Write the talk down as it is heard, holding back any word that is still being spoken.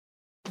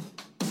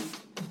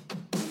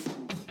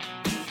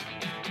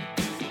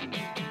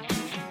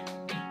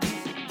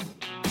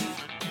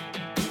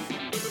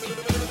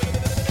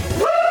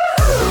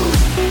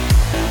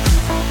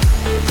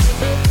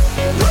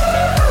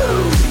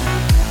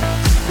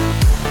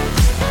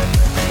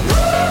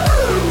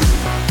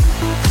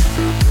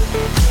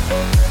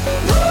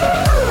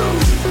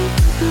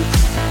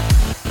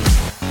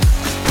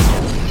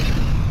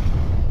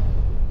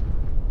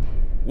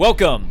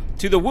Welcome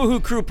to the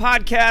Woohoo Crew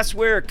podcast,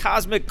 where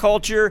cosmic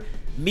culture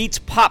meets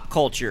pop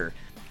culture,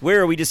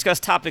 where we discuss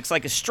topics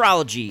like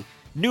astrology,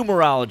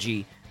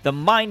 numerology, the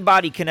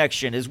mind-body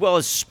connection, as well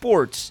as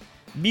sports,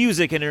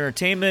 music, and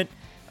entertainment.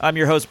 I'm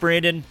your host,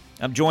 Brandon.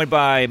 I'm joined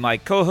by my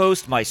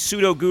co-host, my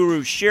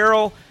pseudo-guru,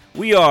 Cheryl.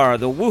 We are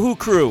the Woohoo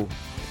Crew.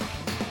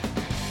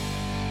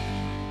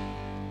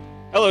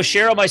 Hello,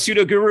 Cheryl, my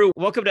pseudo-guru.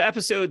 Welcome to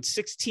episode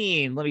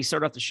 16. Let me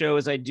start off the show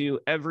as I do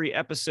every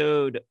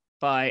episode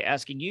by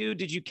asking you,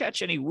 did you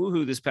catch any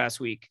woohoo this past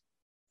week?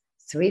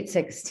 Sweet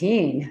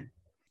 16.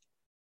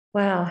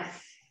 Wow.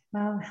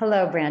 Well,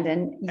 hello,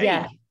 Brandon. Hey.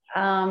 Yeah.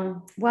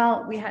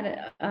 Well, we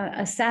had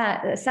a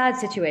sad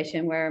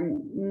situation where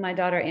my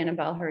daughter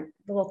Annabelle, her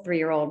little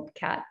 3-year-old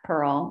cat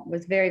Pearl,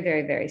 was very,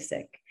 very, very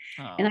sick.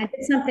 Oh. And I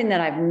did something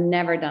that I've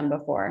never done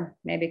before,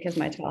 maybe because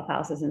my 12th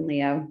house is in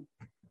Leo.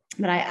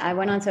 But I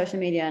went on social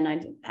media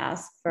and I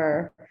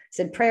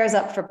said prayers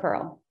up for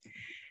Pearl,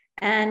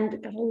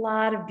 and got a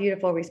lot of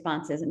beautiful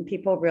responses, and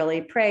people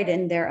really prayed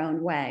in their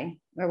own way,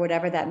 or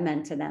whatever that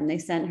meant to them. They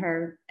sent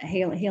her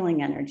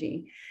healing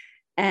energy.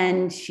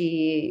 And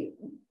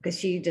because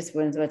she just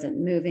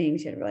wasn't moving,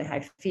 she had a really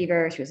high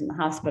fever. She was in the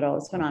hospital.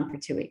 This went on for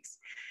 2 weeks.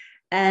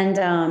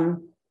 And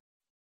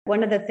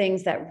one of the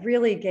things that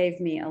really gave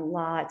me a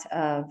lot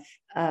of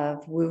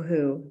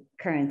woohoo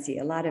currency,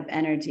 a lot of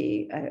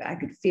energy, I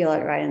could feel it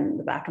right in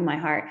the back of my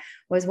heart,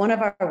 was one of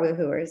our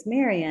woohooers,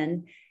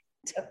 Marion,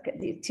 took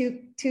the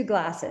two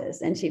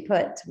glasses, and she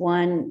put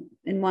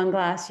in one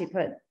glass, she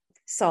put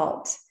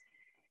salt,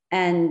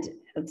 and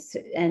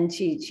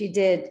she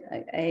did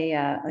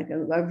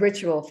a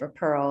ritual for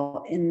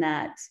Pearl, in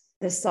that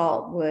the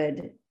salt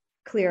would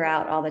clear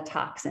out all the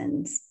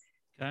toxins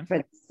for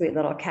the sweet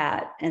little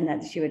cat, and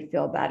that she would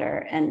feel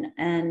better.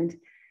 And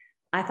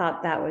I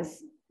thought that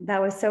was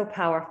so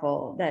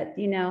powerful, that,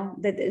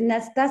 and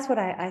that's what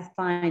I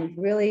find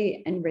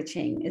really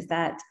enriching, is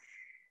that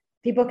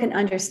people can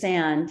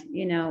understand,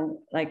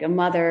 like a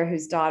mother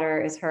whose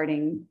daughter is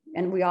hurting,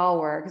 and we all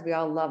were, because we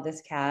all love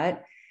this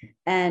cat,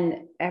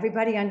 and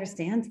everybody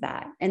understands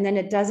that. And then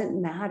it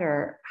doesn't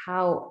matter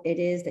how it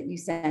is that you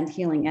send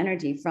healing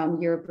energy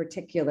from your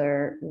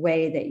particular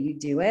way that you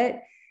do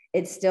it.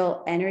 It's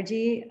still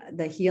energy,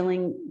 the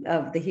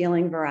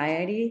healing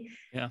variety.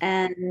 Yeah.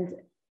 And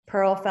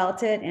Pearl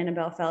felt it,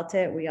 Annabelle felt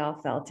it, we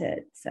all felt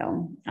it.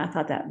 So I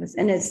thought that was,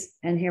 and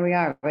here we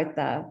are with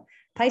the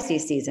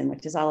Pisces season,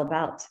 which is all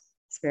about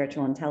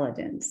spiritual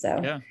intelligence.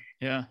 So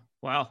yeah.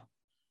 Wow.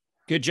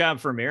 Good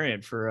job for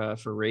Marion for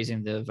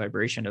raising the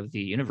vibration of the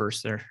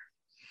universe there.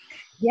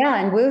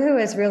 Yeah, and woohoo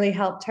has really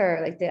helped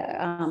her, like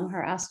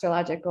her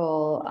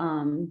astrological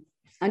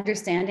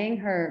understanding,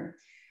 her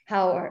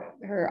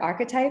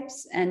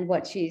archetypes, and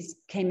what she's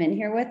came in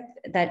here with,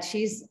 that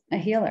she's a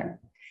healer.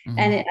 Mm-hmm.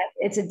 And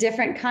it's a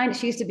different kind.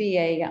 She used to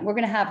be we're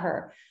going to have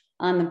her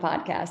on the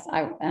podcast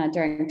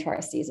during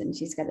Taurus season.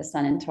 She's got a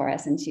sun in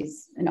Taurus, and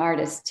she's an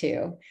artist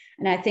too.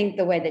 And I think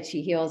the way that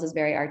she heals is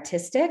very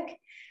artistic.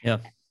 Yeah.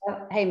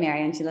 Hey,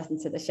 Marion, she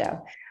listens to the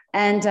show.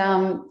 And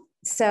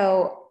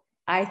so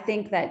I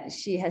think that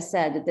she has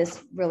said that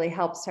this really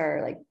helps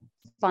her, like,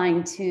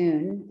 fine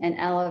tune and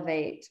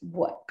elevate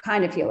what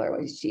kind of healer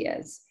she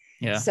is.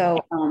 Yeah. So,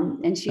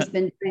 and she's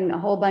been doing a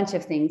whole bunch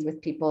of things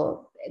with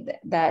people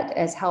that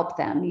has helped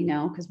them,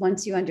 because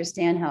once you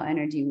understand how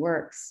energy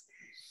works,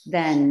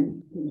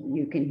 then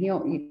you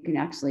can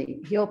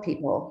actually heal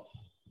people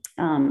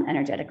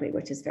energetically,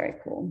 which is very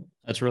cool.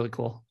 That's really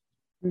cool.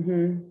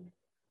 Mm-hmm.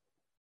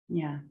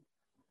 Yeah.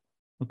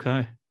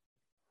 Okay.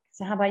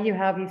 So how about you?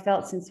 How have you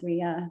felt since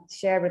we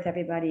shared with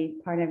everybody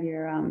part of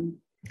your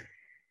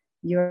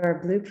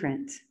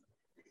blueprint?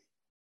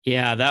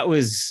 Yeah, that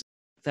was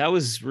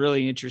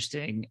really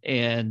interesting.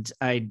 And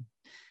I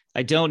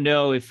don't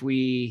know if did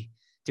we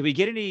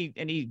get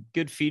any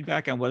good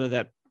feedback on whether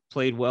that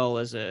played well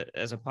as a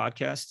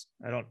podcast.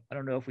 I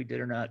don't know if we did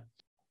or not.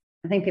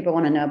 I think people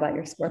want to know about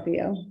your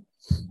Scorpio.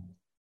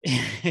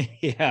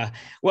 Yeah.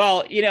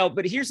 Well,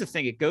 but here's the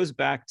thing. It goes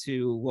back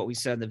to what we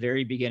said in the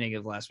very beginning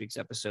of last week's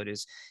episode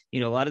is, a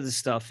lot of the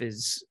stuff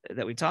is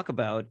that we talk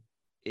about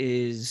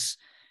is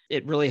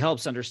it really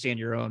helps understand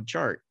your own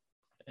chart,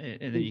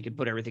 and then you can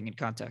put everything in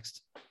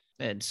context.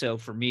 And so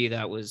for me,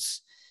 that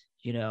was,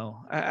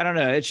 I don't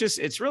know.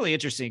 It's really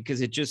interesting, because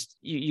it just,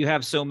 you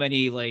have so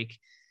many,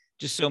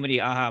 just so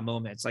many aha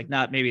moments, like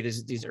not maybe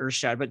these earth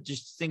shadow, but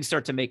just things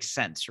start to make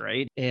sense.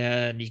 Right.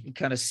 And you can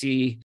kind of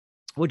see,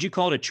 would you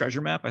call it a treasure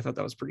map? I thought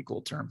that was a pretty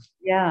cool term.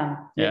 Yeah.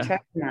 Yeah.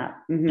 Treasure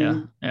map.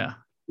 Mm-hmm. Yeah.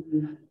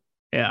 Mm-hmm.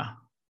 Yeah.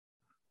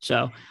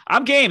 So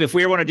I'm game if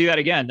we want to do that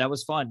again. That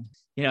was fun.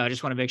 I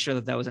just want to make sure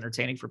that was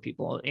entertaining for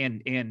people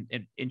and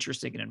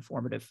interesting and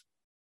informative.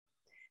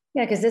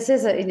 Yeah, because this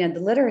is the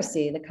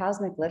literacy, the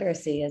cosmic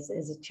literacy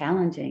is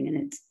challenging, and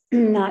it's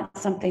not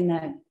something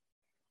that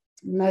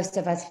most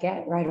of us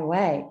get right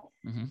away.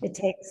 Mm-hmm. It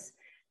takes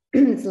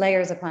it's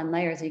layers upon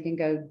layers. You can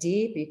go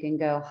deep, you can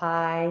go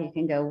high, you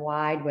can go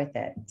wide with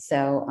it.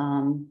 So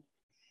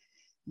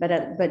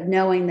but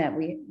knowing that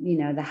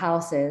the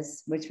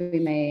houses, which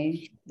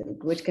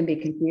can be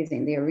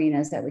confusing, the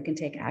arenas that we can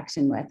take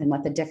action with, and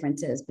what the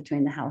difference is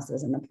between the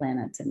houses and the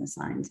planets and the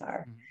signs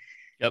are.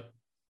 Yep.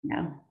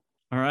 Yeah.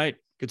 All right.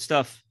 Good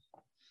stuff.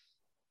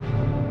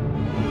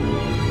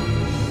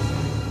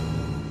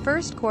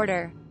 First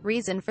quarter,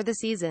 reason for the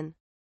season.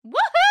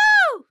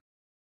 Woohoo!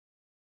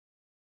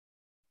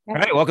 All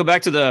right. Welcome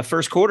back to the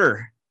first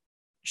quarter.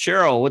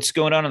 Cheryl, what's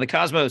going on in the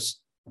cosmos?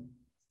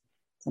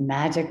 It's a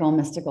magical,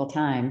 mystical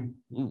time.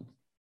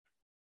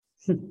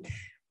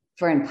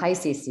 We're in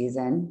Pisces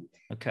season.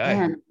 Okay.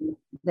 And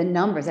the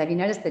numbers, have you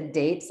noticed the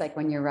dates, like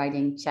when you're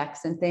writing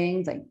checks and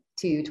things, like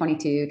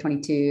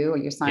 2/22/22, or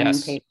you're signing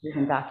papers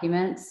and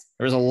documents?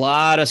 There's a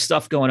lot of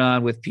stuff going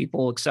on with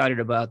people excited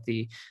about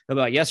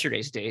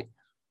yesterday's date.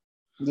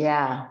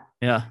 Yeah.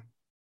 Yeah.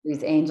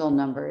 These angel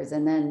numbers.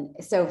 And then,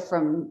 so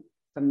from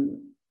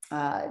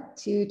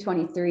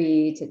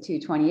 2/23 to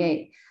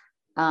 2/28,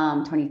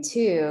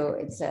 22,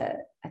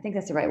 I think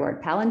that's the right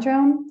word,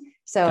 palindrome.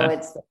 So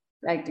it's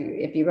like,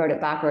 if you wrote it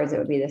backwards, it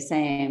would be the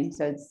same.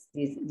 So it's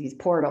these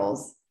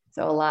portals.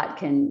 So a lot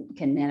can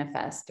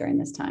manifest during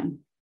this time.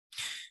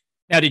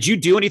 Now, did you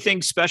do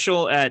anything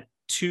special at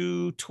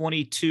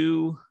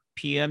 2:22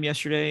 p.m.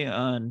 yesterday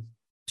on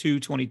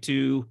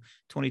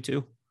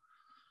 2/22/22?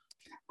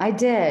 I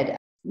did.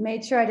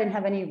 Made sure I didn't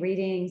have any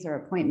readings or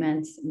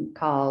appointments and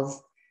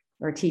calls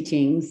or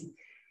teachings.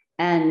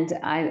 And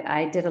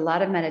I did a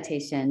lot of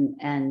meditation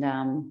and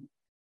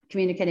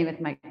communicating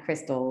with my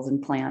crystals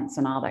and plants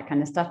and all that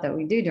kind of stuff that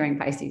we do during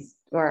Pisces,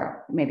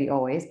 or maybe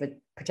always, but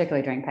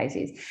particularly during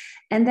Pisces.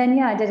 And then,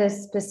 I did a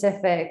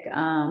specific,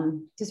 I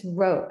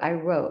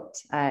wrote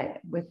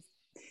with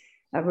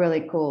a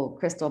really cool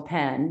crystal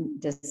pen,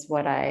 just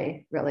what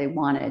I really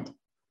wanted,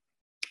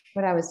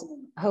 what I was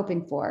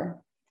hoping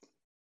for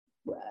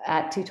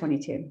at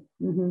 2/22.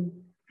 Mm-hmm.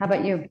 How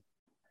about you?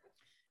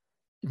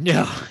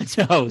 No,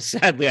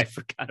 sadly, I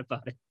forgot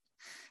about it.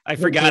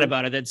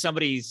 Then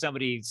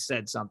somebody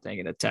said something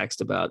in a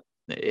text about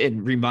it,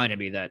 reminded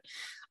me that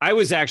I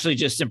was actually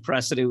just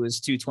impressed that it was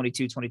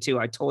 2/22/22.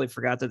 I totally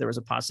forgot that there was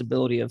a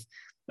possibility of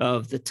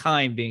the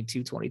time being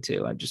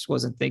 2/22. I just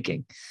wasn't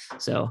thinking.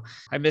 So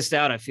I missed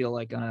out, I feel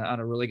like, on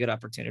a really good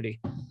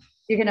opportunity.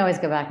 You can always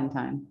go back in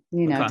time.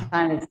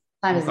 Time is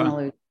an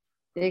illusion.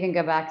 You can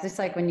go back, just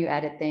like when you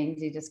edit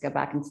things, you just go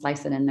back and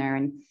slice it in there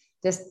and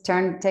just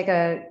take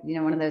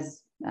one of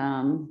those,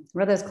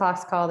 what are those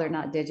clocks called? They're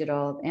not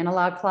digital,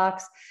 analog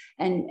clocks,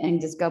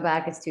 and just go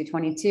back. It's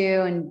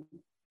 2/22 and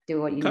do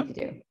what you need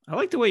to do. I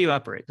like the way you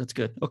operate. That's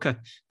good. Okay,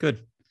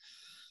 good.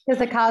 Because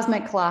the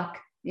cosmic clock,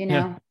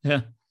 Yeah.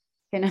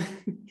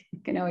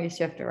 can always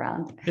shift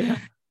around. Yeah.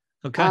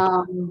 Okay.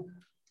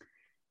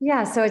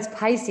 So it's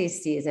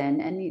Pisces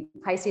season, and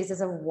Pisces is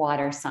a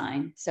water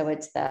sign. So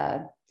it's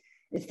the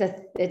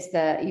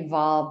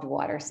evolved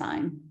water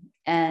sign.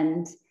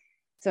 And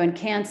so in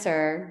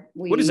Cancer,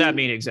 what does that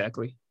mean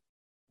exactly?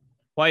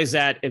 Why is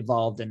that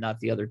evolved and not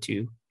the other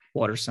two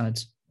water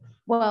signs?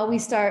 Well,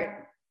 starting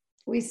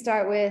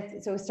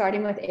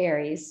with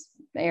Aries.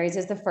 Aries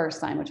is the first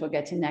sign, which we'll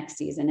get to next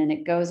season. And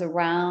it goes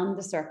around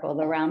the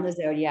circle, around the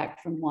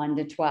zodiac from 1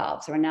 to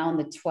 12. So we're now in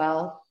the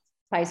 12th.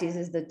 Pisces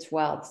is the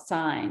 12th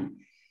sign.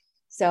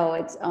 So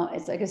it's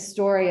like a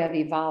story of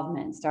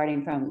evolvement,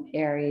 starting from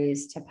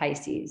Aries to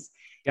Pisces.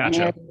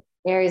 Gotcha.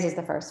 Aries is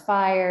the first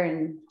fire,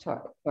 and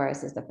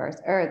Taurus is the first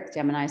earth.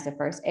 Gemini is the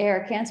first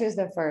air. Cancer is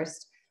the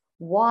first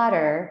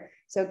water.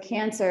 So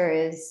Cancer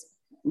is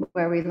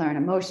where we learn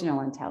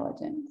emotional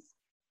intelligence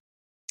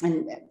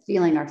and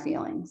feeling our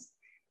feelings.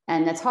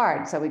 And that's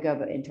hard. So we go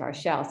into our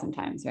shell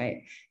sometimes,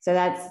 right? So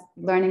that's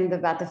learning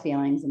about the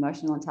feelings,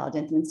 emotional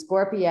intelligence. And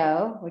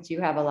Scorpio, which you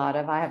have a lot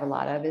of, I have a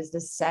lot of, is the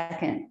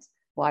second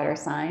water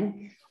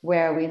sign,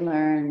 where we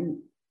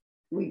learn,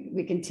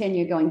 we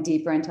continue going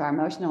deeper into our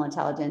emotional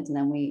intelligence, and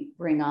then we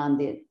bring on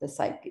the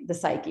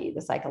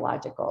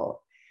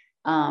psychological,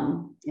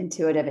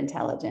 intuitive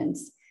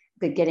intelligence,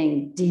 but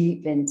getting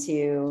deep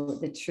into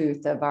the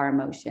truth of our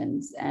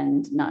emotions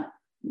and not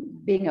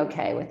being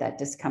okay with that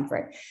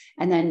discomfort.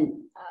 And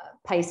then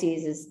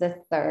Pisces is the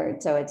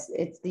third. So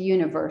it's the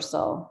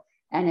universal,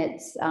 and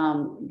it's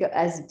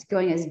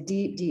going as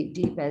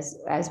deep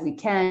as we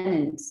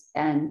can.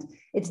 And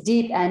it's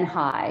deep and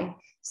high.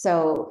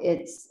 So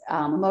it's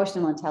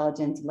emotional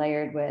intelligence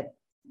layered with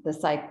the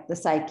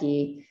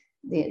psyche,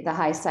 the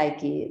high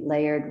psyche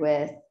layered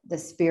with the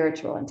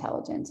spiritual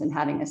intelligence and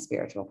having a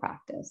spiritual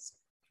practice.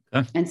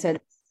 Okay. And so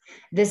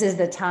this is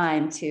the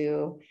time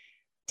to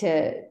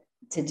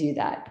do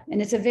that.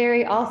 And it's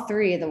all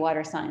three of the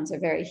water signs are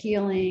very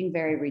healing,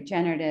 very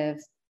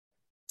regenerative.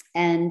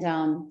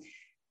 And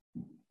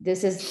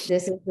this is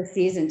the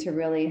season to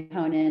really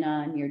hone in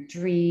on your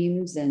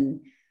dreams and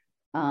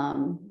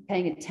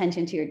paying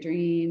attention to your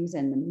dreams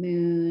and the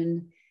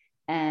moon,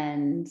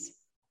 and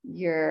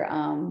you're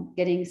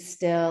getting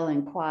still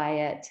and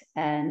quiet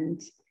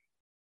and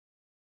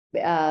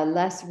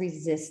less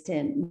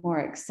resistant, more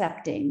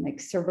accepting, like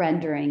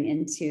surrendering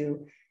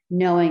into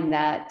knowing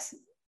that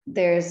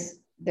there's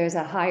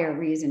a higher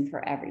reason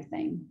for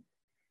everything.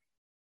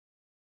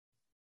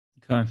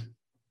 Okay.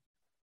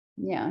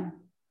 Yeah.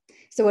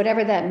 So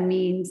whatever that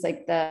means,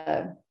 like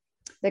the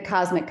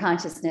cosmic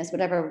consciousness,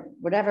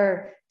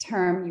 whatever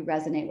term you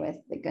resonate with,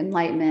 like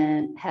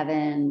enlightenment,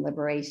 heaven,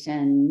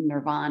 liberation,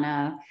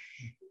 nirvana,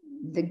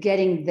 the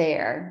getting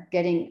there,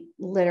 getting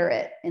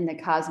literate in the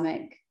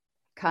cosmic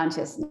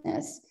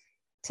consciousness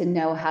to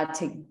know how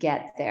to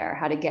get there,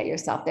 how to get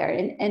yourself there.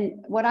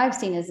 And what I've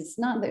seen is it's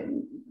not that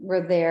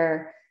we're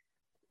there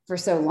for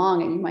so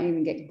long, and you might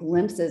even get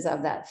glimpses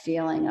of that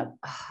feeling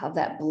of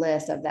that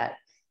bliss, of that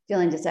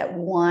feeling just at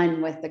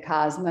one with the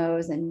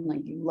cosmos, and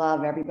like you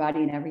love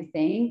everybody and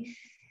everything.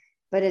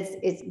 But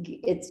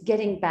it's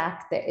getting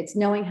back there. It's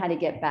knowing how to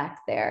get back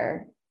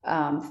there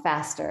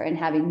faster and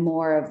having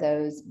more of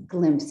those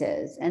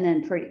glimpses, and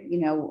then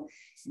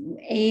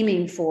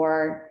aiming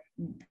for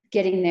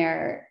getting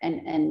there,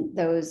 and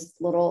those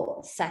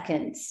little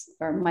seconds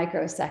or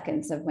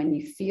microseconds of when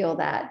you feel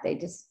that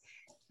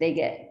they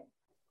get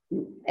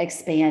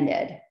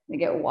expanded, they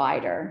get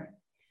wider.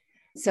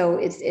 So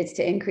it's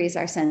to increase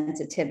our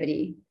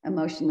sensitivity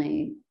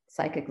emotionally,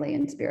 psychically,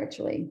 and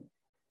spiritually.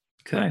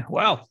 Okay.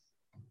 Wow.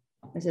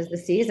 This is the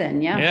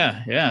season.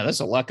 Yeah. Yeah.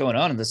 There's a lot going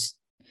on in this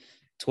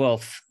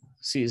 12th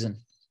season.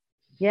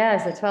 Yeah,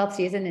 it's the 12th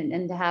season,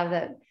 and to have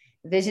that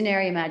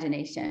visionary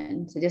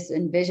imagination, to just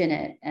envision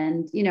it.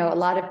 And, a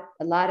lot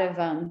of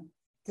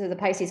so the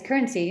Pisces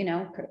currency,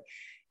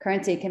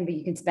 currency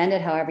you can spend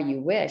it however you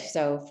wish.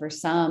 So for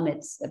some,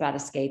 it's about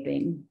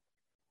escaping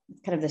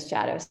kind of the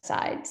shadow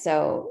side.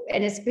 So,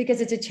 and it's because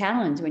it's a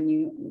challenge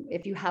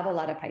if you have a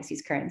lot of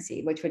Pisces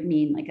currency, which would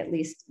mean like at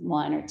least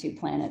 1 or 2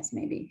 planets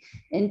maybe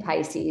in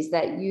Pisces,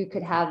 that you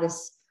could have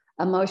this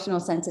emotional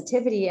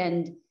sensitivity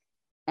and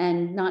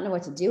not know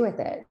what to do with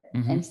it.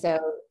 Mm-hmm. And so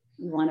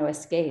you want to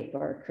escape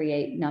or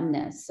create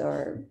numbness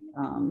or,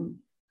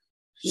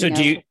 so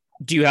do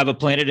you have a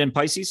planet in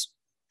Pisces?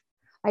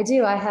 I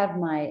do. I have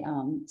my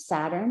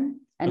Saturn,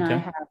 and Okay. I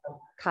have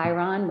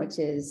Chiron, which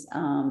is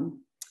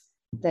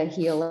the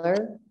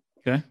healer.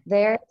 Okay.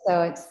 There.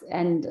 So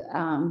and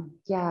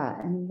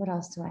what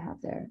else do I have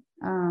there?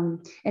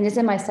 And it's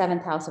in my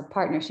 7th house of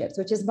partnerships,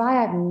 which is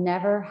why I've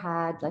never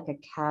had like a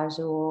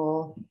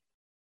casual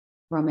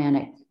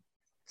romantic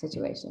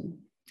situation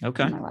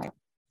Okay. in my life.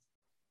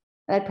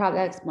 That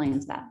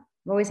explains that.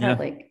 I've always had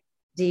like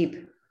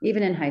deep,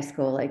 even in high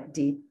school, like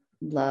deep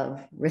love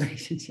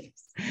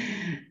relationships.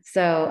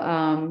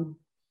 So,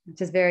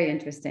 which is very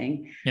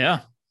interesting.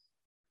 Yeah.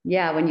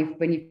 Yeah. When you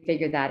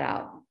figure that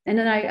out. And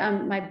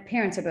then my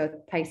parents are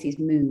both Pisces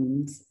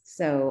moons.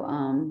 So,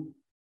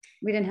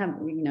 we didn't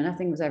have,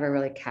 nothing was ever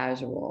really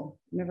casual.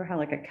 Never had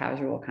like a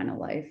casual kind of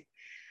life.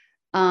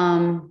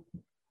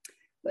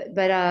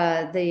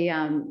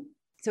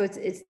 So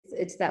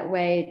it's that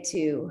way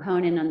to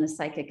hone in on the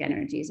psychic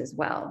energies as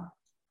well.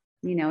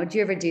 Do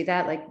you ever do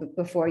that? Like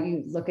before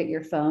you look at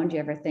your phone, do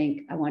you ever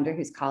think, I wonder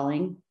who's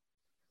calling,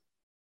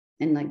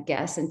 and like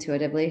guess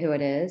intuitively who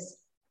it is?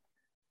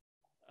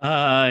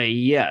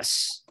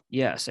 Yes,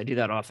 I do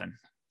that often.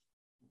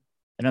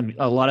 And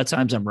a lot of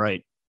times I'm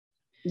right.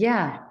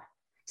 Yeah.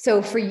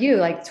 So for you,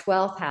 like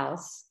 12th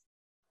house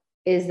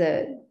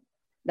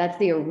that's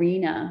the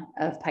arena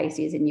of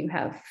Pisces, and you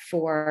have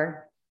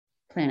 4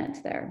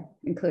 planets there,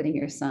 including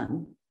your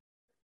sun.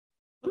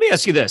 Let me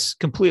ask you this,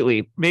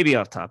 completely, maybe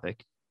off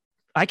topic.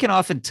 I can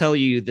often tell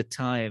you the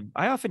time.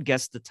 I often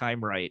guess the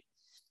time right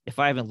if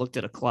I haven't looked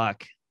at a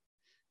clock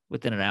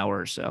within an hour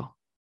or so.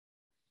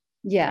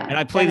 Yeah. And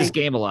I play this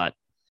game a lot.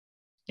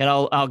 And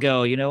I'll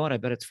go, you know what? I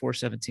bet it's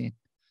 4:17.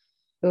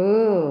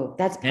 Ooh,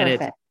 that's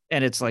perfect.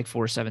 And it's like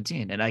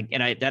 4:17. And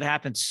I that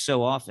happens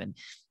so often.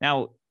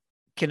 Now,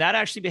 can that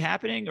actually be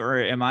happening, or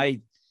am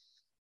I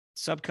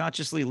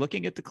subconsciously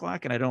looking at the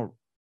clock and I don't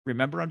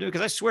remember I'm doing?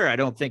 Because I swear I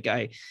don't think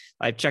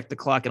I've checked the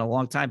clock in a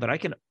long time, but I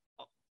can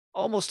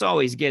almost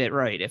always get it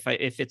right if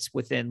it's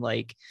within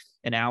like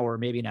an hour,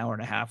 maybe an hour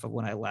and a half of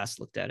when I last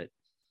looked at it.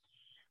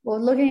 Well,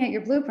 looking at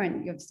your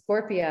blueprint, you have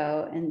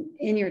Scorpio and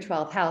in your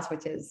 12th house,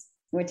 which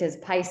is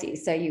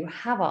Pisces. So you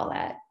have all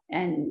that,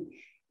 and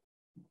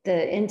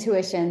the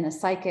intuition, the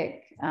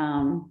psychic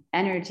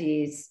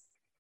energies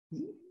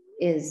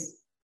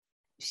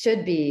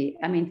should be,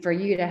 for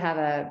you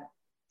to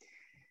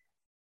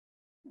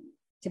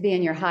be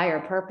in your higher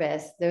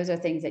purpose, those are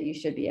things that you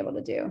should be able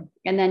to do.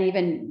 And then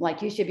even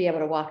like you should be able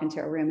to walk into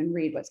a room and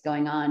read what's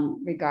going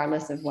on,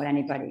 regardless of what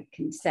anybody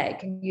can say.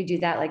 Can you do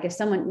that? Like if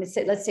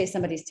let's say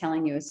somebody's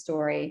telling you a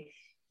story,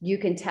 you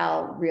can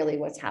tell really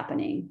what's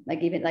happening.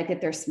 Like even like if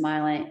they're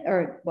smiling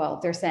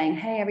if they're saying,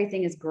 hey,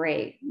 everything is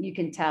great. You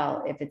can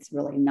tell if it's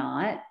really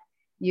not.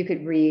 You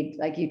could read,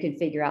 like you could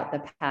figure out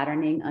the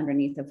patterning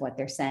underneath of what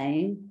they're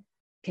saying.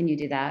 Can you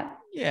do that?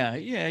 Yeah,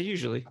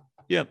 usually.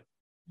 Yep.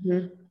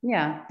 Mm-hmm.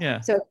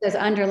 Yeah. So there's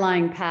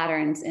underlying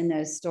patterns in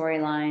those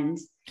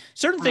storylines.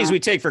 Certain things we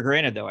take for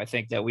granted, though. I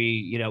think that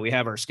we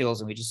have our skills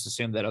and we just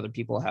assume that other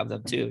people have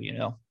them too.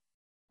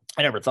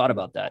 I never thought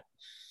about that.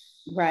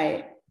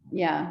 Right.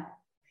 Yeah.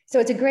 So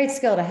it's a great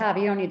skill to have.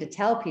 You don't need to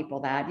tell people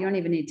that. You don't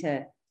even need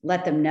to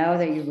let them know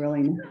that you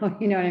really know.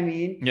 You know what I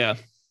mean? Yeah.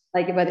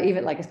 like whether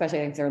even like, especially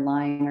if they're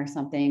lying or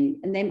something,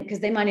 and because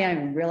they might not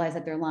even realize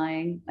that they're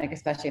lying, like,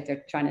 especially if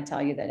they're trying to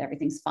tell you that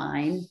everything's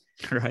fine.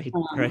 Right.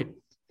 Right.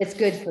 It's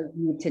good for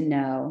you to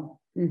know,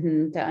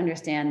 to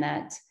understand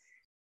that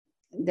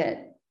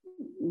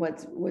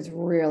what's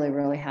really,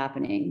 really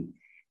happening.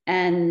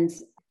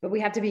 But we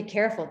have to be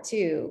careful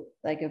too,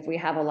 like if we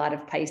have a lot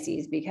of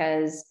Pisces,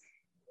 because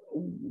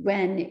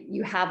when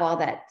you have all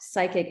that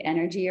psychic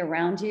energy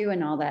around you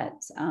and all that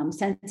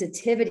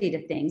sensitivity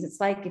to things, it's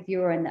like if you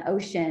were in the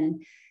ocean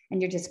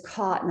and you're just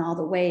caught in all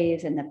the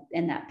waves and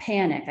that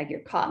panic, like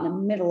you're caught in the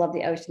middle of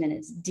the ocean and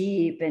it's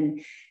deep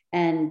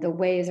and the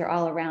waves are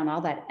all around,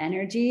 all that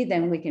energy,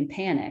 then we can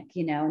panic,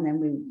 and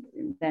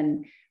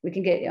then we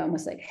can get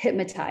almost like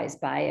hypnotized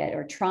by it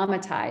or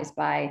traumatized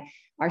by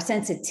our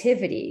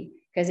sensitivity,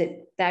 because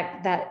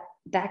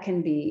that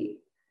can be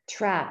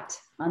trapped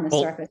on the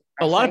surface.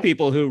 A lot of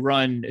people who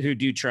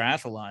do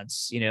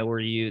triathlons,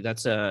 where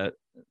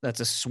that's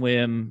a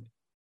swim,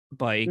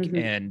 bike,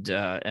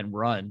 and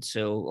run.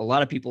 So a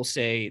lot of people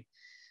say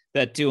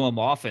that do them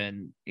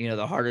often.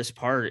 The hardest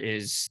part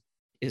is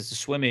the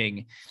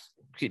swimming,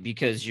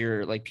 because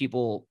you're like,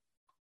 people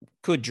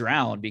could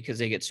drown because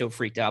they get so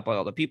freaked out by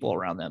all the people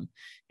around them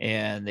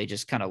and they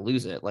just kind of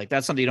lose it. Like,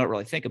 that's something you don't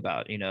really think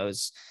about,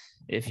 is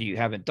if you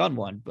haven't done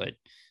one, but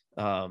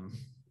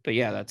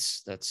yeah,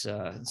 that's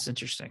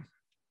interesting.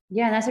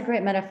 Yeah. And that's a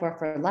great metaphor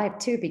for life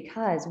too,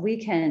 because we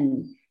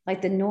can,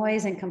 like, the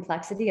noise and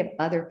complexity of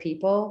other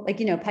people, like,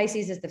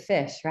 Pisces is the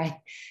fish, right?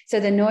 So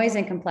the noise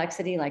and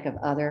complexity, like, of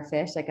other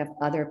fish, like of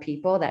other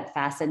people, that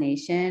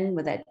fascination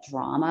with that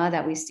drama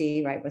that we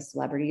see, right, with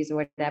celebrities or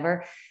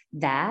whatever,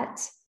 that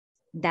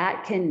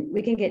can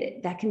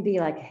be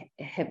like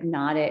a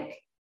hypnotic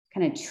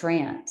kind of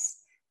trance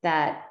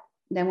that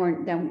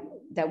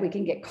we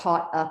can get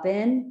caught up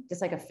in,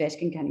 just like a fish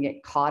can kind of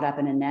get caught up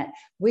in a net.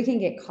 We can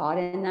get caught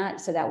in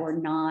that so that we're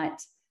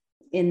not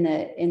in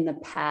the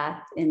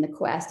path, in the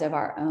quest of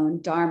our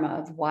own dharma,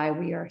 of why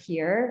we are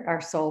here, our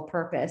sole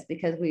purpose,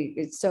 because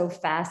it's so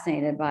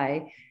fascinated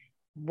by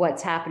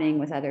what's happening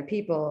with other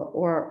people,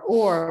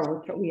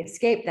 or we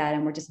escape that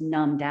and we're just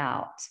numbed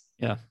out.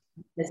 Yeah.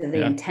 Because of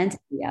the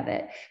intensity of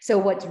it. So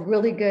what's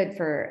really good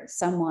for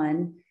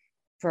someone,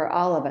 for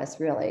all of us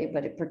really,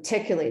 but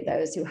particularly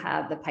those who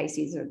have the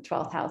Pisces or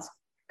 12th house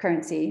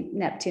currency,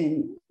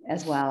 Neptune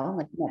as well,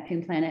 like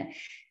Neptune planet,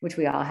 which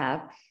we all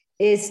have,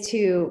 is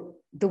to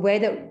the way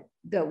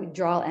that we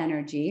draw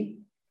energy,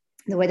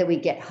 the way that we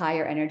get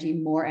higher energy,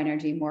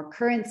 more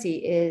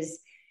currency, is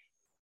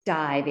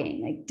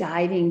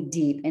diving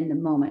deep in the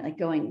moment, like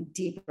going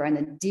deeper. And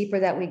the deeper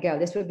that we go,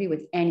 this would be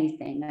with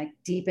anything, like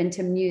deep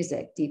into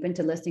music, deep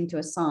into listening to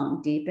a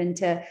song, deep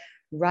into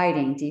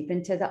writing, deep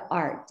into the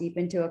art, deep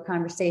into a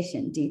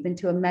conversation, deep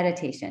into a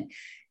meditation.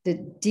 The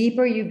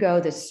deeper you go,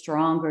 the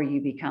stronger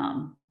you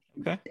become.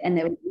 Okay. And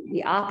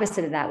the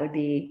opposite of that would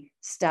be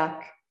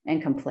stuck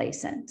and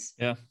complacent.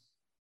 Yeah.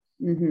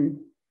 Mm-hmm.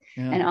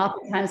 Yeah. And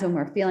oftentimes when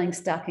we're feeling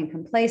stuck and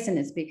complacent,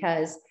 it's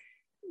because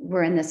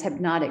we're in this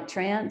hypnotic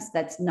trance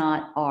that's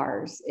not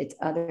ours. It's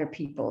other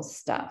people's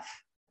stuff.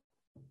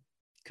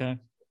 Okay.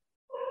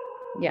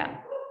 Yeah.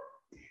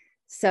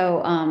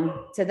 So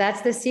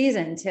that's the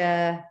season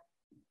to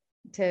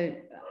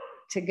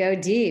go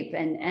deep.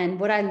 And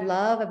what I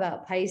love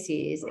about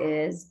Pisces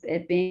is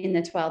it being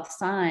the 12th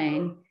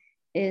sign,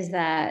 is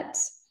that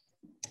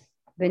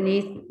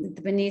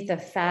beneath the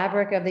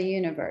fabric of the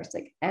universe,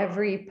 like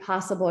every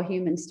possible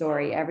human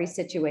story, every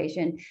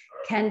situation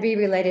can be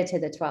related to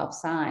the 12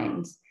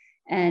 signs.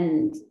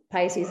 And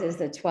Pisces is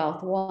the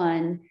 12th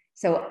one.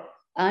 So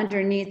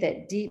underneath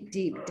it,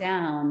 deep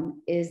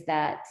down, is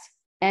that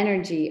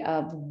energy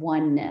of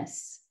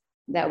oneness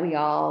that we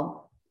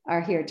all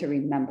are here to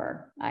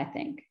remember, I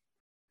think.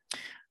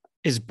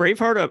 Is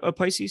Braveheart a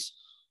Pisces?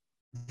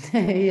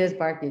 He is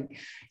barking.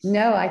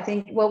 No, I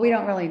think, well, we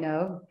don't really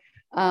know.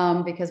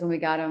 Because when we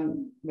got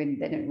him, they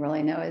didn't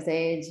really know his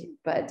age,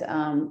 but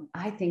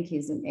I think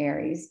he's an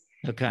Aries.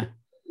 Okay.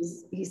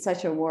 He's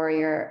such a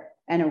warrior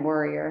and a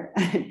worrier.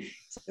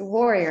 A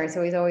warrior,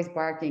 so he's always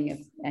barking if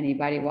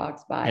anybody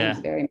walks by.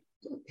 Yeah.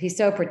 He's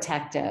so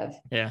protective.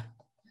 Yeah.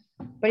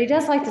 But he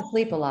does like to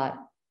sleep a lot.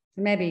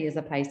 So maybe he's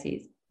a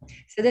Pisces.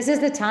 So this is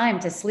the time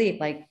to sleep,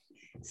 like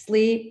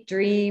sleep,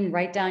 dream,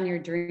 write down your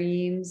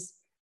dreams.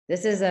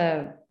 This is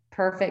a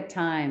perfect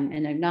time,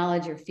 and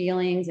acknowledge your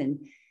feelings, and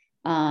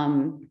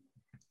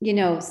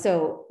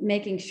so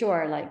making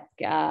sure, like,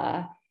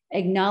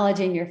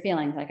 acknowledging your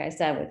feelings, like I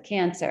said, with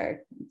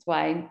Cancer, that's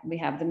why we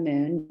have the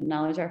moon,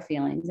 acknowledge our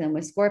feelings. And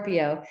with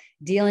Scorpio,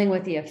 dealing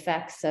with the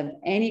effects of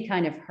any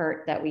kind of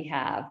hurt that we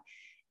have.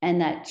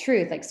 And that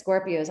truth, like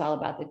Scorpio is all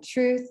about the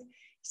truth.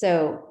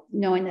 So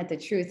knowing that the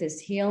truth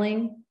is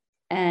healing,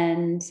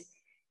 and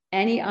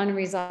any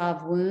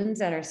unresolved wounds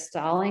that are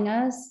stalling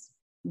us,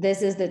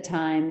 this is the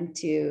time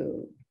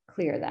to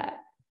clear that.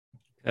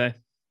 Okay.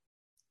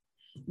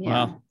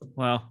 Yeah.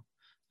 Wow.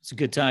 It's a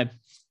good time.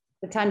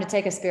 The time to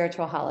take a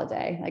spiritual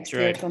holiday, like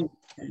spiritual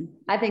medicine.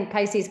 I think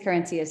Pisces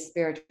currency is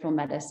spiritual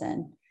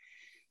medicine.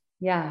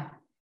 Yeah.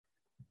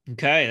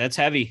 Okay. That's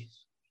heavy.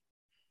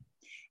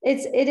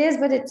 it is,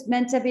 but it's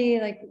meant to be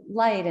like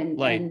light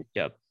and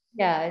Yep.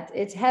 yeah,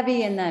 it's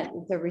heavy in that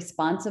the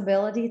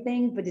responsibility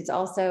thing, but it's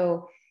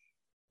also,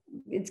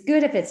 it's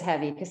good if it's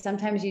heavy because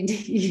sometimes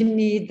you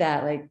need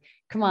that, like,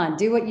 come on,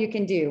 do what you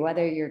can do,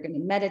 whether you're going to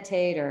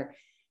meditate or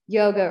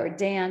yoga or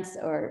dance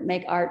or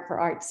make art for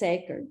art's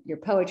sake or your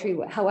poetry,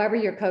 however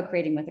you're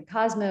co-creating with the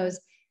cosmos.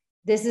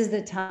 This is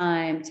the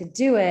time to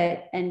do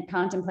it and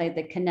contemplate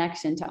the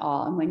connection to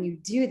all. And when you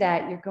do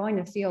that, you're going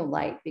to feel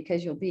light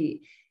because you'll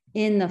be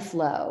in the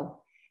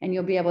flow and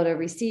you'll be able to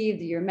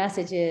receive your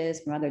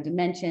messages from other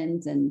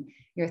dimensions, and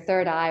your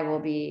third eye will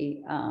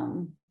be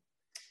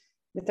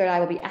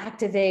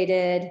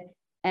activated,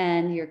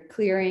 and you're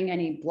clearing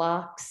any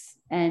blocks,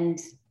 and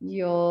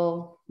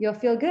you'll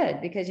feel good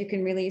because you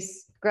can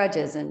release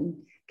grudges and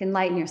can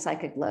lighten your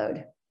psychic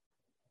load.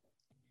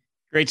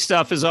 Great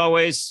stuff as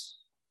always.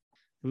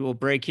 We will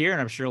break here, and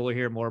I'm sure we'll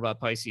hear more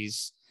about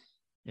Pisces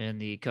in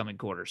the coming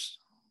quarters.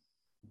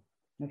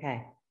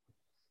 Okay.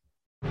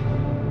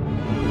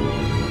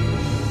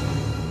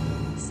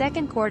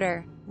 Second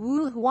quarter.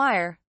 Woo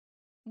wire.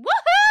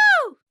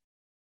 Woohoo!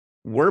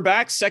 We're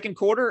back. Second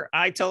quarter.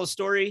 I tell a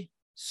story.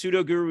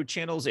 Pseudo Guru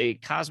channels a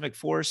cosmic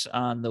force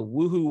on the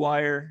Woohoo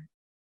Wire,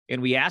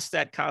 and we asked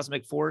that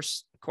cosmic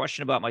force a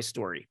question about my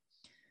story.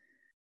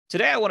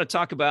 Today, I want to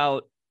talk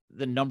about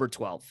the number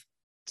 12.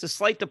 It's a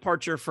slight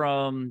departure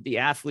from the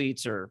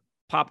athletes or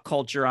pop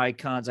culture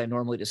icons I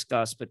normally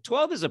discuss, but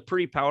 12 is a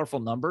pretty powerful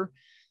number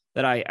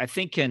that I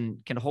think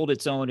can hold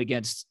its own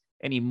against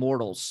any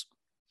mortals.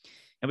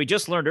 And we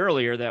just learned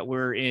earlier that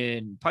we're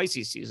in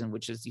Pisces season,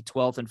 which is the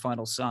 12th and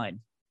final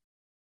sign.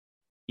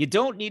 You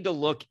don't need to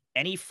look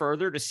any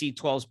further to see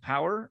 12's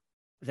power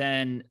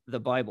than the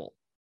Bible.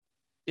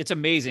 It's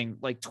amazing.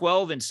 Like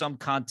 12 in some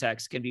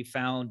contexts can be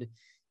found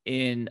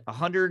in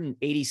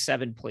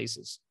 187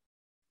 places.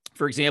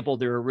 For example,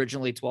 there were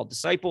originally 12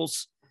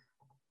 disciples.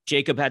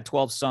 Jacob had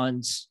 12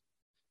 sons.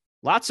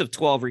 Lots of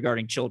 12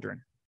 regarding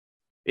children.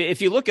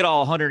 If you look at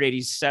all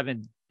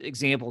 187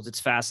 examples, it's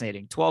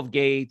fascinating. 12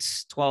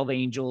 gates, 12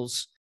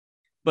 angels.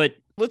 But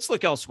let's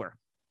look elsewhere.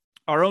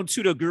 Our own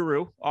pseudo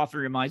guru often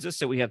reminds us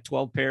that we have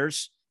 12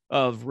 pairs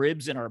of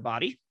ribs in our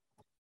body.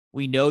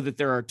 We know that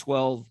there are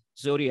 12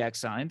 zodiac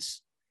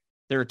signs.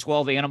 There are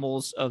 12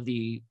 animals of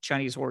the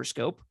Chinese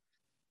horoscope.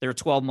 There are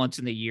 12 months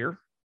in the year,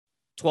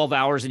 12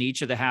 hours in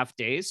each of the half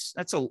days.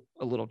 That's a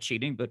little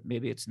cheating, but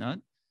maybe it's not.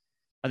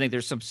 I think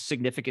there's some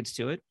significance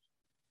to it.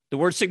 The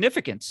word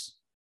significance,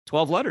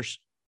 12 letters,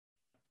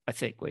 I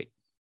think. Wait,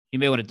 you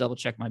may want to double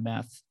check my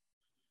math.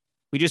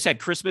 We just had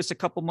Christmas a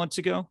couple months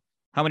ago.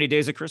 How many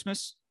days of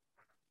Christmas?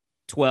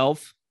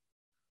 12.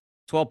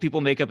 12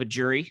 people make up a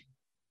jury.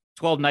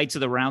 12 knights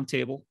of the round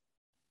table.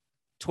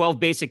 12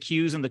 basic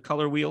hues in the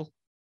color wheel.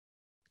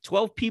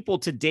 12 people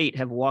to date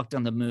have walked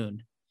on the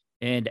moon.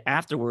 And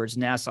afterwards,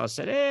 NASA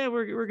said,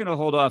 we're going to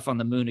hold off on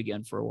the moon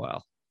again for a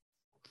while.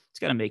 It's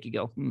got to make you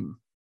go,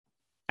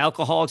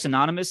 Alcoholics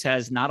Anonymous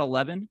has not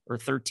 11 or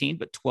 13,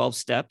 but 12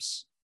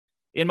 steps.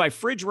 In my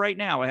fridge right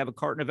now, I have a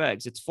carton of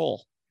eggs. It's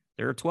full.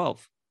 There are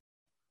 12.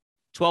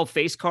 12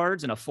 face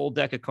cards and a full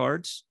deck of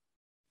cards.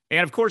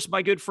 And of course,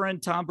 my good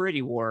friend Tom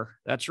Brady wore,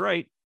 that's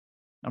right,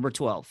 number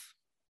 12.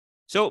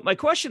 So my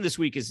question this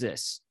week is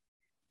this.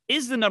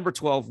 Is the number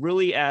 12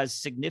 really as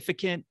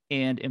significant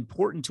and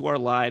important to our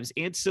lives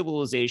and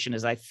civilization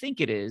as I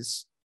think it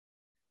is?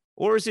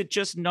 Or is it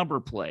just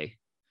number play?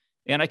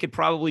 And I could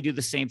probably do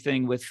the same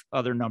thing with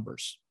other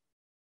numbers.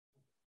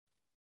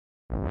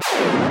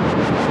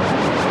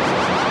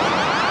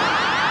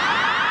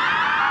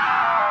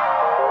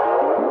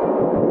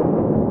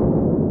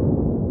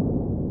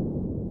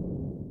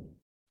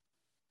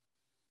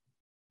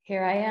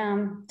 Here I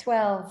am,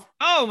 12.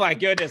 Oh my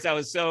goodness. I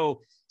was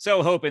so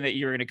hoping that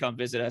you were going to come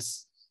visit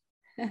us.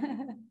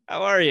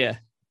 How are you?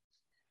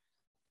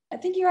 I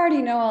think you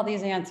already know all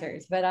these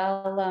answers, but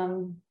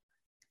I'll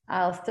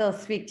still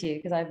speak to you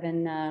because I've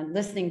been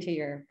listening to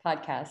your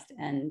podcast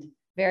and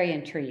very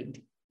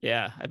intrigued.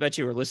 Yeah, I bet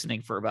you were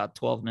listening for about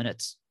 12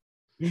 minutes.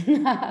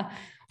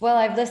 Well,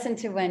 I've listened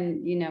to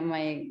when,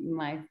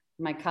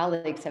 my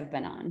colleagues have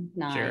been on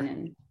 9 Sure.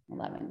 and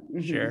 11.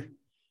 Mm-hmm.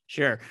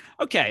 Sure.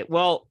 Okay.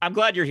 Well, I'm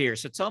glad you're here.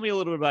 So tell me a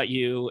little bit about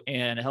you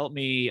and help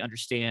me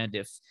understand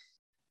if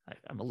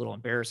I'm a little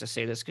embarrassed to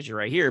say this because you're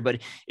right here, but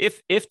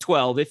if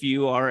 12, if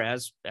you are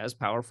as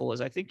powerful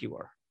as I think you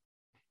are.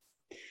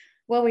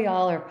 Well, we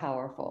all are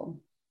powerful,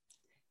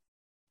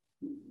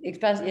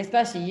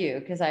 especially you,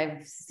 because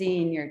I've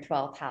seen your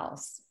 12th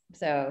house.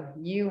 So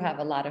you have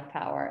a lot of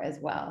power as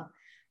well.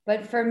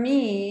 But for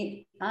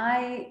me,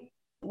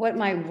 what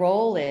my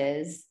role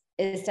is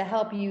to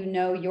help you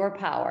know your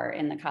power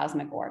in the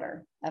cosmic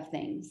order of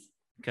things.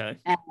 Okay.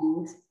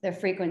 And the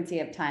frequency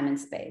of time and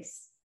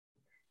space.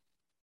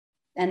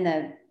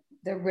 And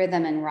the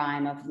rhythm and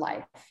rhyme of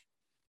life.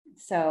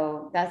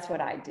 So that's what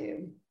I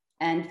do.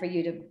 And for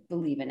you to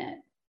believe in it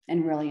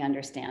and really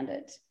understand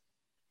it.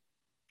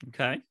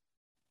 Okay.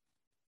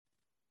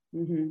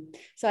 Mm-hmm.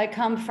 So I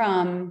come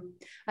from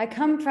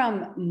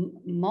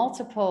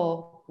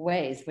multiple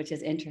ways, which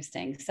is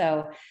interesting.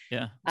 So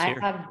Yeah. I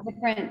have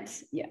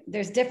different,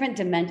 there's different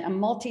dimension. I'm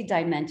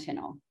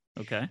multi-dimensional.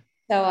 Okay.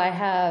 So I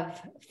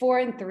have 4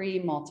 and 3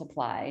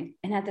 multiplied,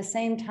 and at the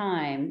same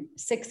time,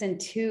 6 and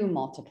 2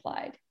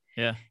 multiplied.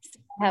 Yeah. So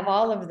I have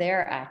all of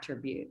their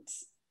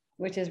attributes,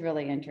 which is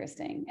really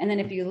interesting. And then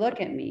if you look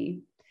at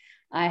me,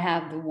 I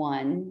have the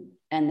 1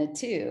 and the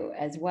 2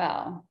 as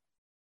well.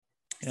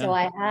 Yeah. So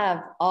I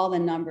have all the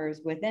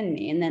numbers within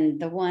me. And then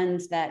the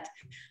ones that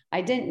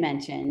I didn't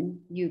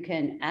mention, you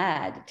can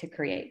add to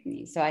create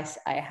me. So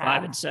I have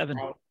 5 and 7.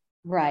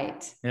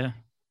 Right. Yeah.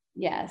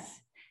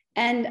 Yes.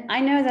 And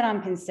I know that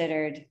I'm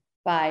considered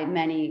by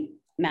many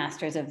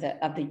masters of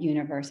the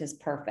universe as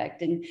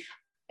perfect. And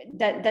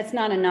that's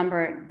not a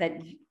number that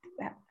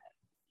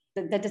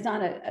does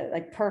not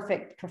like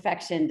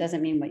perfection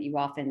doesn't mean what you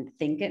often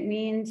think it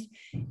means.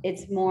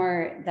 It's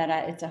more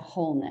that it's a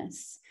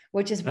wholeness,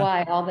 which is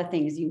why all the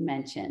things you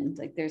mentioned,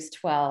 like there's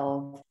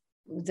 12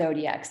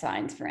 zodiac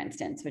signs, for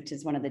instance, which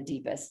is one of the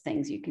deepest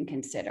things you can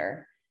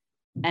consider.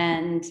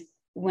 And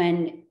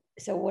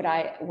what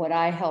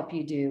I help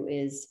you do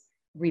is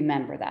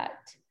remember that.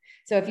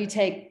 So if you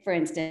take, for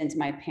instance,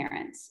 my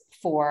parents,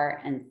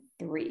 4 and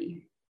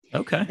 3.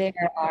 Okay.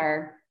 There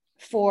are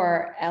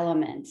 4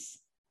 elements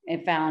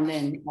found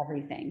in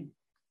everything.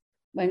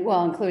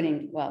 Well,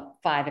 including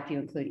 5 if you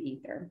include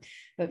ether,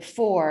 but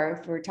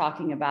 4 if we're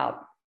talking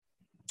about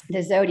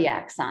the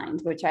zodiac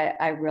signs, which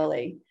I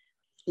really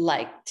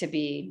like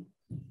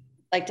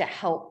to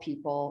help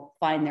people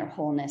find their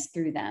wholeness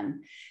through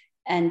them.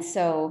 And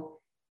so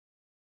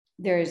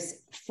there's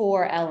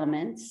 4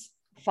 elements: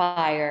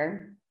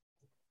 fire,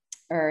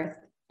 earth,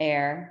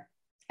 air,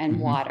 and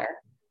water.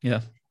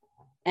 Yeah.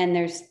 And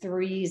there's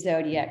 3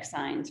 zodiac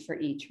signs for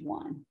each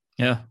one.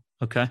 Yeah.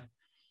 Okay.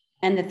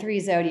 And the 3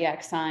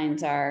 zodiac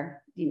signs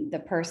are the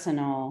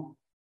personal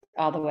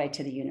all the way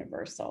to the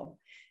universal.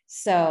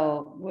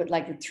 So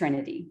like the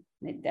Trinity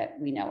that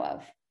we know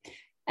of.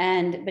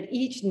 But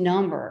each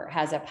number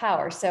has a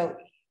power. So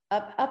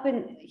up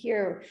in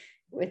here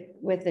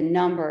with the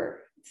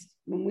number,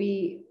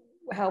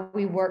 how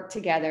we work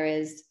together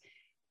is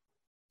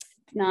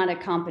not a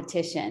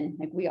competition.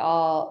 Like we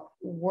all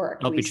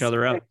work. Help each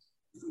other out.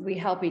 We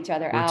help each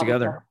other out.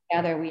 Together.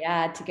 We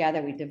add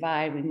together, we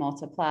divide, we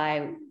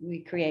multiply,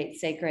 we create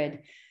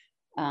sacred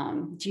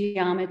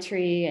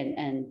geometry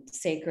and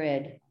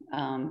sacred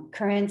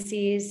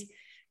currencies.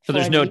 So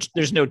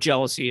there's no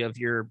jealousy of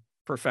your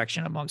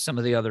perfection among some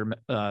of the other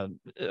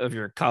of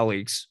your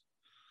colleagues.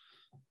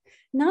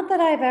 Not that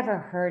I've ever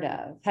heard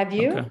of. Have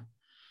you? Okay.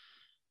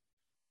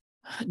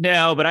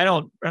 No, but I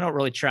don't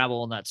really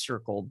travel in that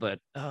circle, but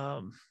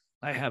I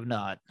have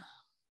not.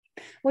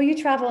 Well, you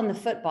travel in the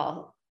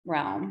football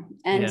realm.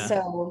 And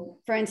so,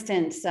 for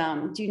instance,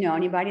 do you know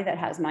anybody that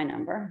has my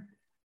number?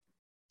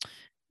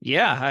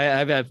 Yeah,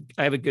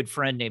 I have a good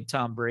friend named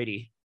Tom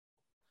Brady.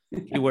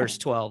 He wears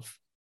 12.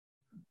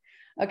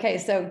 Okay,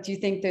 so do you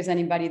think there's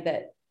anybody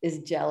that is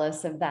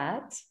jealous of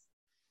that?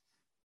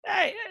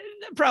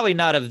 Probably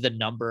not of the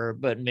number,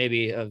 but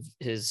maybe of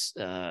his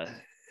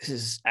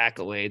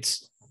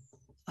accolades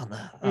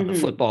on the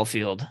football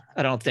field.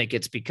 I don't think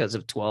it's because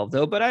of 12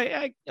 though, but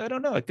I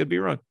don't know. I could be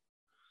wrong.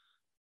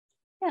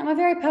 Yeah, I'm a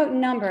very potent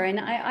number, and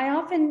I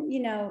often,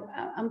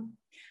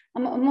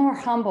 I'm more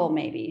humble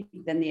maybe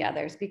than the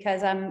others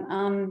because I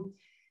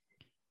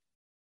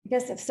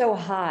guess it's so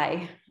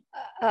high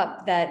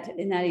up that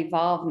in that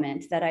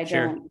evolvement that I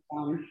don't.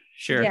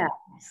 Sure. Yeah.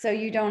 So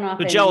you don't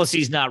often. But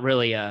jealousy is not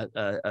really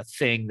a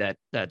thing that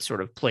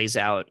sort of plays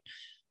out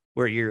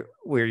where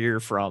you're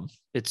from.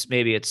 It's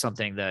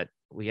something that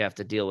we have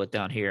to deal with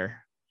down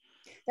here.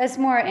 That's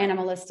more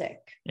animalistic.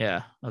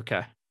 Yeah.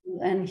 Okay.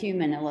 And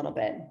human a little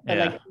bit, but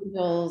like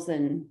angels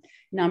and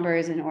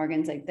numbers and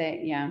organs like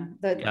that. Yeah.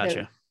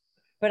 Gotcha.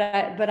 But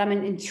I'm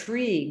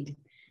intrigued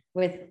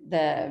with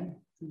the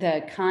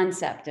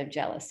concept of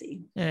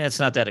jealousy. Yeah, it's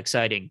not that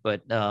exciting,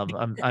 but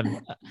I'm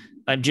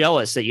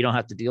jealous that you don't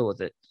have to deal with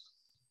it.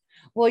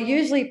 Well,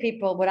 usually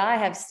people, what I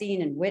have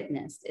seen and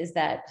witnessed is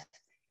that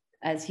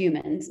as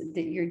humans,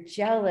 that you're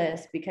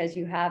jealous because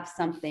you have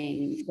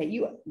something that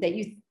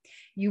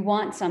you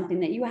want something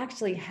that you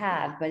actually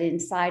have, but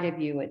inside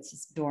of you, it's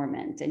just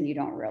dormant and you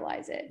don't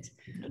realize it.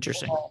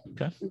 Interesting.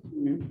 Okay.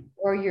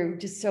 Or you're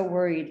just so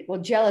worried.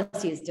 Well,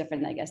 jealousy is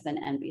different, I guess,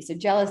 than envy. So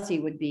jealousy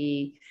would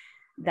be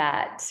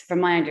that, from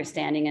my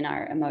understanding in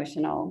our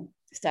emotional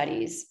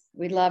studies,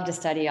 we'd love to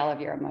study all of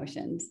your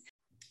emotions,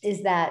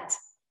 is that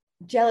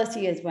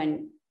jealousy is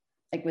when,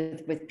 like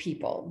with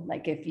people,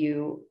 like if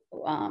you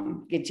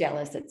get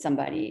jealous that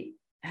somebody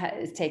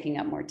is taking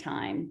up more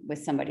time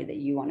with somebody that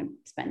you want to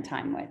spend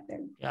time with.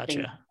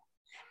 Gotcha.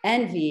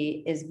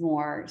 Envy is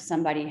more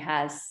somebody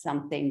has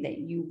something that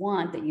you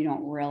want that you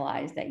don't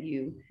realize that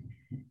you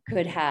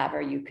could have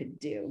or you could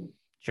do.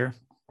 Sure.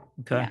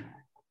 Okay. Yeah.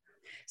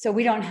 So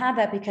we don't have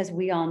that because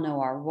we all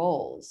know our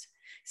roles.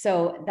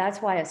 So that's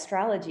why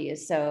astrology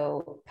is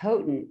so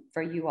potent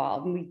for you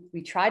all.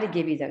 We try to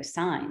give you those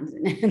signs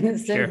and the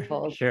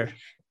symbols. Sure.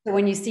 So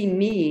when you see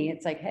me,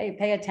 it's like, hey,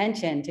 pay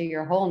attention to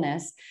your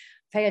wholeness.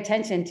 pay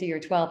attention to your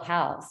 12th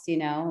house, you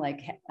know,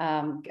 like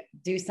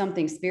do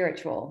something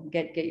spiritual,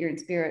 get your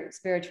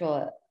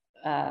spiritual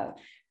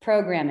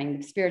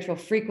programming, spiritual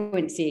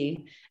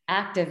frequency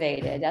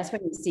activated. That's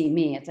when you see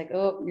me. It's like,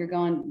 oh, you're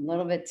going a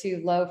little bit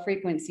too low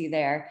frequency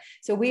there.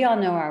 So we all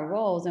know our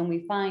roles, and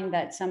we find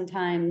that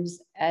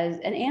sometimes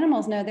and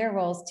animals know their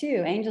roles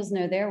too. Angels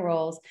know their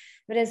roles.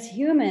 But as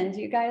humans,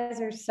 you guys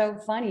are so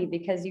funny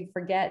because you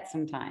forget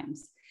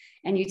sometimes,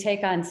 and you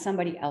take on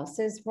somebody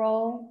else's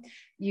role.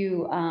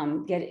 You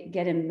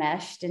get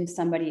enmeshed in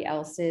somebody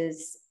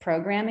else's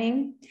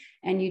programming,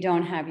 and you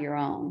don't have your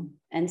own.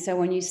 And so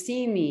when you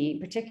see me,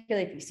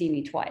 particularly if you see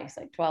me twice,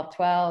 like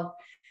 12-12,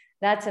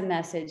 that's a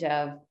message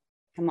of,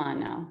 come on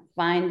now,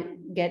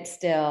 get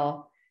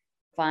still,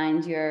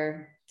 find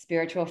your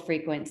spiritual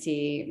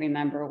frequency,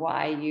 remember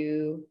why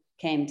you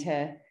came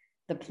to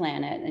the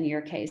planet, in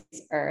your case,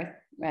 Earth,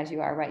 as you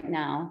are right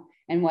now,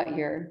 and what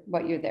you're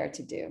there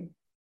to do.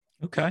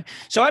 Okay.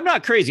 So I'm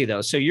not crazy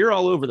though. So you're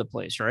all over the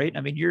place, right?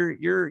 I mean,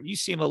 you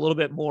seem a little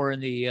bit more in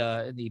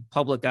the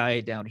public eye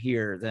down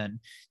here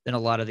than a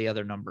lot of the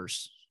other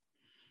numbers.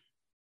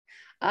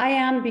 I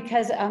am,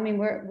 because I mean,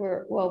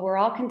 we're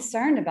all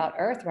concerned about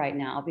Earth right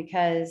now,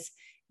 because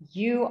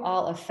you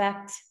all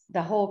affect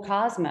the whole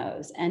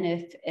cosmos. And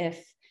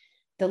if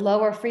the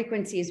lower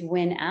frequencies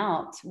win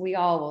out, we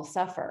all will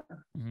suffer.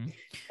 Mm-hmm.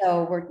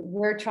 So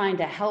we're trying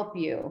to help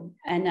you.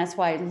 And that's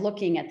why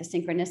looking at the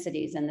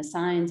synchronicities and the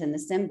signs and the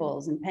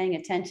symbols, and paying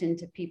attention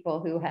to people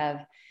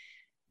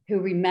who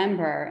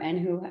remember and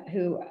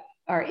who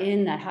are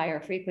in that higher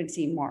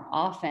frequency more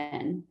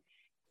often,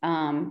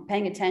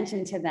 paying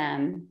attention to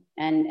them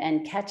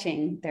and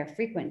catching their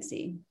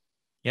frequency.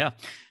 Yeah.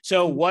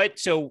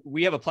 So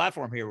we have a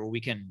platform here where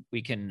we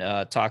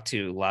can talk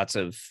to lots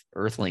of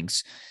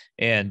Earthlings.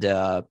 And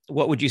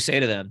what would you say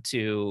to them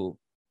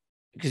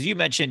because you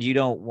mentioned you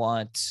don't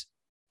want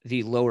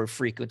the lower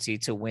frequency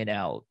to win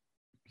out.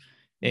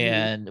 Mm-hmm.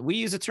 And we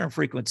use the term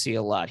frequency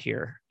a lot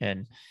here,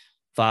 and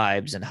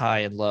vibes and high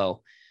and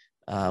low.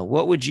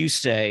 What would you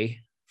say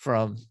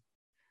from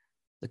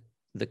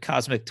the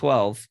Cosmic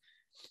 12?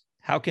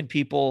 How can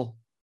people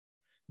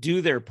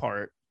do their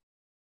part?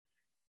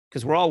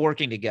 Because we're all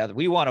working together.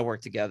 We want to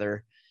work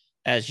together,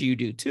 as you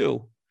do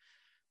too.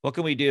 What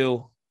can we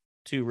do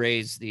to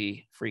raise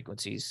the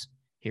frequencies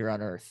here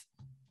on Earth?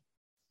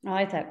 I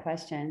like that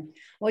question.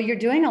 Well, you're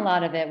doing a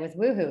lot of it with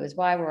Woohoo, is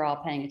why we're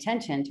all paying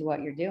attention to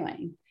what you're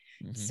doing.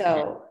 Mm-hmm.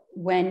 So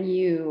when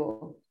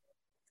you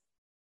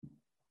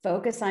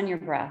focus on your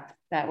breath,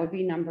 that would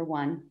be number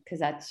one, because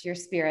that's your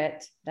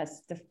spirit.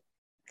 That's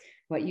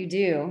what you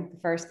do. The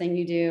first thing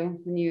you do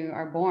when you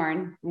are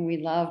born, and we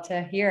love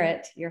to hear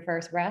it, your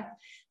first breath.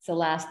 It's the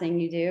last thing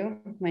you do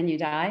when you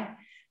die.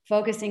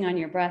 Focusing on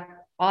your breath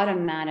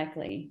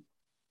automatically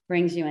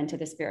brings you into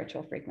the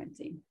spiritual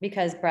frequency,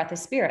 because breath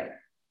is spirit.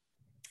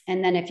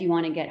 And then if you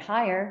want to get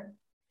higher,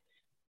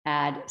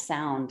 add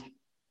sound.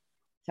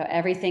 So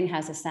everything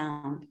has a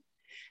sound.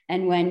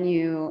 And when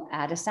you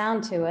add a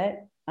sound to it,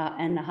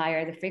 and the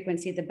higher the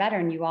frequency, the better.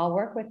 And you all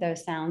work with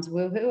those sounds.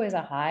 Woohoo is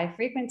a high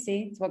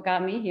frequency. It's what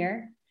got me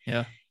here.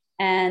 Yeah.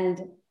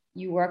 And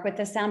you work with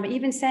the sound, but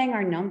even saying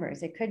our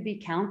numbers, it could be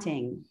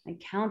counting,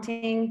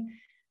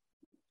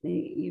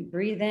 you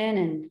breathe in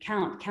and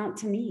count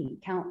to me,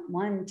 count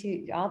 1,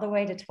 2, all the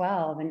way to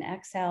 12, and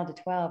exhale to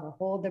 12, or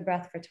hold the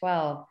breath for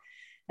 12.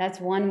 That's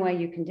one way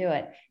you can do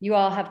it. You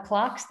all have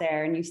clocks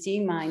there, and you see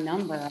my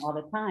number all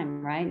the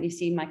time, right? You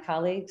see my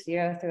colleagues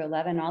 0 through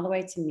 11, all the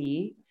way to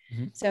me.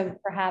 Mm-hmm. So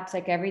perhaps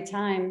like every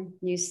time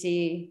you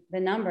see the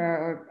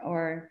number,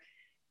 or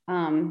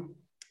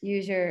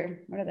use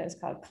your, what are those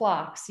called?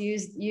 Clocks.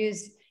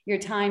 Use your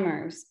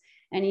timers,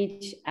 and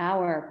each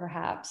hour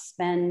perhaps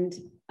spend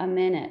a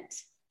minute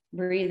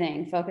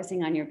breathing,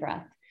 focusing on your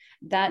breath.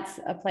 That's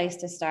a place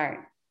to start.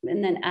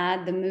 And then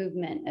add the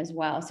movement as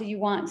well. So you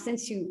want,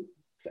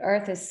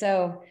 Earth is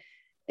so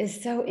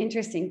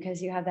interesting,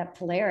 because you have that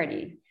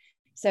polarity.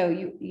 So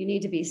you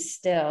need to be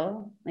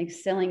still, like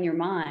stilling your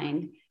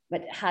mind.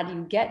 But how do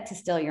you get to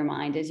still your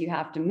mind? Is you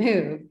have to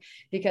move,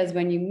 because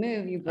when you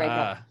move, you break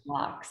up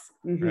blocks.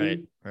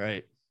 Mm-hmm.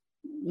 Right.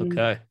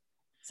 Okay.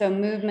 So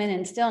movement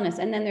and stillness.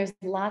 And then there's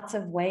lots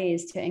of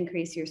ways to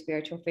increase your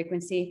spiritual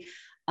frequency,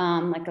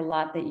 like a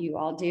lot that you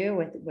all do,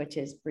 which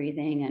is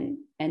breathing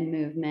and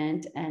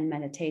movement and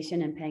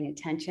meditation and paying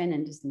attention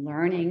and just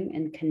learning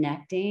and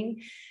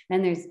connecting.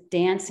 And there's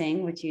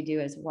dancing, which you do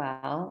as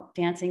well.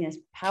 Dancing is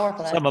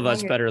powerful. Some of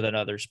us better than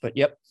others, but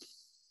yep.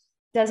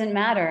 Doesn't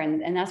matter.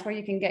 And that's where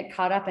you can get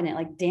caught up in it,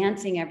 like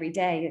dancing every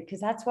day,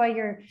 because that's why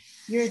you're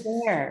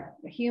there.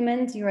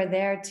 Humans, you are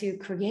there to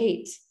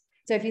create.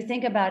 So if you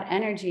think about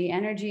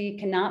energy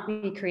cannot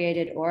be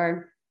created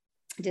or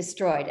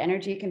destroyed.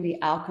 Energy can be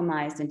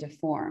alchemized into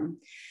form,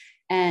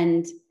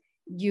 and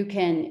you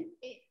can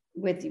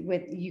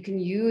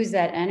use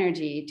that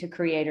energy to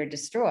create or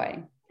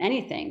destroy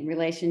anything,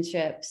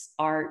 relationships,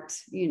 art,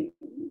 you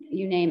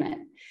name it.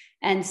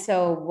 And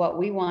so what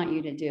we want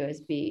you to do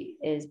is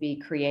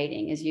be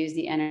creating, is use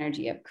the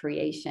energy of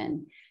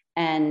creation,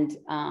 and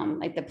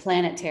like the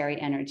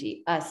planetary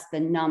energy, us, the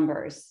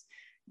numbers,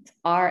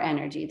 our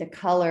energy, the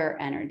color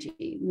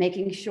energy,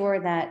 making sure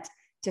that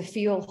to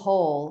feel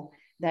whole,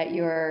 that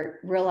you're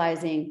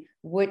realizing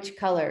which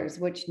colors,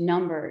 which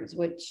numbers,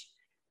 which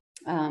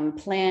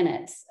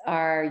planets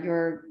are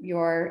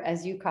your,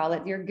 as you call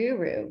it, your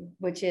guru,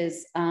 which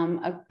is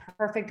a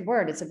perfect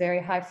word. It's a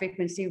very high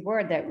frequency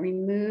word that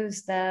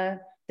removes the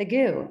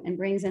goo and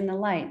brings in the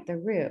light, the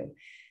ru.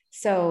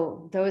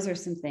 So those are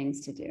some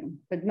things to do.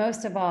 But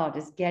most of all,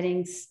 just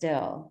getting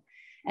still.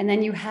 And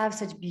then you have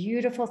such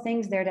beautiful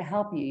things there to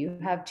help you. You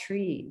have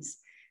trees,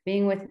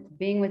 being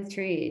with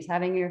trees,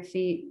 having your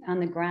feet on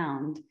the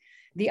ground.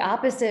 The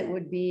opposite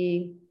would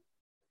be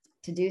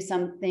to do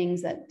some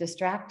things that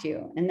distract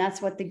you. And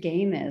that's what the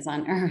game is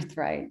on earth,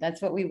 right?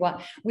 That's what we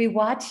watch. We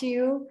watch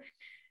you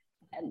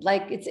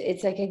like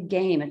it's like a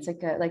game. It's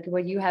like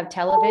when you have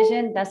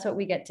television, that's what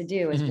we get to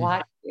do is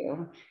watch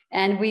you.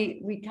 And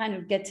we kind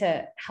of get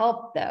to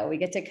help though. We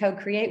get to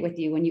co-create with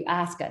you when you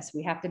ask us.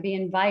 We have to be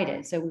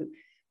invited. So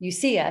you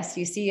see us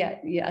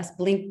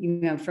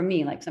blink, for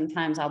me, like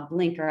sometimes I'll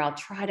blink or I'll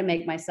try to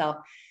make myself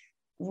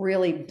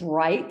really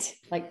bright,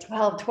 like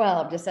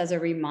 12, just as a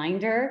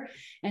reminder.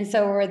 And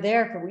so we're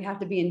there we have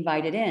to be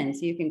invited in.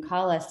 So you can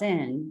call us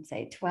in,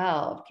 say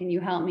 12, can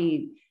you help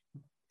me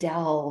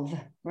delve,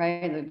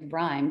 right? The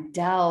rhyme,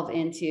 delve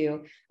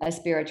into a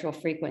spiritual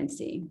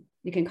frequency.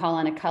 You can call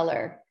on a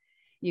color.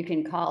 You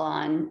can call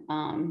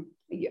on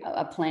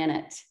a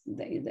planet.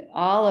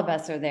 All of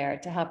us are there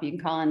to help. You can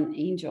call on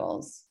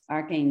angels,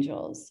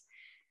 archangels.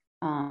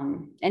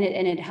 And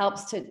it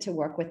helps to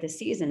work with the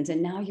seasons.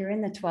 And now you're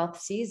in the 12th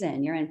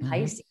season, you're in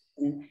Pisces.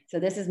 So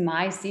this is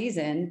my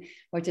season,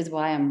 which is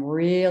why I'm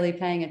really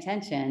paying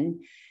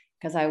attention,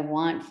 because I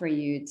want for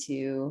you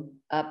to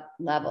up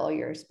level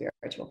your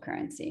spiritual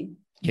currency.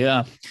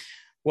 Yeah.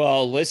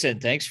 Well, listen,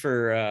 thanks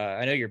for,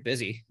 I know you're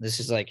busy. This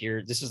is like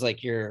your,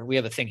 we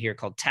have a thing here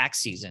called tax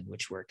season,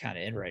 which we're kind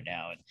of in right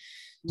now. And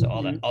so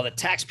all the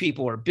tax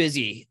people are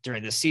busy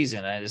during this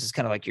season. This is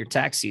kind of like your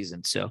tax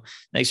season. So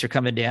thanks for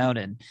coming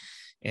down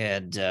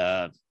and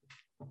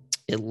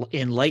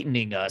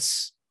enlightening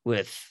us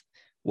with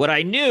what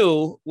I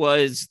knew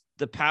was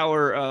the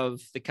power of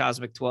the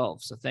Cosmic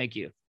 12. So thank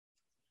you.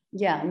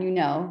 Yeah. And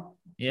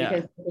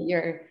because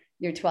your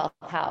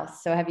 12th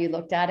house. So have you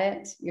looked at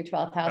it? Your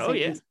 12th house? Oh,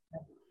 yeah.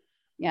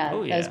 Yeah.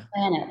 Those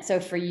planets. So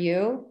for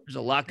you, there's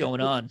a lot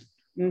going on.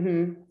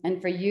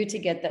 And for you to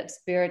get that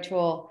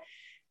spiritual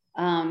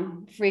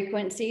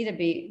frequency to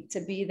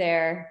be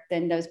there,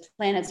 then those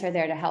planets are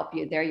there to help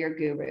you. They're your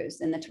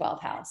gurus in the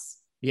 12th house.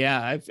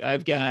 Yeah,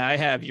 I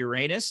have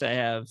Uranus, I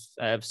have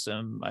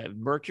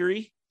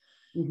Mercury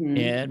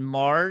and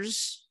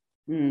Mars,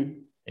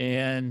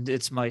 and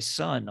it's my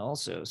sun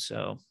also.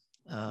 So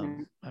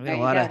I've got a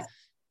lot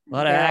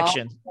of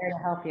action there to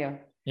help you.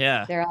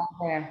 Yeah, they're all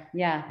there.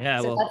 Yeah.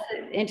 So that's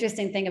the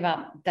interesting thing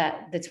about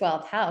that. The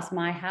 12th house,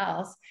 my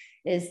house,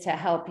 is to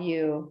help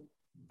you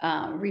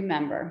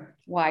remember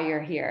why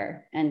you're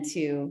here and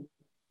to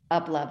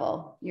up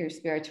level your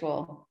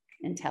spiritual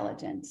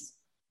intelligence.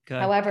 Okay.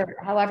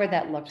 However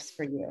that looks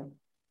for you.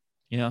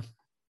 Yeah.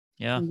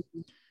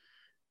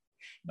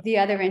 The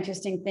other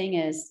interesting thing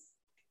is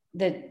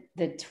the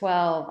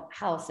 12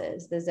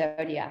 houses, the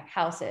zodiac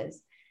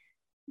houses,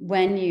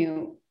 when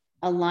you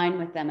align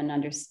with them and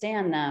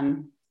understand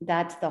them,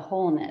 that's the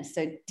wholeness.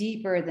 So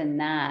deeper than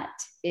that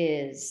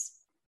is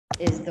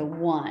the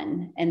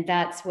one. And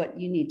that's what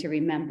you need to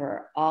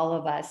remember. All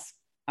of us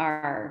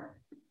are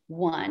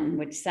one,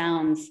 which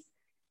sounds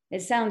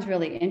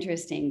really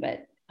interesting,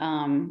 but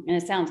and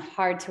it sounds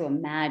hard to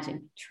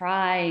imagine,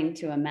 trying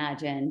to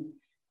imagine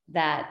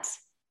that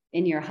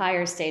in your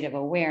higher state of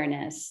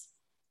awareness,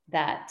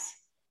 that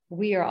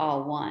we are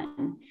all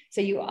one.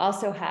 So you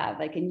also have,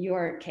 like in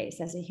your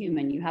case as a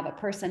human, you have a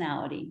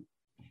personality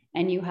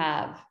and you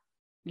have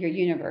your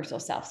universal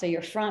self. So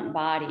your front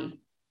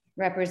body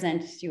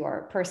represents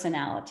your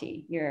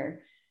personality,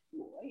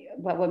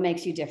 what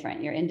makes you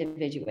different, your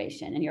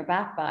individuation, and your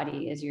back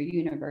body is your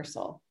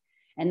universal.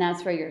 And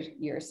that's where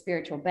your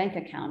spiritual bank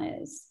account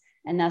is.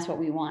 And that's what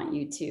we want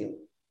you to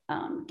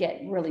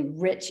get really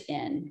rich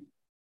in.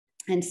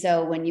 And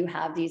so when you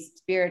have these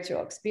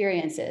spiritual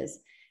experiences,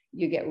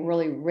 you get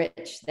really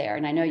rich there.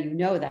 And I know you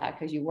know that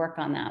because you work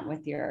on that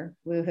with your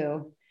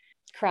woohoo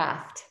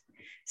craft.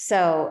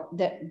 So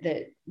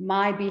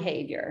my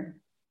behavior,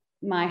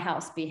 my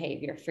house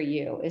behavior for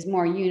you is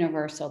more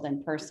universal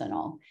than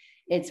personal.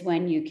 It's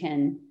when you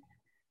can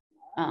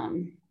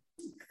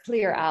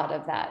clear out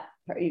of the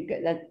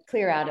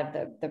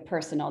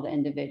personal, the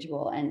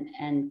individual,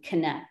 and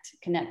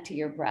connect to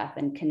your breath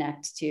and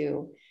connect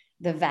to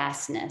the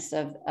vastness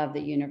of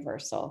the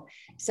universal.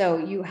 So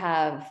you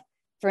have,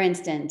 for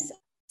instance,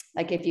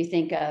 like if you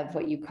think of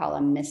what you call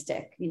a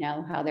mystic,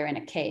 how they're in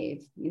a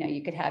cave,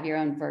 you could have your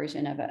own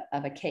version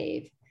of a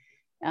cave,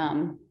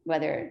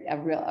 whether a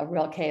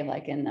real cave,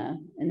 like in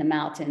the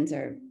mountains,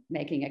 or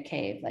making a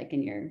cave, like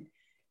in your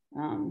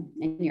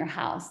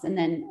house. And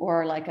then,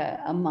 or like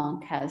a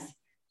monk has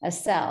a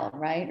cell,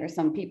 right? Or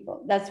some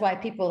people, that's why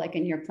people, like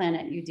in your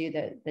planet, you do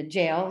the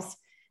jails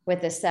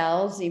with the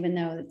cells, even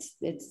though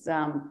it's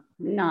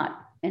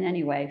not in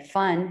any way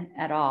fun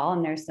at all.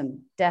 And there's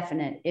some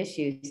definite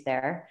issues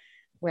there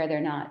where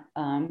they're not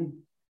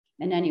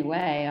in any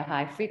way a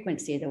high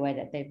frequency the way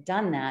that they've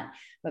done that.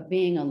 But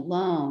being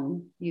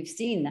alone, you've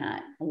seen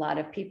that a lot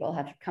of people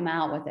have come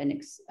out with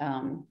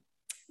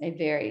a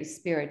very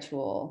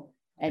spiritual,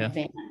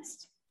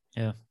 advanced.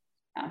 Yeah.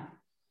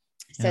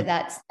 So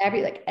that's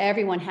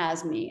everyone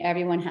has me.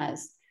 Everyone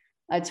has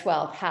a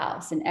 12th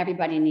house, and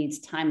everybody needs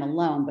time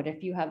alone. But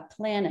if you have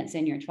planets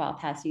in your 12th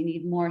house, you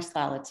need more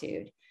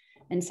solitude.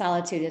 And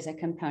solitude is a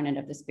component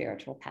of the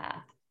spiritual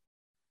path.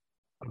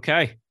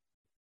 Okay.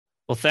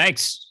 Well,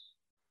 thanks.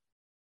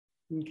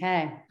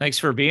 Okay. Thanks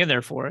for being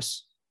there for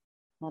us.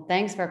 Well,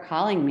 thanks for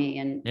calling me.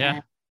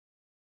 And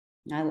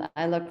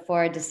I look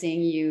forward to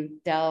seeing you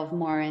delve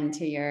more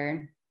into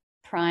your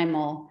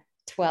primal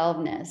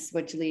 12ness,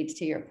 which leads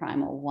to your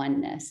primal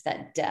oneness,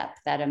 that depth,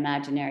 that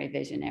imaginary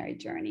visionary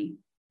journey.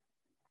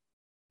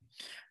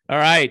 All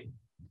right.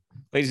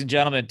 Ladies and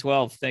gentlemen,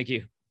 12. Thank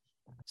you.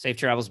 Safe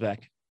travels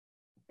back.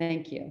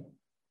 Thank you.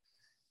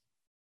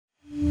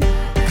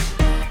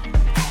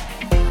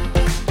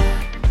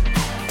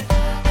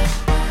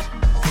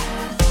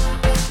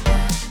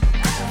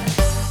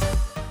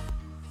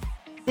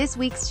 This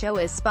week's show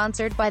is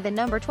sponsored by the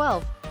number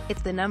 12.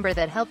 It's the number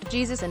that helped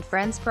Jesus and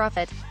friends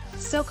profit.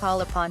 So call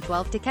upon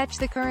 12 to catch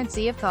the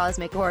currency of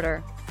cosmic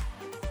order.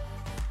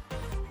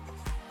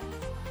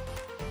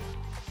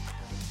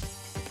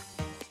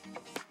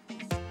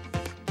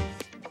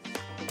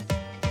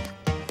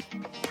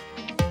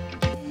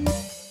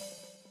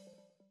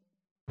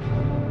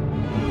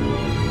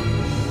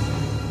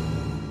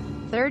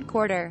 Third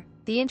quarter,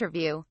 the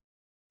interview.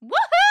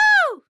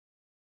 Woohoo!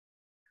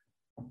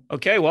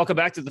 Okay, welcome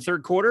back to the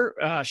third quarter.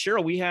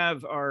 Cheryl, we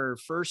have our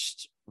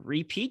first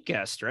repeat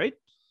guest, right?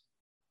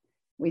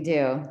 We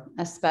do.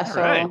 A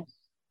special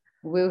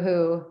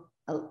woohoo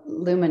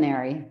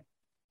luminary.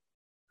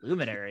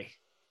 Luminary.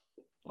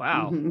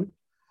 Wow.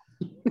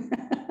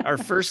 Mm-hmm. Our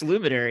first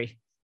luminary.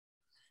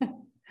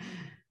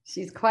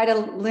 She's quite a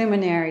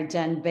luminary,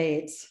 Jen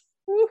Bates.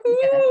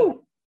 Woohoo!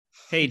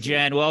 Hey,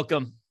 Jen,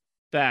 welcome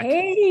back.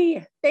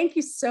 Hey, thank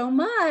you so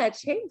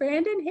much. Hey,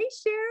 Brandon. Hey,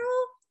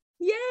 Cheryl.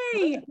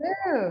 Yay.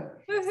 Woohoo.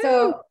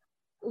 So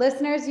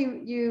listeners,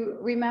 you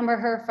remember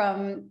her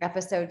from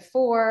episode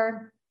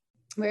 4,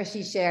 where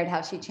she shared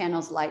how she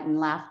channels light and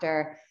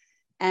laughter.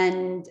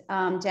 And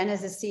Jen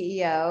is the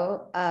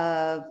CEO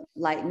of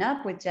Lighten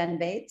Up with Jen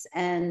Bates.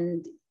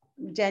 And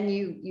Jen,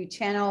 you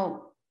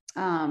channel,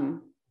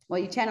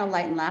 you channel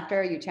light and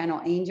laughter, you channel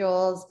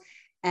angels,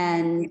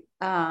 and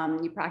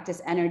you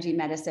practice energy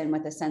medicine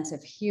with a sense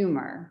of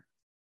humor.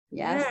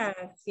 Yes.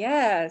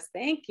 Yes.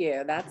 Thank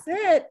you. That's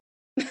it.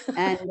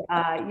 And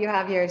you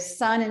have your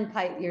sun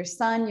and your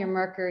sun, your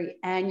Mercury,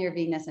 and your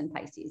Venus in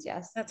Pisces.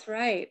 Yes, That's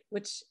right.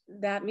 Which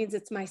that means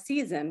it's my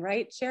season,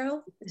 right,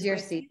 Cheryl? this is your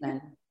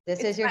season. This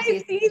It's is your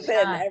my season,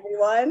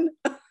 everyone.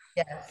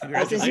 Yes,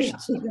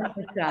 Congratulations.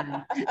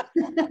 Wow.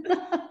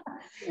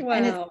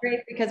 And it's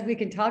great because we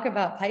can talk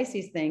about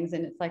Pisces things,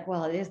 and it's like,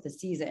 well, it is the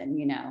season,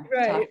 to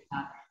Right. talk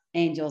about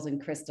angels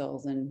and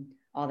crystals and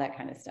all that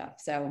kind of stuff.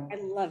 So I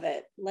love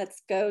it.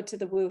 Let's go to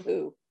the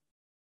woohoo.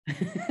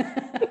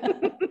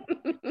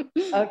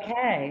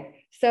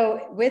 okay,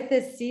 so with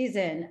this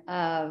season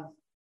of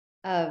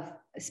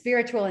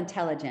spiritual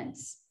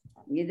intelligence,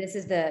 this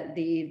is the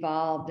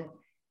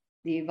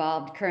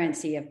evolved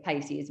currency of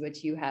Pisces,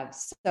 which you have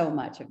so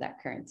much of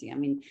that currency. I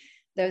mean,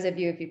 those of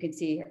you, if you can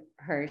see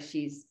her,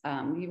 she's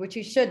which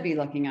you should be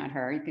looking at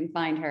her. You can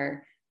find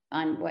her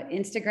on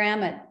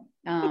Instagram at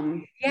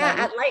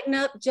at Lighten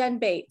Up Jen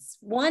Bates.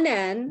 1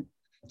 N,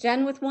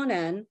 Jen with 1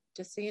 N,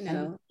 just so you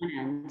know.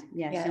 And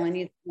yes, she only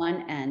needs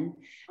 1 N.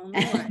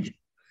 Only one.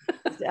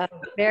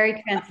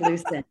 Very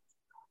translucent.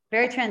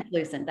 Very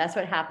translucent. That's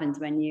what happens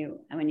when you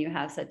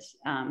have such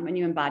when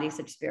you embody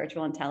such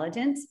spiritual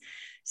intelligence.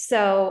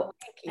 So,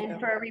 and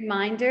for a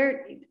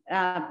reminder,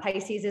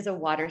 Pisces is a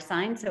water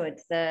sign, so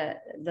it's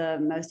the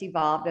most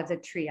evolved of the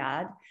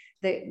triad.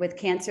 With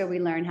Cancer, we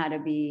learn how to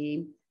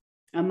be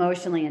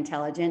emotionally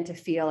intelligent, to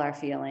feel our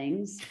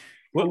feelings.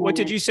 What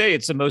did you say?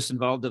 It's the most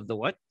involved of the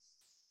what?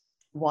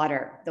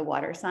 The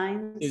water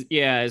signs.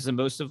 Is the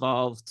most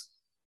evolved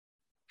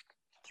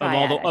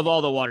Triad. of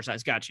all the water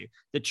signs. Got you.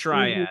 The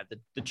triad,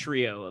 the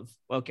trio of.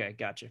 Okay,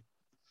 got you.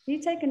 Are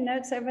you taking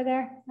notes over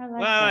there? I like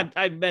Well, that.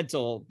 I'm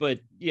mental, but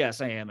yes,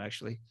 I am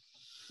actually.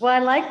 Well, I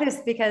like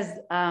this because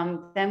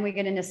then we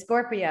get into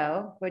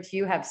Scorpio, which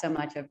you have so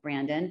much of,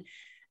 Brandon.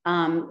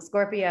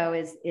 Scorpio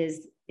is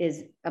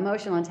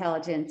emotional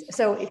intelligence.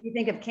 So if you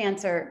think of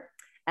Cancer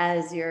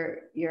as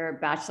your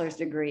bachelor's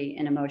degree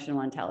in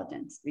emotional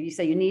intelligence, you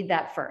say you need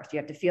that first. You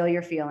have to feel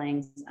your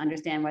feelings,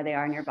 understand where they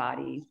are in your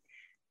body,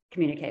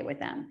 communicate with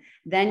them.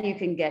 Then you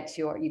can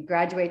you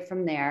graduate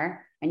from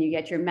there and you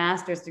get your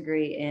master's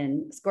degree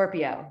in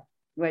Scorpio,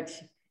 which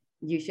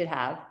you should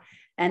have.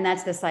 And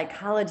that's the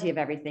psychology of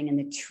everything and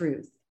the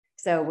truth.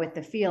 So with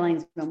the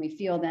feelings, when we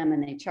feel them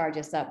and they charge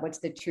us up, what's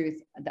the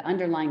truth, the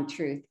underlying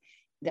truth,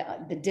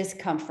 the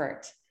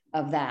discomfort,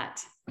 of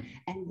that.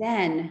 And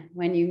then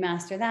when you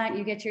master that,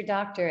 you get your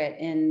doctorate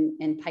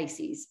in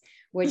Pisces,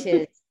 which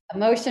is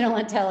emotional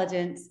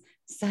intelligence,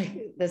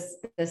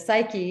 the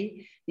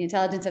psyche, the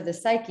intelligence of the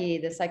psyche,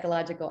 the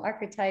psychological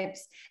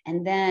archetypes,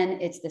 and then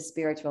it's the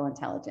spiritual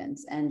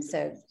intelligence. And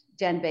so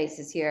Jen Bates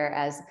is here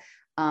as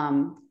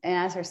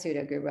her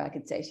pseudo guru, I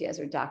could say she has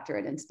her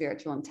doctorate in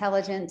spiritual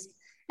intelligence,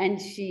 and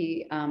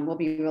she will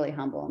be really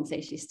humble and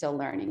say she's still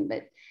learning.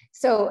 But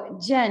so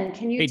Jen,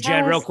 can you Hey, tell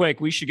Jen, us? real quick,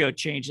 we should go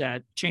change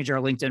our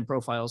LinkedIn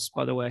profiles,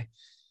 by the way.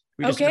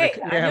 We just Okay,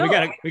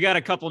 we got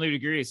a couple new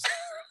degrees.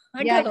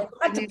 I got a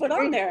lot to put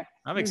on there.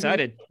 I'm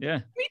excited.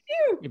 Yeah. Me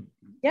too.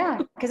 Yeah,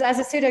 because as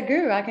a pseudo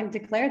guru, I can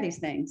declare these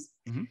things.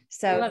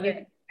 So Love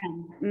it.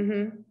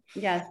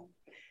 Yes.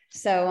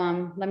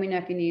 So let me know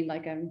if you need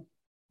like a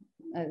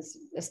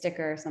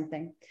sticker or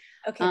something.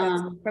 Okay.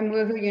 From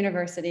Woohoo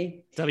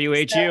University.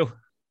 WHU.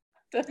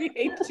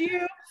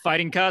 WHU.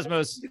 Fighting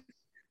Cosmos.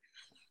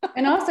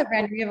 And also,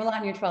 Brandon, you have a lot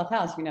in your 12th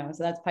house,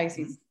 so that's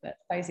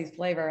Pisces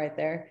flavor right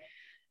there.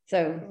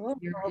 So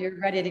you're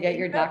ready to get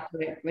your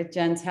doctorate with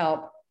Jen's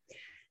help.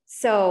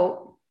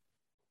 So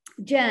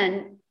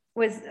Jen,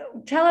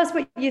 tell us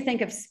what you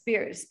think of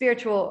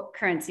spiritual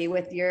currency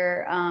with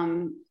your,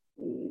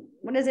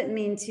 what does it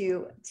mean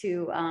to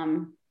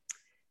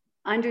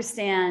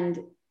understand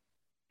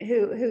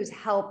who's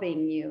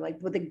helping you, like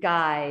with the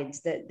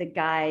guides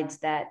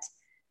that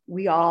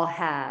we all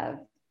have,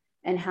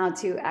 and how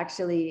to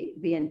actually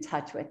be in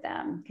touch with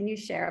them. Can you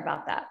share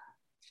about that?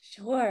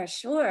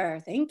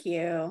 Sure. Thank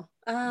you.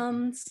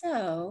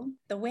 So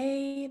the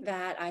way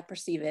that I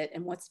perceive it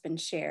and what's been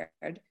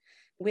shared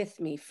with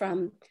me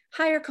from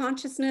higher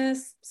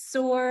consciousness,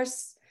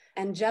 source,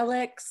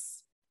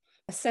 angelics,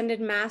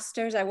 ascended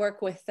masters. I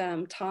work with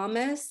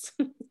Thomas,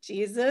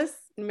 Jesus,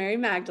 and Mary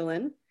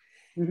Magdalene.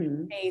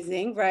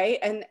 Amazing, right?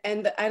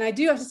 And I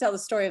do have to tell the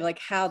story of like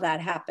how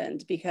that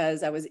happened,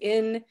 because I was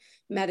in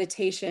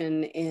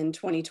meditation in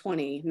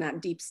 2020, in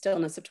that deep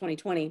stillness of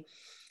 2020.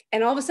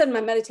 And all of a sudden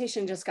my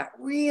meditation just got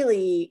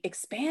really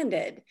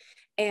expanded,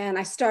 and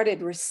I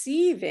started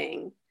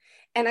receiving.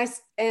 And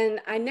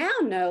I now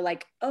know,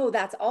 like, oh,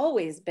 that's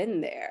always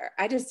been there.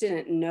 I just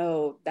didn't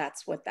know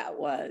that's what that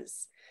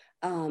was.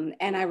 And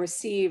I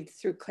received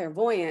through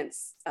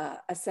clairvoyance,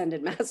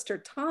 Ascended Master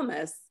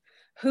Thomas,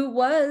 who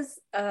was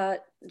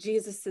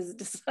Jesus's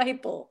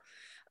disciple,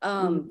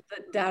 the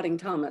Doubting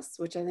Thomas,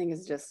 which I think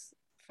is just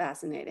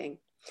fascinating.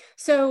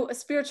 So a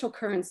spiritual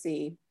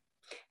currency,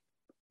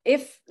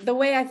 if the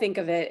way I think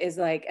of it is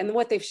like, and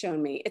what they've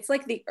shown me, it's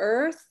like the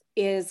earth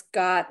is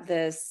got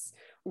this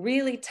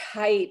really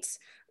tight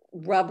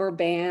rubber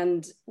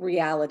band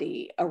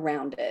reality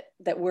around it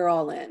that we're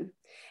all in.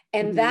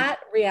 And that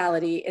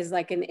reality is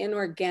like an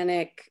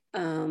inorganic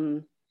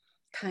kind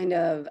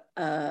of,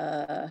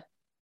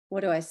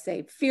 what do I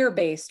say,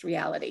 fear-based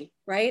reality,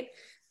 right?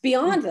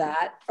 Beyond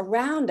that,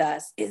 around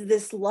us is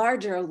this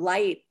larger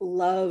light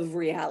love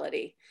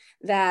reality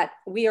that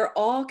we are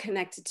all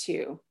connected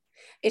to.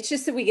 It's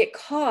just that we get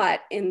caught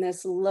in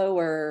this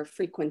lower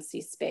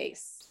frequency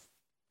space.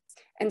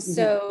 And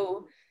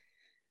so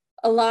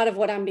a lot of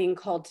what I'm being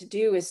called to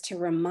do is to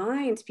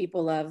remind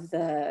people of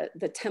the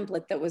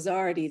template that was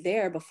already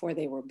there before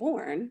they were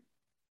born,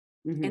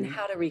 and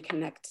how to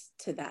reconnect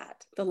to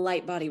that, the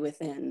light body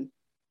within.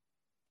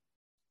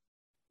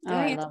 Oh,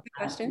 I love that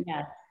question.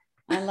 Yeah,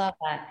 I love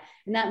that.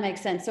 And that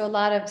makes sense. So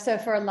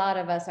for a lot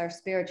of us, our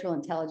spiritual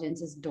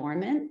intelligence is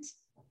dormant,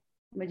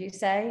 would you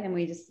say? And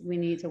we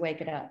need to wake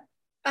it up.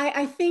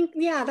 I think,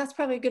 yeah, that's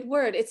probably a good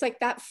word. It's like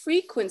that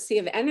frequency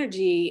of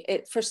energy,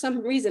 for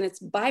some reason, it's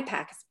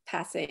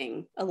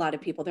bypassing a lot of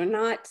people. They're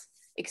not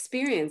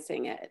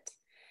experiencing it.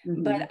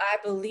 But I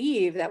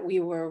believe that we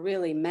were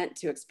really meant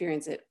to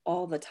experience it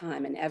all the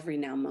time, in every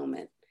now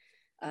moment,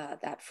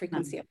 that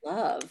frequency of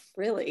love,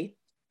 really.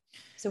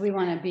 So we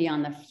want to be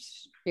on the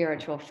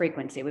spiritual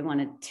frequency. We want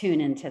to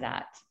tune into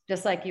that,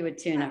 just like you would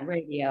tune a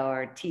radio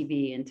or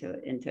TV into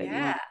it.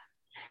 Yeah.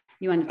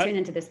 You want to tune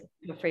into this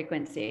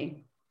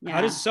frequency. Yeah.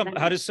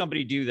 How does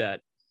somebody do that?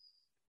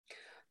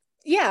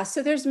 Yeah,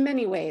 so there's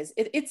many ways.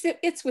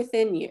 It's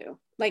within you.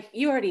 Like,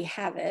 you already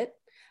have it.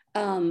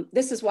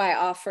 This is why I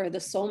offer the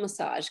soul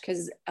massage,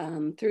 because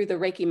through the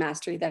Reiki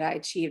mastery that I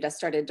achieved, I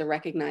started to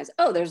recognize,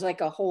 oh, there's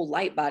like a whole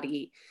light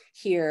body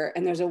here,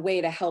 and there's a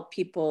way to help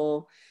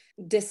people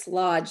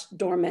dislodge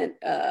dormant,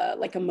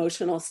 like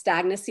emotional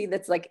stagnancy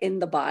that's like in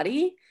the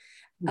body.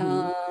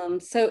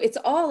 So it's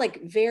all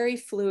like very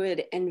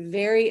fluid and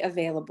very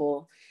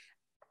available.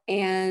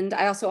 And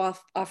I also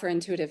offer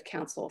intuitive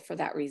counsel for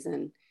that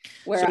reason,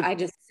 where I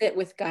just sit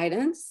with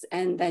guidance,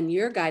 and then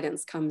your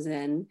guidance comes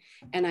in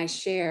and I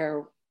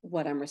share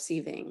what I'm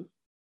receiving.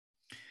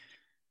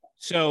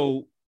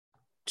 So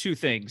 2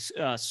 things.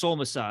 Soul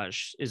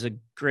Massage is a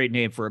great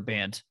name for a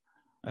band,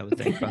 I would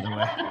think, by the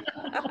way.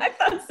 I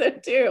thought so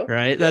too.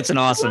 Right? That's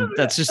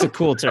that's just a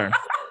cool term.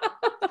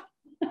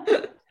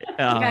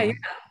 Yeah.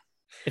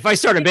 If I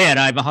start a band,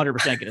 I'm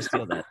 100% going to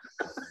steal that.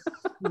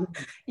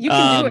 You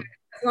can do it,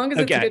 as long as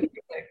it's good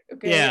music.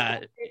 Okay?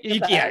 Yeah.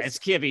 It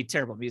can't be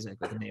terrible music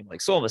with a name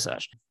like Soul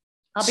Massage.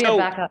 I'll be a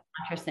backup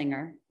mantra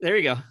singer. There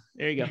you go.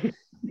 There you go.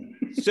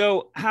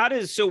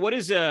 What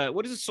is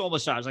a soul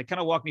massage? Like, kind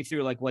of walk me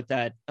through like what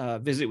that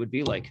visit would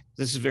be like.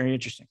 This is very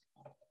interesting.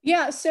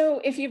 Yeah.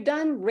 So if you've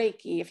done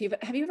Reiki,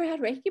 have you ever had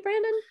Reiki,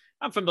 Brandon?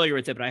 I'm familiar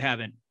with it, but I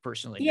haven't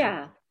personally.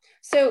 Yeah.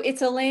 So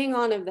it's a laying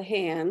on of the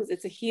hands.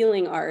 It's a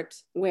healing art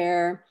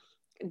where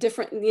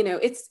different,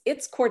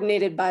 it's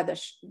coordinated by the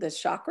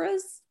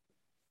chakras,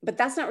 but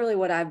that's not really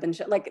what I've been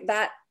like.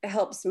 That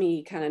helps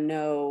me kind of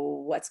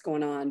know what's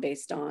going on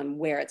based on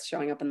where it's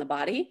showing up in the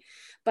body.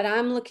 But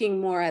I'm looking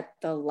more at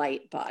the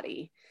light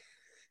body.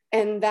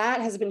 And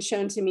that has been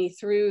shown to me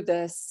through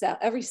the cell.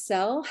 Every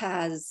cell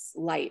has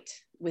light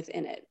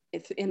within it.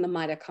 It's in the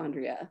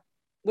mitochondria,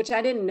 which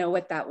I didn't know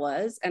what that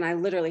was. And I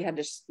literally had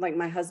to, like,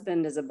 my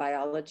husband is a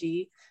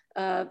biology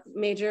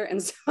major.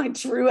 And so I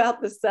drew out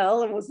the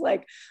cell and was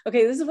like,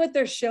 okay, this is what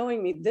they're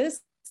showing me.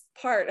 This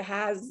part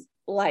has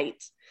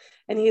light.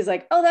 And he's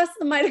like, oh, that's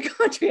the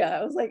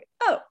mitochondria. I was like,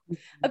 oh,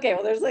 okay,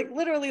 well, there's like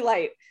literally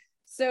light.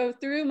 So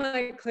through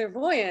my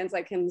clairvoyance,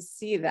 I can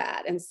see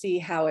that and see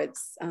how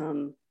it's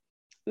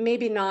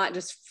maybe not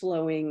just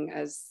flowing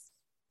as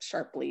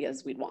sharply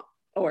as we'd want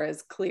or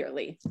as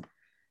clearly.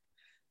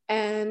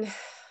 And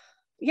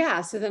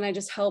yeah, so then I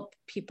just help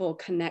people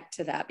connect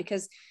to that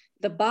because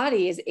the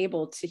body is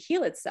able to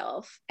heal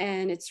itself.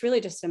 And it's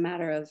really just a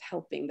matter of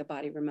helping the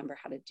body remember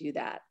how to do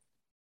that.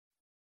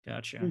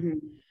 Gotcha. Mm-hmm.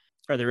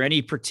 Are there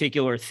any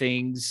particular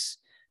things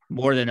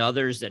more than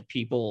others that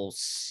people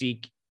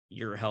seek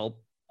your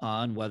help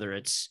on, whether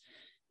it's,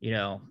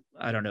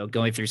 I don't know,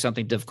 going through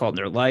something difficult in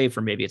their life,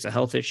 or maybe it's a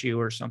health issue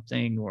or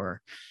something,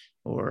 or.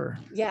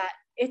 Yeah,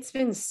 it's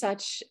been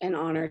such an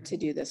honor to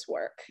do this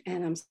work.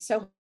 And I'm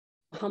so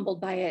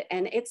humbled by it.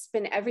 And it's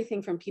been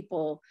everything from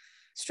people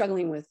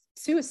struggling with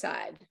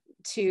suicide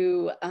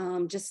to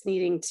just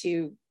needing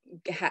to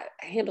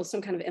handle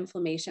some kind of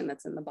inflammation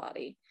that's in the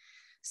body.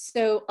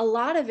 So a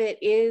lot of it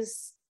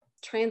is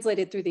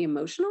translated through the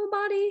emotional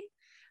body.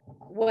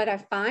 What I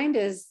find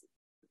is,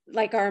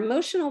 like, our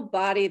emotional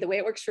body, the way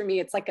it works for me,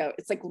 it's like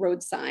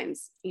road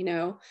signs,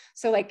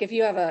 So like if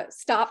you have a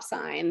stop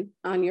sign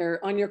on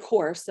your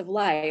course of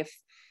life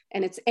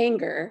and it's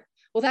anger,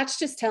 well, that's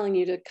just telling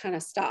you to kind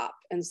of stop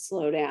and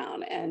slow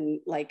down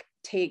and like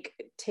take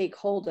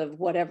hold of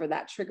whatever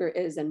that trigger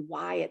is and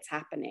why it's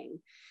happening.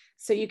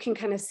 So you can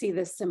kind of see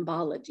the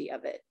symbology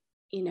of it,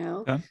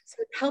 Okay.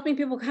 So helping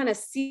people kind of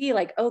see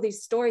like, oh,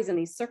 these stories and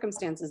these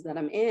circumstances that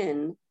I'm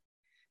in,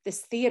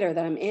 this theater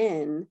that I'm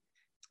in,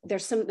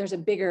 there's a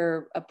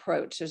bigger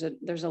approach.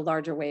 There's a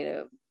larger way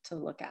to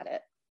look at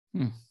it.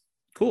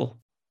 Cool.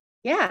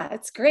 Yeah,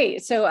 it's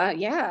great. So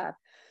yeah,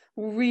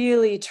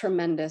 really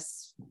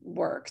tremendous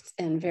work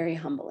and very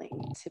humbling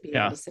to be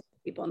able to sit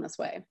with people in this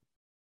way.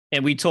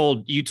 And you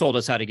told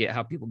us how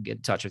people get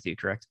in touch with you,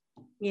 correct?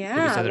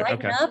 Yeah,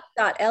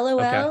 lightenup.lol.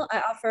 Okay.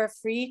 I offer a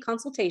free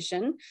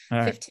consultation,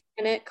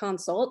 15-minute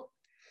consult.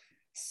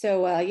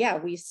 So yeah,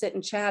 we sit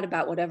and chat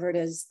about whatever it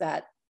is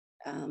that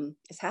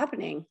is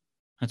happening.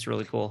 That's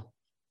really cool.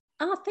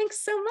 Oh, thanks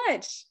so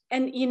much.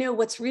 And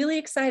what's really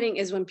exciting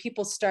is when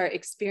people start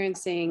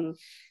experiencing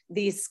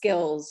these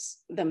skills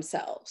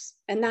themselves.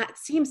 And that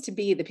seems to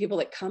be the people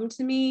that come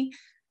to me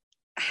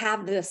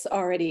have this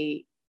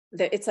already,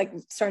 that it's like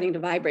starting to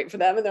vibrate for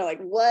them. And they're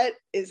like, what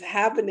is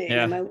happening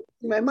in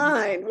my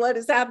mind? What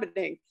is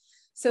happening?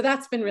 So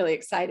that's been really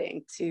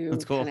exciting to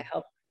kind of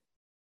help.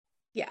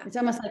 Yeah. It's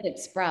almost like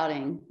it's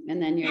sprouting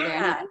and then you're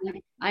there.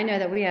 I know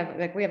that we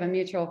have a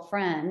mutual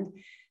friend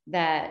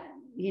that,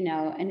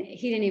 and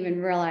he didn't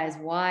even realize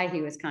why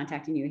he was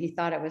contacting you. He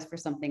thought it was for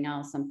something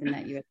else, something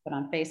that you had put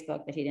on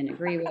Facebook that he didn't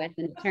agree with.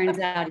 And it turns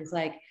out he's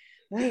like,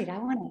 wait, I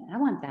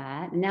want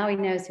that. And now he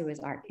knows who his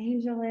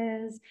archangel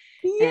is.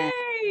 Yay!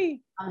 And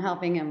I'm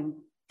helping him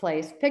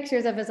place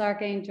pictures of his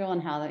archangel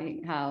and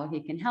how he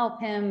can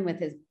help him with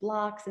his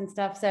blocks and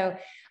stuff. So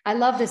I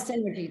love the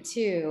synergy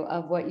too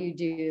of what you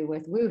do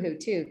with Woohoo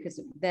too, because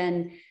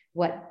then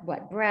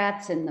what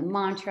breaths and the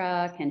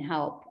mantra can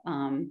help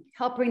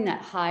bring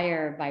that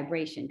higher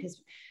vibration.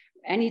 Because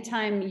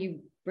anytime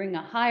you bring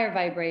a higher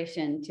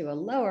vibration to a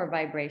lower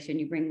vibration,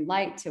 you bring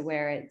light to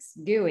where it's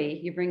gooey,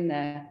 you bring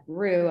the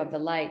roux of the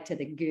light to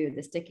the goo,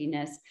 the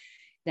stickiness,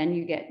 then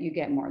you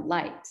get more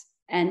light.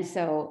 And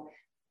so,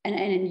 and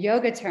in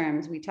yoga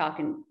terms, we talk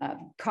in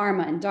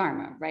karma and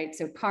dharma, right?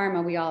 So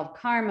karma, we all have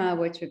karma,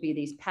 which would be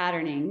these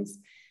patternings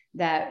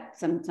that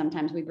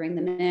sometimes we bring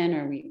them in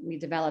or we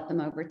develop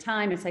them over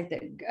time. It's like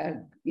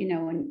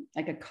when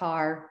like a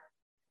car,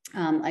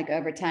 like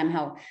over time,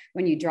 how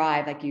when you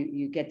drive, like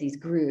you get these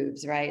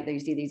grooves, right? You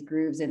see these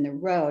grooves in the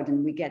road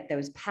and we get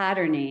those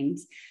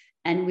patternings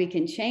and we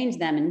can change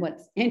them. And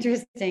what's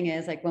interesting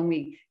is like when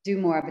we do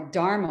more of a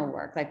dharma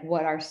work, like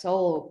what our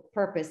soul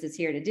purpose is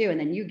here to do. And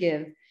then you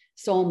give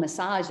soul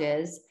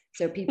massages.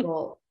 So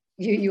people,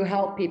 you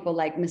help people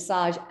like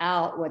massage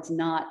out what's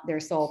not their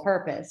soul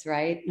purpose,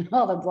 right?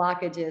 All the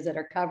blockages that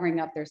are covering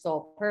up their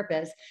soul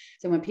purpose.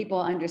 So when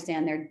people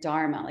understand their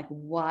dharma, like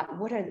what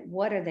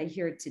are they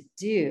here to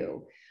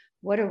do?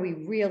 what are we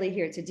really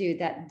here to do?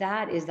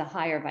 That is the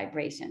higher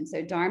vibration.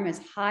 So dharma is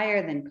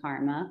higher than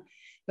karma.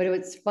 But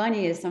what's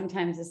funny is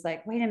sometimes it's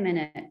like, wait a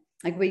minute,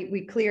 like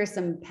we clear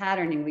some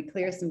patterning, we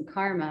clear some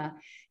karma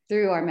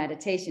through our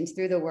meditations,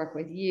 through the work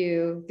with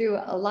you, through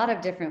a lot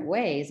of different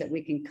ways that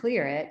we can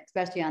clear it,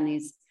 especially on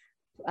these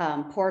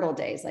portal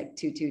days like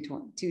 22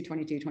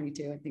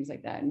 and things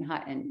like that, and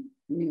hot and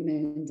new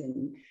moons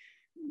and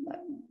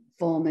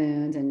full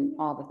moons and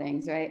all the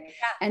things, right?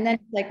 Yeah. And then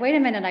like, wait a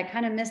minute, I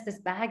kind of missed this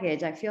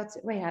baggage. I feel,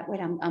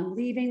 I'm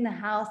leaving the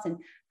house and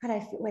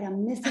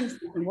I'm missing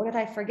something. What did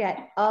I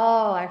forget?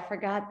 Oh, I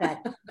forgot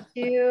that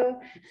issue,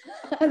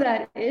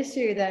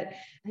 that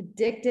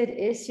addicted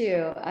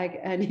issue.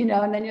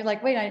 And then you're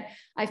like, wait,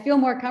 I feel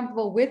more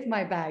comfortable with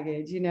my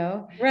baggage,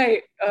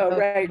 Right. Oh,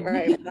 right.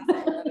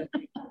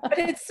 But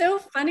it's so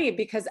funny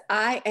because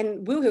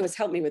and Woohoo has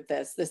helped me with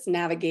this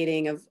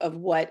navigating of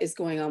what is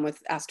going on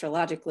with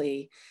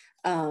astrologically,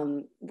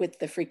 with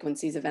the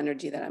frequencies of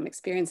energy that I'm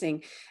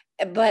experiencing.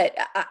 But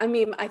I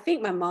mean, I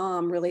think my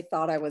mom really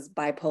thought I was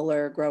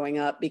bipolar growing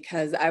up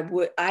because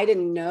I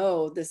didn't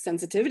know the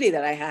sensitivity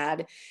that I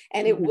had.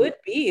 And it would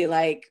be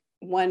like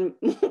one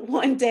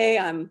day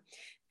I'm,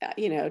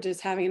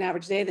 just having an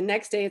average day. The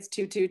next day it's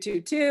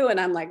 2222. And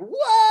I'm like,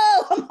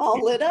 whoa, I'm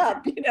all lit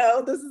up.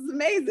 This is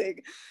amazing.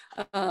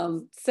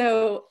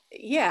 So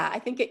yeah, I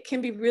think it can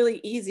be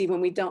really easy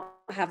when we don't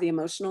have the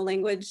emotional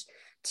language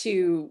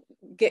to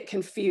get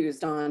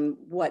confused on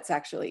what's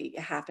actually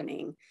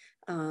happening,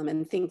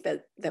 and think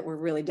that we're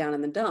really down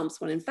in the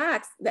dumps when in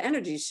fact the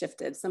energy's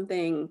shifted.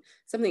 Something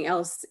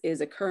else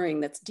is occurring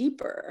that's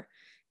deeper,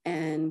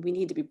 and we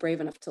need to be brave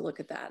enough to look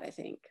at that, I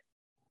think.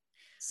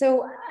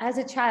 So as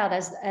a child,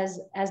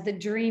 as the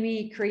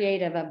dreamy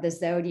creative of the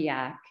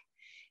zodiac,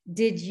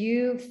 did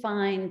you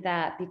find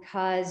that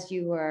because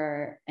you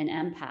were an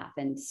empath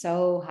and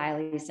so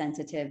highly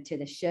sensitive to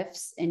the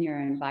shifts in your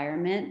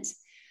environment,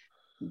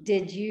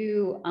 did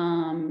you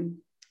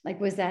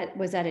was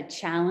that a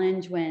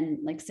challenge when,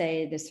 like,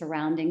 say the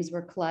surroundings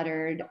were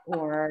cluttered,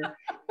 or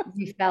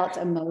you felt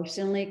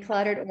emotionally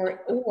cluttered,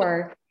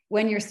 or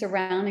when your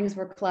surroundings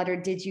were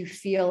cluttered, did you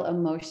feel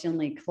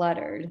emotionally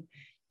cluttered?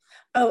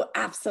 Oh,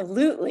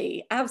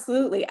 absolutely.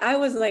 Absolutely. I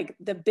was like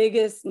the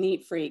biggest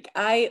neat freak.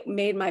 I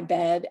made my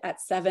bed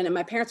at 7 and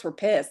my parents were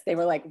pissed. They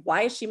were like,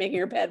 why is she making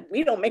her bed?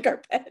 We don't make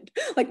our bed.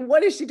 Like,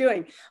 what is she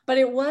doing? But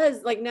it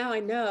was like, now I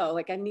know,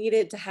 like I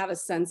needed to have a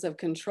sense of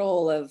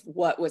control of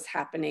what was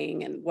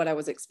happening and what I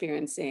was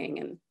experiencing.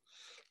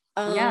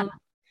 And yeah.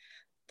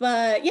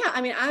 But yeah, I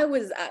mean, I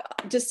was,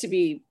 just to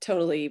be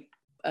totally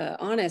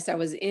honest, I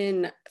was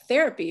in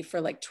therapy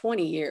for like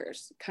 20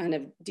 years, kind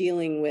of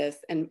dealing with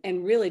and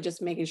really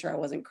just making sure I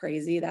wasn't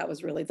crazy. That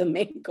was really the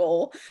main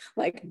goal.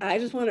 Like, I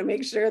just want to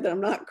make sure that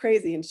I'm not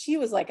crazy. And she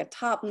was like a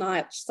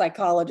top-notch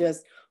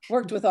psychologist,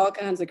 worked with all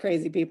kinds of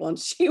crazy people. And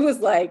she was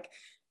like,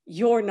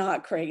 you're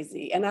not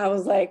crazy. And I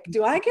was like,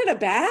 do I get a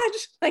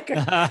badge? Like,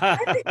 I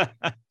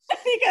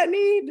think I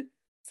need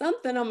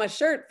something on my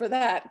shirt for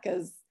that,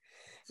 because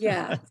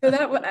yeah. So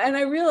and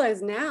I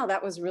realize now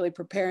that was really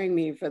preparing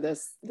me for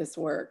this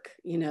work.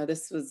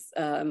 This was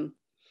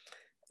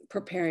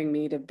preparing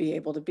me to be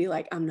able to be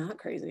like, I'm not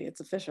crazy. It's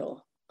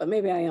official, but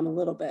maybe I am a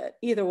little bit.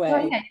 Either way.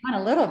 Well, yeah, you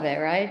want a little bit,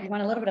 right? You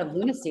want a little bit of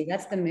lunacy.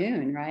 That's the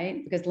moon,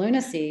 right? Because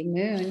lunacy,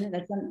 moon,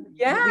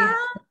 yeah.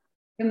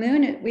 The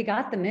moon, we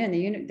got the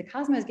moon. The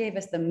cosmos gave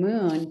us the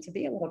moon to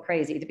be a little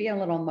crazy, to be a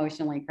little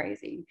emotionally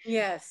crazy.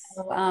 Yes.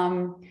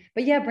 So,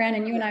 but yeah,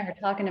 Brandon, you and I were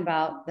talking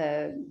about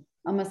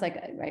almost like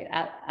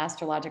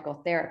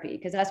astrological therapy,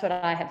 because that's what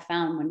I have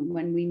found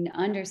when we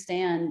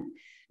understand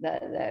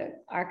the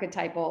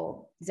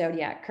archetypal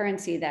zodiac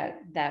currency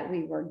that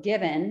we were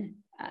given,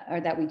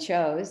 or that we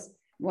chose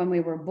when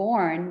we were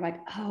born. Like,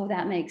 oh,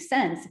 that makes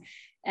sense.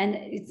 And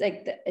it's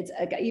like it's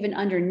even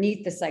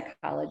underneath the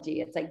psychology,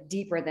 it's like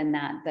deeper than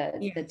that.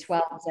 The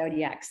 12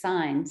 zodiac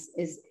signs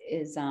is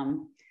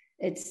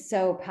it's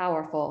so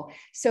powerful.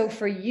 So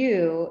for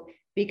you,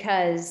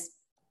 because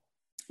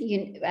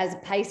as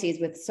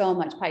Pisces, with so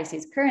much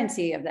Pisces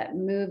currency of that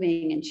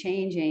moving and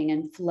changing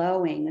and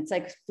flowing, it's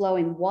like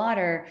flowing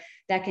water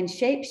that can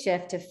shape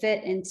shift to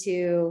fit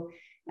into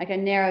like a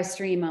narrow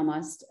stream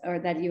almost, or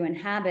that you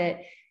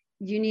inhabit.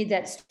 You need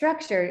that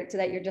structure so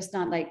that you're just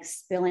not like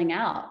spilling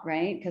out,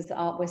 right? Because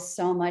with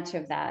so much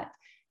of that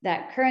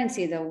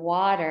currency, the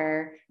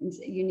water,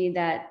 you need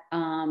that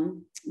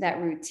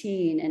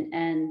routine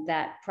and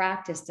that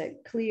practice to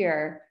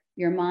clear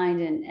your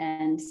mind.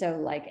 And so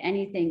like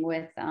anything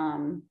with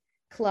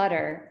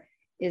clutter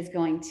is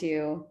going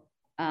to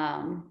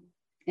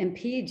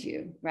impede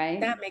you, right?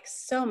 That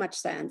makes so much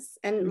sense.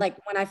 And like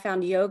when I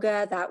found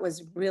yoga, that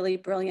was really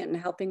brilliant in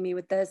helping me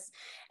with this.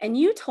 And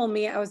you told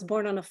me I was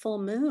born on a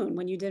full moon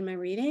when you did my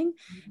reading.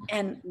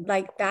 And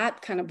like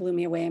that kind of blew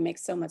me away and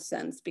makes so much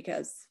sense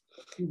because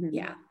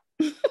yeah.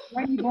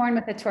 Were you born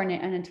with a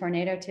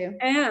tornado too?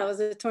 Yeah, it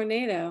was a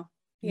tornado.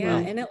 Yeah,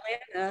 in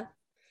Atlanta.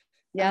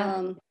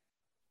 Yeah.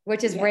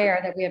 Which is rare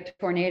that we have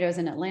tornadoes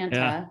in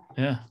Atlanta.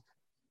 Yeah.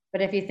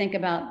 But if you think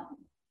about,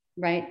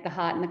 right, the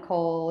hot and the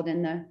cold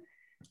and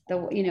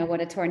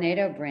what a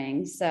tornado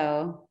brings.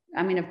 So,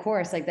 I mean, of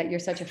course, like that, you're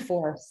such a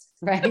force,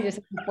 right? You're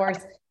such a force.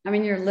 I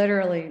mean, you're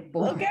literally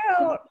born. Look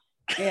out.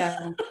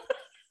 Yeah.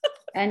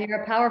 And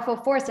you're a powerful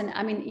force. And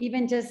I mean,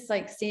 even just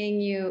like seeing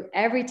you,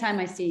 every time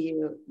I see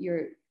you,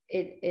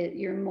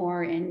 you're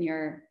more in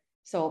your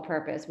soul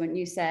purpose. Wouldn't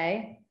you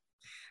say?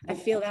 I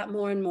feel that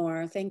more and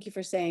more. Thank you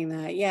for saying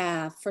that.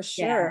 Yeah, for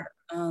sure.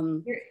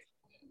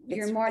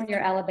 You're more in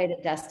your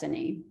elevated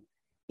destiny.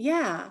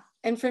 Yeah.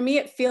 And for me,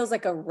 it feels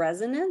like a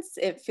resonance.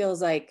 It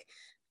feels like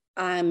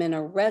I'm in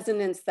a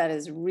resonance that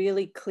is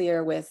really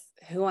clear with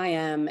who I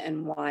am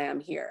and why I'm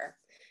here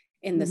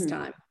in this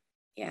time.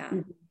 Yeah.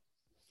 Mm-hmm.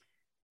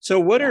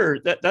 So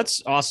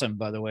that's awesome,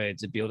 by the way,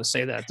 to be able to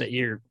say that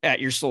you're at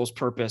your soul's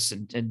purpose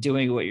and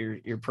doing what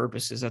your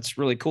purpose is. That's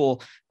really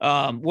cool.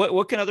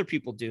 What can other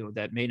people do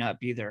that may not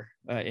be there,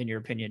 in your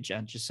opinion,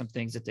 Jen? Just some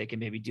things that they can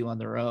maybe do on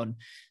their own,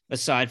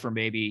 aside from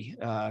maybe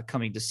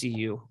coming to see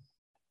you.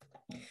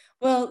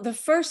 Well, the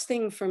first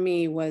thing for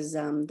me was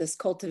this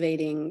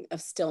cultivating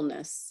of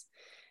stillness,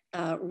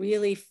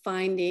 really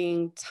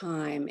finding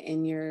time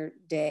in your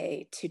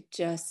day to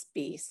just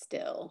be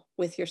still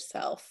with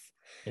yourself.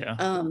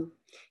 Yeah.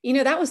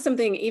 That was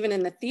something even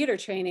in the theater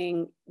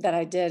training that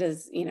I did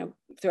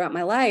throughout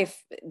my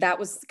life, that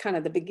was kind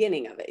of the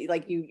beginning of it.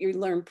 Like you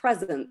learn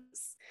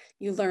presence,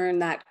 you learn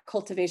that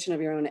cultivation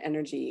of your own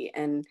energy,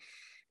 and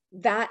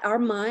that our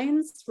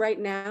minds right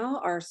now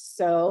are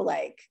so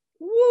like,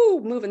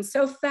 moving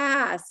so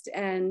fast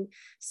and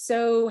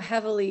so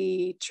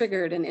heavily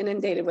triggered and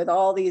inundated with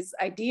all these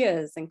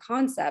ideas and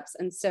concepts.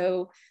 And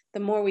so the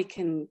more we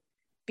can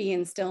be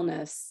in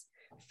stillness,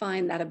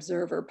 find that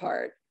observer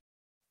part,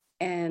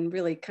 and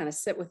really kind of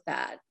sit with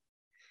that.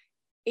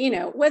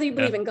 Whether you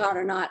believe in God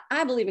or not,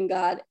 I believe in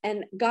God,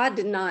 and God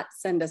did not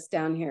send us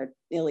down here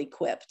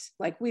ill-equipped.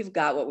 Like, we've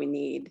got what we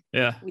need.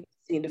 Yeah. We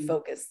just need to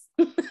focus.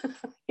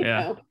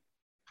 The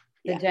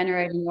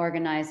generating,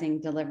 organizing,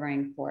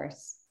 delivering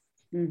force.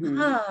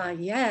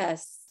 Mm-hmm.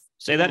 Yes.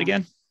 Say that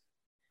again.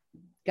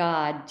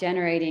 God,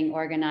 generating,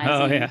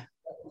 organizing,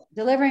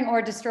 delivering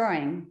or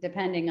destroying,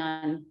 depending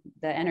on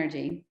the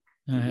energy.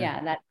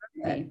 That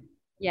energy.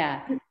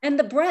 Yeah. And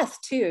the breath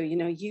too,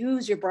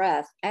 use your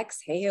breath,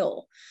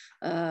 exhale.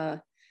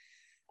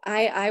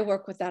 I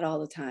work with that all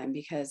the time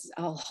because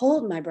I'll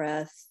hold my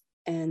breath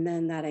and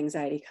then that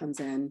anxiety comes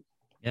in.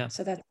 Yeah.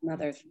 So that's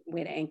another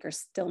way to anchor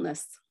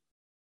stillness.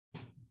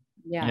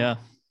 Yeah. Yeah.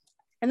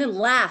 And then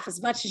laugh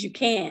as much as you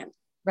can.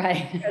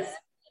 Right. Because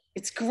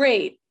it's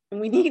great.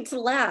 And we need to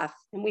laugh,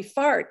 and we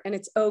fart, and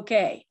it's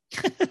okay.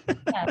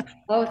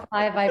 Both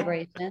high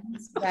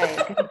vibrations.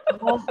 Right.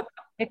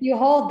 If you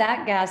hold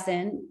that gas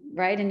in,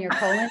 right, in your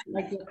colon,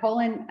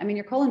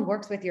 your colon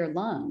works with your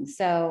lungs.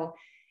 So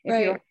if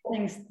you're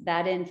holding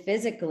that in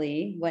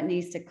physically, what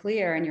needs to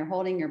clear, and you're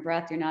holding your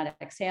breath, you're not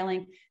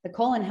exhaling, the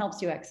colon helps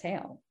you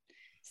exhale.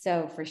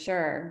 So for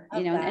sure,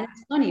 and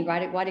it's funny,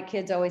 right? Why do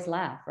kids always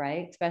laugh,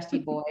 right? Especially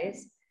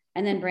boys.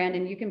 And then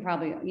Brandon, you can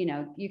probably, you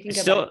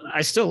can go.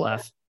 I still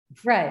laugh.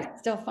 Right.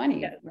 Still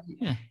funny.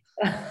 Yeah.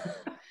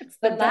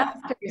 But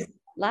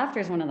laughter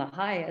is one of the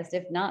highest,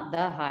 if not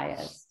the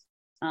highest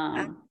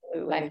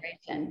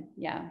vibration.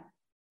 Yeah.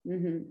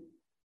 Mm-hmm.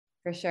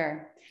 For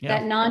sure. Yeah.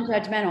 That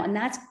non-judgmental. And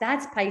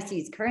that's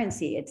Pisces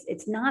currency.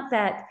 It's not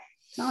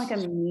like a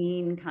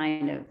mean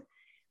kind of,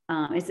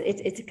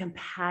 it's a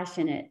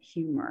compassionate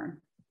humor.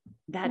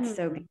 That's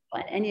so beautiful.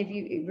 And if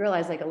you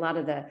realize, like, a lot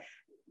of the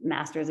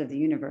masters of the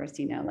universe,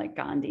 like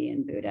Gandhi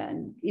and Buddha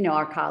and,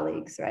 our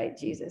colleagues, right?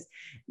 Jesus,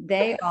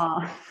 they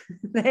all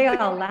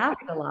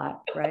laughed a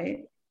lot,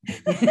 right?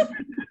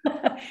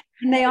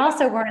 And they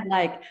also weren't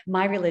like,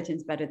 my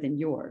religion's better than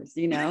yours,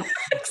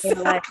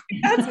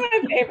 Exactly. That's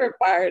my favorite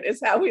part, is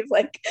how we've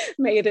like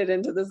made it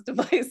into this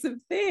divisive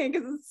thing,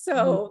 because it's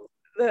so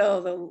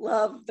the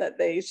love that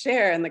they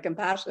share and the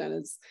compassion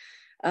is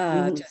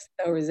just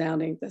so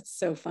resounding. That's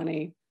so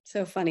funny.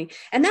 So funny.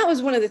 And that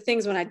was one of the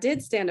things when I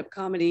did stand-up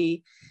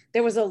comedy,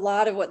 there was a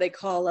lot of what they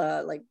call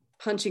like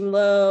punching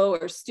low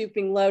or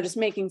stooping low, just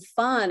making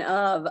fun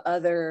of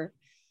other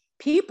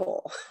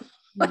people,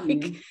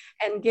 and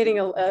getting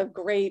a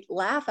great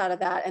laugh out of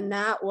that. And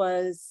that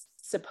was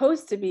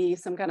supposed to be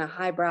some kind of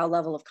highbrow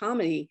level of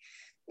comedy.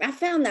 I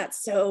found that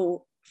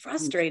so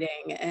frustrating.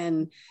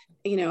 And,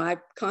 I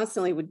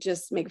constantly would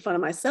just make fun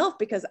of myself,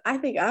 because I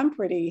think I'm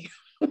pretty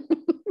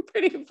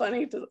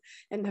funny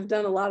and have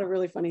done a lot of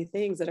really funny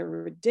things that are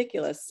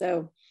ridiculous.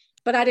 So,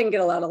 but I didn't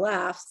get a lot of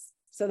laughs.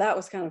 So that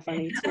was kind of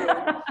funny too.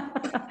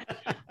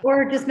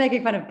 Or just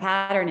making fun of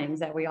patternings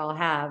that we all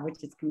have, which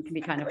can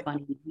be kind of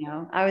funny.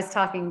 Who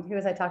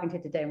was I talking to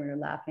today when we were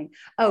laughing?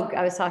 Oh,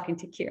 I was talking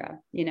to Kira,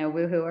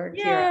 woohooer.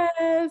 Yes,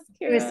 Kira.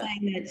 She was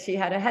saying that she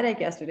had a headache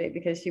yesterday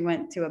because she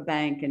went to a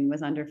bank and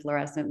was under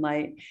fluorescent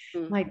light.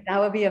 Like, that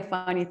would be a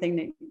funny thing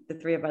that the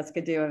three of us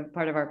could do. And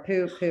part of our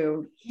poo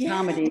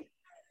comedy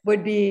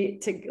would be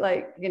to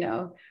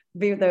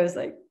be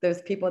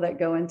those people that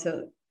go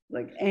into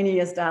like any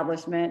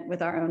establishment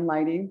with our own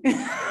lighting.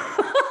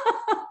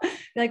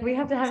 Like, we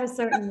have to have a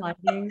certain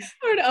lighting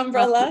or an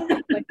umbrella.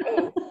 Like,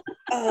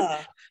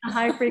 Ugh.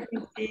 high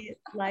frequency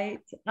light.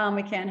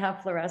 We can't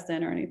have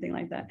fluorescent or anything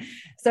like that.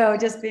 So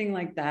just being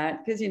like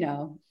that, because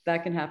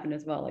that can happen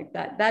as well. Like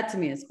that to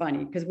me is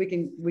funny because we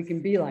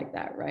can be like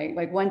that, right?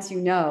 Like once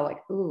like,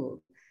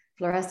 ooh,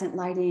 fluorescent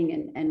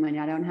lighting, and when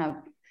I don't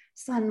have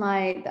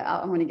sunlight,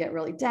 I'm going to get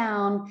really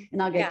down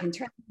and I'll get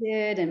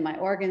contracted and my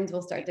organs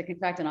will start to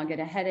contract and I'll get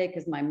a headache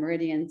because my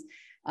meridians,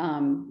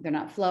 they're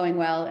not flowing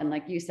well. And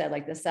like you said,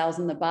 like the cells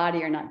in the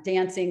body are not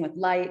dancing with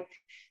light.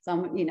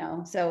 And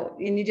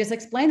you just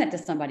explain that to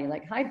somebody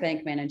like, hi,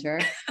 bank manager,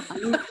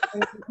 could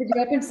you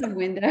open some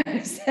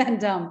windows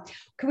and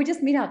could we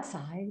just meet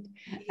outside?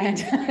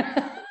 And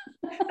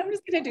I'm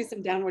just going to do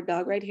some downward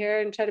dog right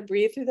here and try to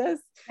breathe through this.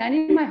 I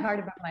need my heart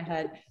above my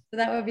head. So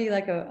that would be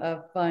like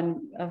a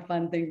fun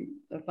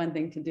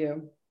thing to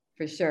do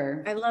for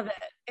sure. I love it.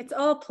 It's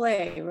all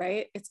play,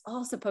 right? It's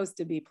all supposed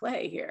to be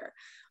play here.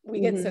 We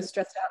get so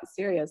stressed out and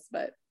serious,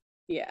 but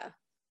yeah.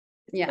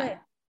 Yeah.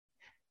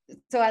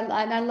 So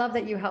I love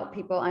that you help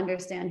people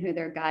understand who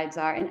their guides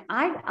are. And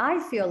I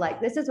feel like,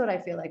 this is what I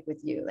feel like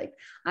with you. Like,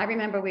 I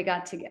remember we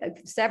got together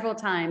several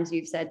times.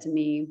 You've said to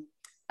me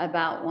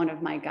about one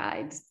of my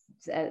guides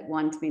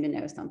wants me to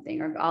know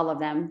something, or all of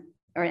them,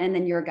 and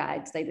then your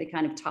guides, they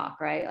kind of talk,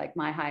 right? Like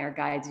my higher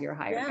guides, your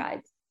higher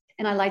guides.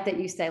 And I like that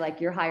you say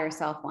like your higher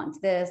self wants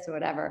this or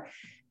whatever.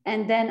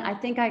 And then I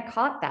think I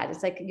caught that.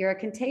 It's like, you're a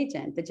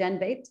contagion, the Jen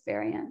Bates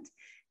variant,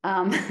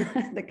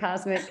 the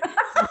cosmic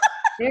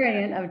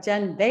variant of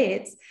Jen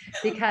Bates,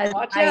 because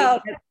watch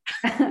out.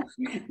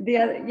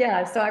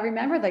 So I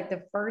remember like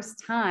the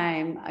first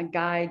time a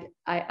guide,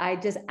 I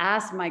just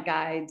asked my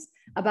guides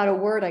about a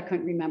word I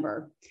couldn't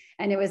remember.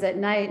 And it was at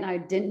night and I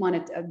didn't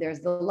want to, there's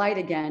the light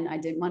again. I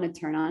didn't want to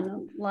turn on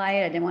the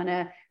light. I didn't want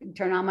to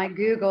turn on my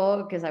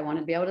Google because I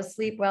wanted to be able to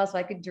sleep well so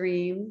I could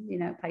dream,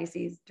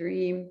 Pisces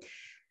dream.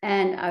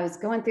 And I was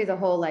going through the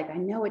whole, like, I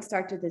know it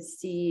starts with a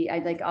C, I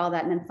like all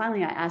that. And then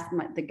finally I asked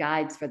the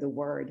guides for the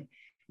word,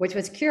 which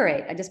was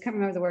curate. I just can't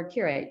remember the word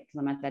curate because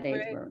I'm at that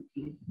age where,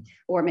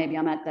 or maybe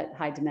I'm at that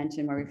high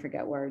dimension where we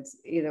forget words,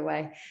 either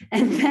way.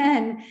 And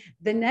then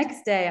the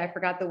next day I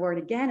forgot the word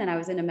again and I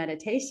was in a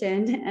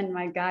meditation and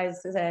my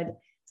guys said,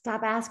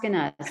 stop asking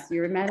us,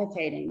 you're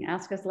meditating,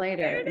 ask us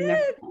later. And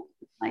they're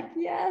like,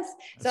 yes.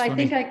 That's so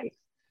funny. I think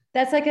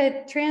that's like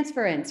a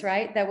transference,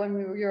 right? That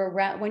when you're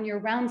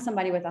around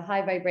somebody with a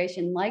high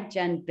vibration like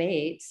Jen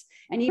Bates,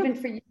 and even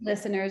for you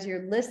listeners,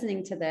 you're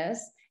listening to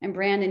this, and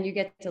Brandon, you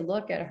get to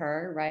look at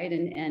her, right,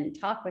 and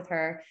talk with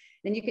her,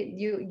 then you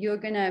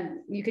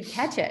could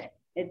catch it.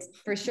 It's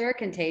for sure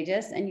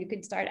contagious, and you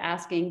could start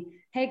asking,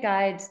 hey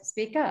guides,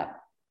 speak up,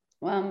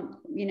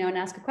 and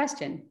ask a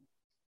question.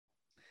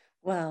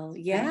 Well,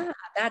 yeah,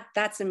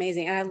 that's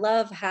amazing. And I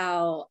love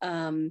how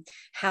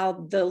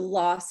the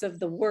loss of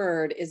the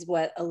word is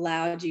what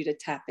allowed you to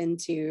tap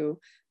into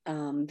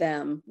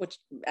them, which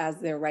as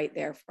they're right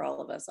there for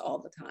all of us all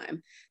the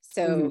time.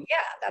 So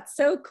yeah, that's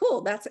so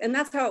cool. That's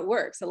how it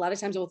works. A lot of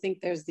times we'll think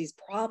there's these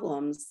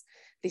problems,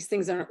 these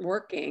things aren't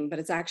working, but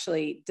it's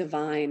actually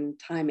divine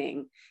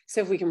timing.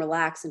 So if we can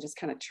relax and just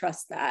kind of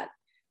trust that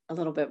a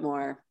little bit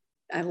more,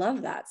 I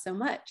love that so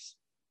much.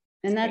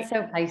 And that's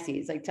so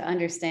Pisces, like to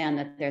understand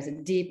that there's a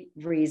deep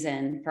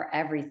reason for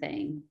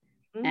everything,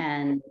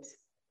 and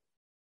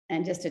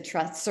just to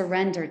trust,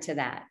 surrender to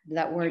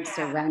that word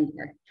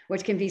surrender,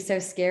 which can be so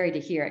scary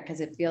to hear it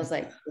because it feels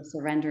like you're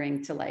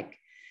surrendering to like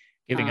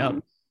giving up.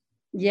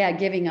 Yeah,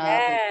 giving up.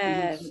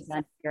 Yes.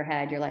 Like, your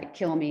head, you're like,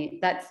 kill me.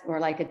 Or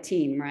like a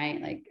team,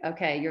 right? Like,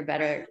 okay, you're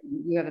better.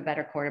 You have a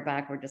better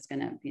quarterback. We're just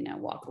gonna,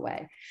 walk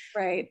away.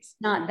 Right. It's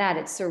not that.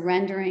 It's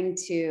surrendering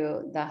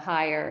to the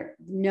higher,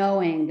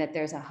 knowing that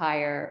there's a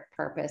higher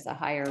purpose, a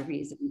higher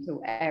reason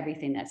to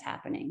everything that's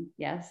happening.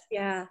 Yes.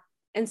 Yeah.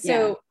 And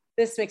so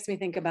this makes me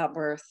think about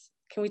birth.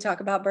 Can we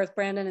talk about birth,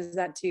 Brandon? Is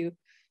that okay?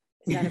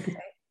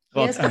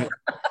 Well, Yes.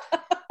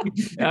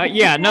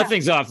 Yeah,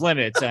 nothing's off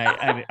limits.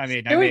 I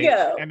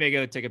may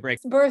go take a break.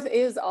 Birth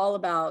is all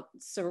about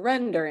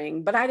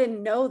surrendering, but I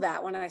didn't know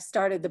that when I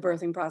started the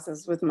birthing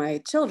process with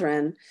my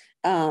children,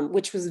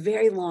 which was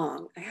very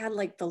long. I had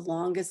like the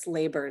longest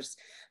labors.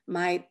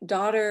 My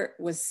daughter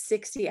was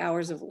 60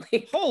 hours of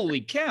labor. Holy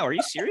cow! Are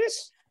you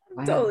serious?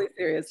 Wow. Totally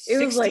serious.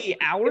 It was like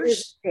hours? It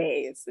was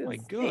days. Oh my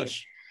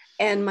gosh.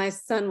 And my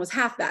son was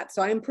half that,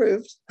 so I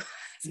improved.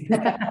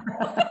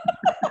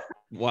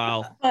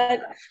 Wow.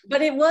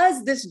 But it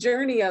was this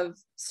journey of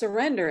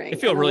surrendering. I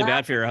feel really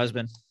bad for your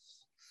husband.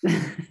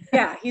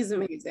 Yeah, he's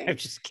amazing. I'm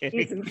just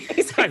kidding.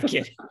 He's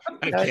amazing.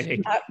 I'm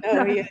kidding.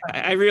 No,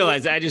 I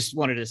realized I just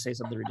wanted to say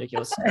something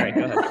ridiculous. All right,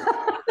 go ahead.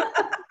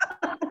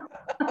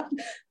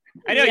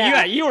 I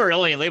know you were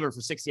only in labor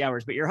for 60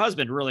 hours, but your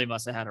husband really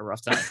must have had a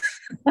rough time.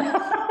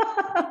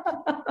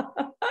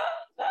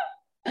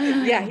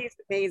 Yeah, he's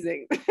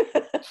amazing.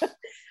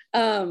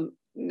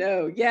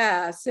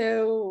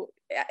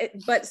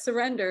 But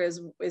surrender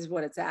is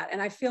what it's at.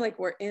 And I feel like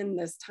we're in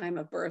this time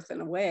of birth in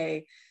a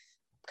way,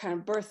 kind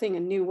of birthing a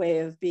new way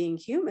of being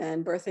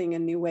human, birthing a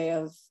new way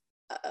of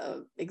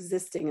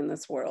existing in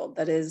this world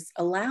that is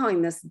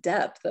allowing this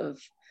depth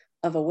of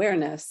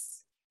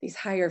awareness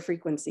higher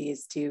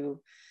frequencies to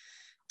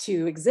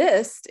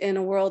exist in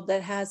a world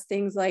that has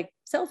things like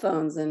cell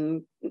phones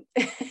and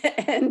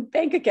and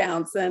bank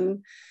accounts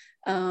and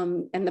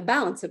the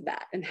balance of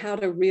that and how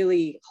to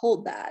really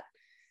hold that.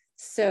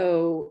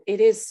 So it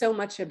is so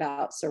much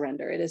about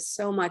surrender. It is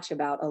so much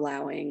about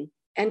allowing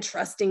and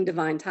trusting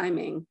divine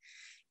timing,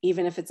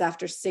 even if it's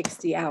after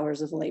 60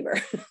 hours of labor.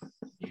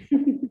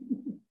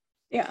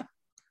 Yeah.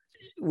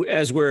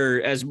 As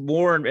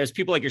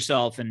people like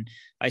yourself, and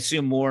I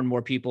assume more and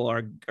more people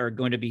are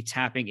going to be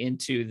tapping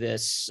into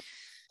this,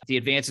 the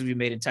advances we've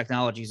made in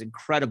technology is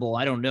incredible.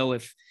 I don't know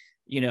if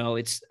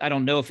it's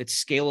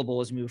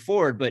scalable as we move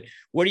forward, but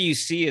what do you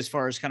see as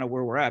far as kind of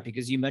where we're at?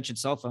 Because you mentioned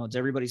cell phones,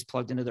 everybody's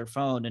plugged into their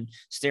phone and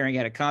staring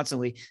at it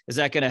constantly. Is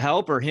that going to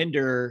help or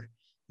hinder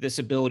this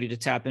ability to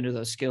tap into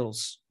those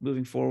skills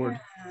moving forward?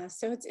 Yeah,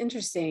 so it's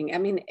interesting. I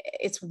mean,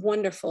 it's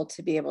wonderful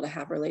to be able to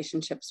have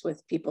relationships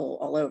with people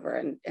all over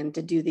and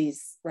to do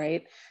these,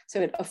 right?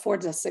 So it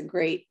affords us a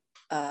great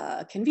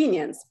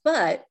convenience.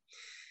 But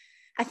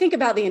I think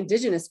about the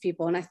indigenous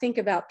people, and I think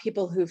about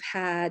people who've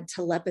had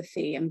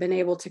telepathy and been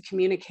able to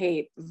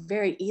communicate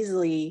very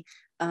easily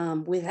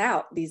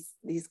without these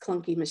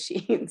clunky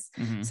machines.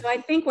 Mm-hmm. So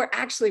I think we're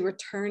actually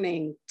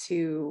returning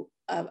to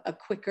a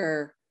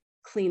quicker,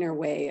 cleaner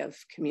way of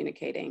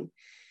communicating.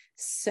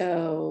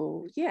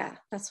 So yeah,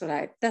 that's what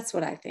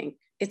I think.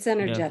 It's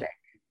energetic.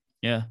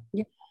 Yeah.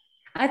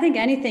 I think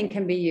anything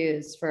can be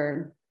used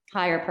for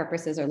higher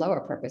purposes or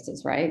lower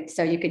purposes, right?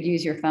 So you could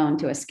use your phone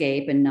to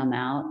escape and numb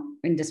out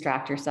and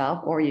distract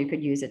yourself, or you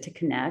could use it to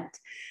connect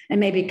and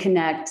maybe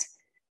connect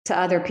to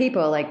other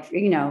people, like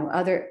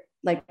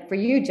for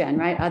you, Jen,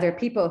 right? Other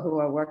people who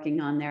are working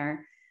on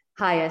their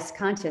highest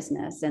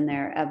consciousness and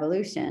their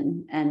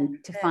evolution,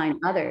 and to find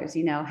others,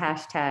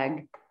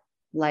 hashtag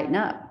lighten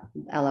up,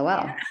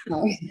 LOL.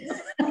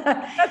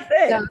 That's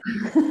it.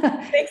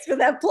 Thanks for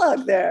that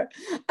plug there.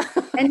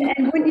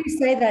 and when you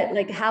say that,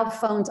 like how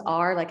phones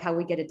are, like how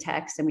we get a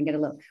text and we get a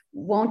look,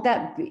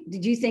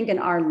 did you think in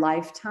our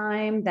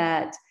lifetime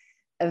that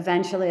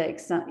eventually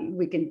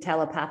we can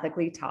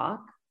telepathically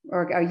talk?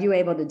 Or are you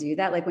able to do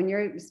that? Like when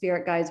your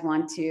spirit guides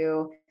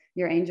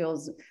your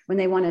angels, when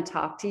they want to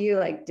talk to you,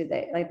 like,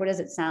 what does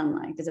it sound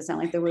like? Does it sound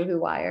like the woohoo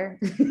wire?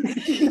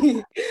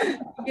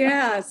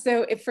 Yeah.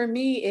 So for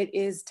me, it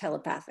is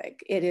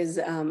telepathic. It is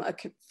a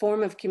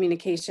form of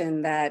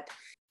communication that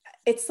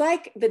it's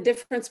like the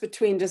difference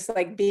between just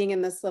like being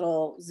in this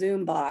little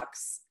Zoom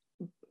box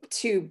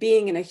to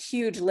being in a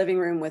huge living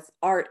room with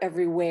art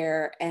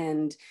everywhere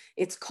and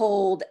it's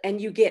cold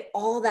and you get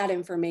all that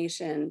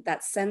information,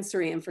 that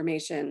sensory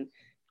information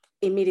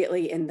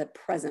immediately in the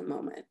present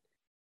moment.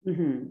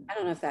 Mm-hmm. I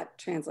don't know if that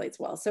translates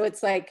well. So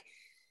it's like,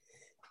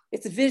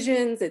 it's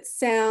visions, it's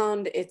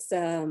sound, it's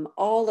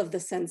all of the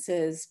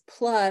senses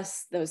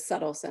plus those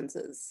subtle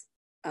senses.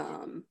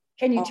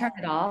 Can you turn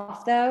it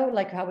off though?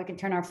 Like how we can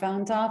turn our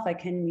phones off? Like,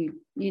 can you,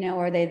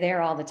 are they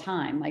there all the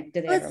time? Like,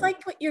 do they? Well, it's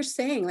like what you're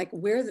saying, like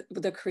we're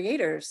the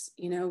creators,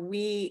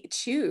 we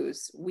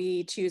choose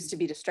to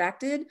be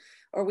distracted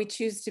or we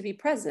choose to be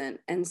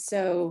present. And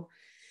so,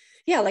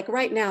 yeah, like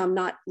right now I'm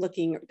not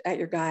looking at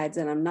your guides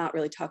and I'm not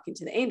really talking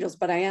to the angels,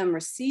 but I am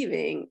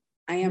receiving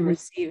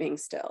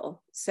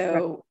still. So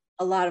right.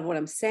 A lot of what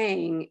I'm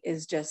saying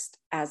is just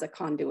as a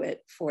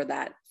conduit for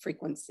that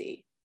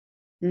frequency.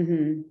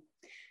 Mm-hmm.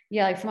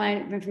 Yeah, like for my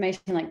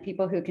information, like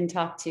people who can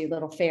talk to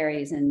little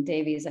fairies and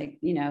Davies, like,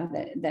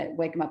 that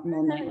wake them up in the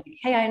middle of the night, like,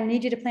 hey, I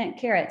need you to plant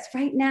carrots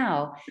right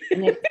now.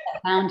 And they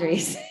set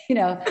boundaries,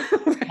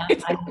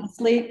 Right. I can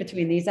sleep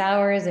between these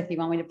hours if you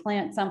want me to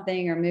plant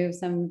something or move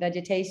some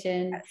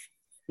vegetation. Yes.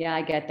 Yeah,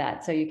 I get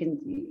that. So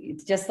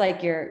it's just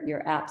like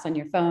your apps on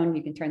your phone,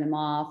 you can turn them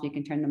off, you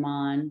can turn them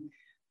on.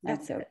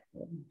 That's so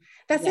cool.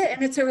 That's it.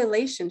 And it's a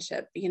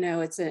relationship,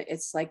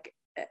 it's like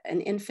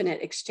an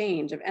infinite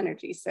exchange of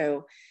energy.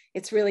 So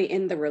it's really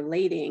in the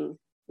relating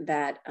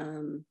that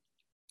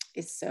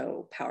is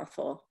so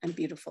powerful and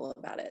beautiful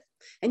about it.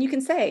 And you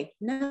can say,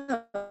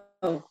 no,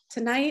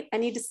 tonight I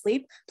need to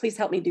sleep. Please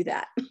help me do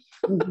that.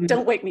 Mm-hmm.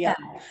 Don't wake me up.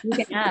 You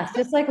can ask,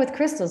 just like with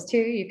crystals too.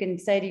 You can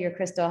say to your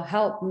crystal,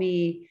 help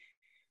me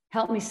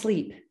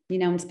sleep,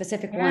 in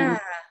specific ones,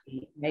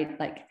 right?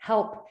 Like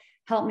help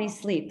me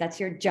sleep. That's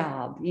your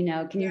job.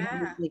 Can you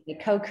help me sleep?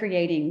 Like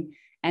co-creating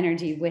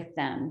energy with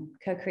them,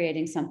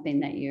 co-creating something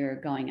that you're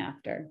going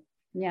after.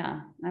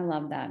 Yeah, I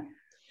love that.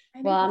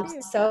 Well,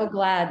 I'm so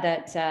glad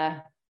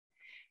that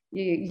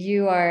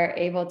you are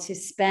able to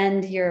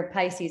spend your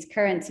Pisces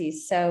currency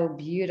so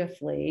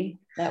beautifully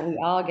that we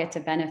all get to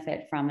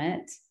benefit from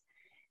it.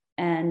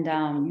 And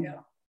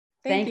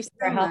thank you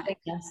for helping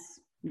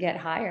us get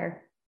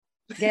higher.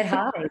 Get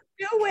high.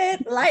 Do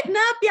it. Lighten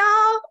up,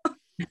 y'all.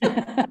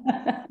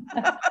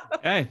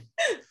 Okay.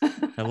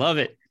 I love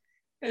it.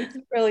 It's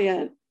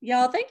brilliant.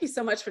 Y'all, thank you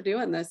so much for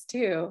doing this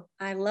too.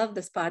 I love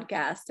this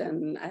podcast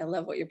and I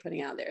love what you're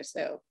putting out there.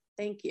 So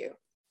thank you.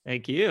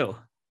 Thank you.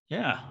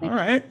 Yeah. All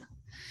right.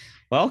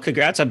 Well,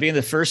 congrats on being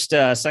the first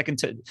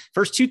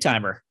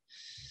two-timer.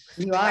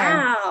 You are.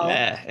 Wow.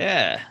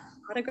 Yeah.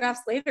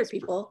 autographs later,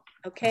 people.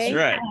 Okay. That's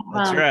right.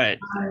 That's right.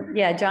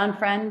 Yeah, John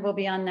Friend will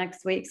be on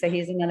next week, so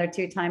he's another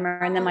 2-timer.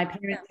 And then my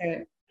parents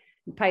are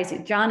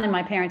Pisces. John and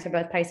my parents are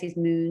both Pisces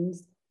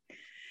moons.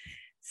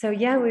 So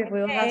yeah,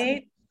 we'll have some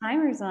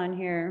timers on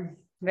here.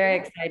 Very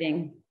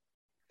exciting.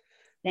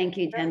 Thank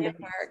you, Jen.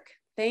 Mark.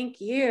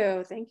 Thank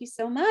you. Thank you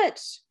so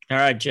much. All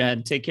right,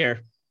 Jen. Take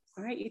care.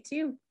 All right, you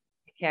too.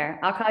 Take care.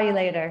 I'll call you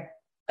later.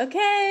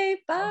 Okay.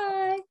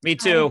 Bye. Me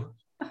too.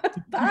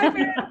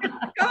 Bye.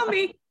 Call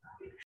me.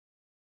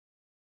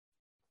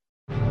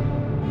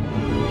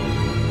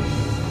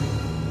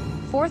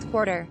 Fourth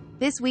quarter,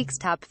 this week's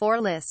top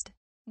 4 list.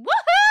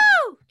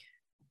 Woohoo!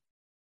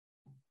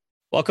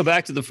 Welcome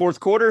back to the fourth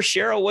quarter.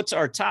 Cheryl, what's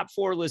our top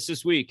 4 list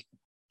this week?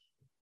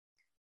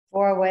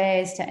 4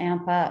 ways to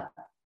amp up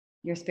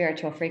your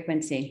spiritual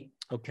frequency.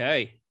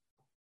 Okay.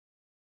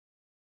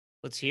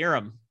 Let's hear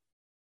them.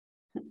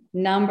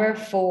 Number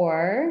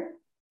 4,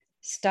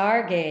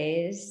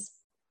 stargaze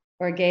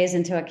or gaze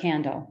into a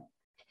candle.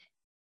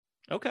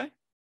 Okay.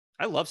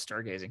 I love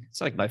stargazing. It's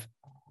like one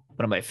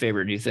of my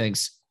favorite new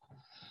things.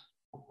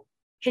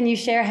 Can you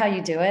share how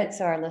you do it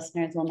so our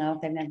listeners will know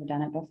if they've never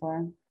done it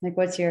before? Like,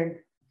 what's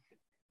your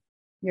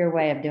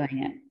way of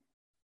doing it?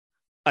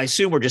 I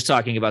assume we're just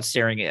talking about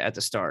staring at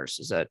the stars.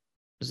 Is that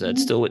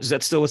still what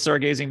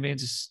stargazing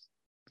means?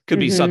 Could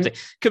be something.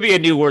 Could be a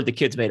new word the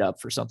kids made up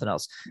for something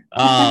else.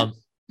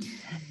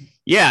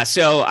 Yeah.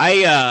 So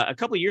I a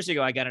couple of years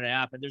ago I got an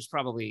app, and there's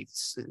probably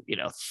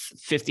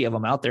 50 of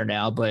them out there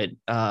now. But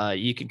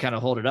you can kind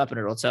of hold it up, and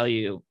it'll tell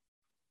you,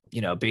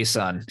 based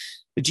on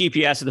the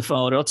GPS of the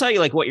phone, it'll tell you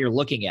like what you're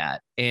looking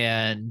at,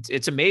 and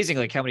it's amazing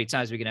like how many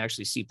times we can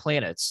actually see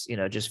planets,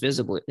 just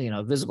visible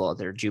out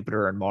there,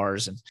 Jupiter and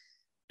Mars, and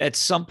at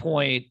some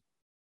point.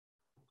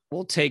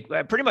 We'll take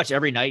pretty much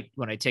every night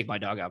when I take my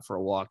dog out for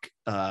a walk.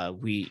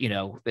 We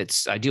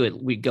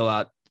go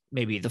out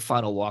maybe the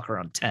final walk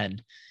around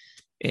 10,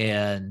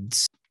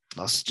 and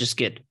I'll just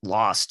get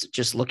lost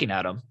just looking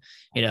at them.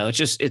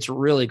 It's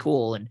really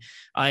cool. And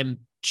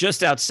I'm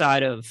just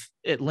outside of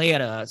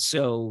Atlanta.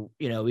 So,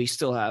 we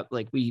still have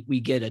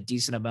we get a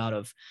decent amount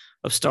of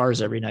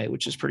stars every night,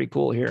 which is pretty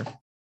cool here.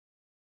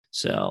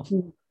 So.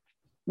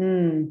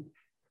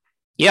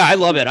 Yeah, I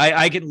love it.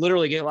 I can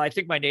literally I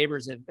think my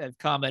neighbors have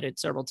commented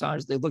several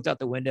times. They looked out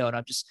the window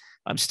and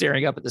I'm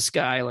staring up at the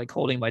sky, like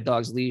holding my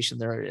dog's leash. And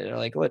they're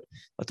like, what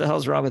the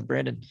hell's wrong with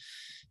Brandon?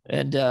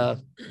 And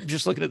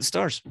just looking at the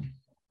stars.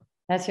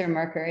 That's your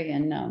Mercury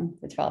in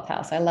the 12th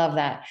house. I love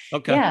that.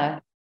 Okay. Yeah.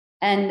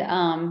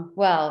 And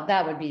well,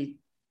 that would be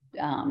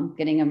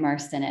getting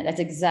immersed in it. That's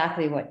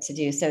exactly what to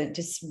do. So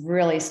just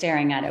really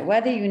staring at it,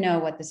 whether you know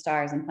what the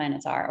stars and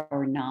planets are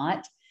or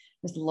not,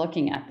 just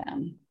looking at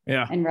them.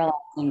 Yeah. And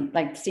realizing,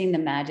 like, seeing the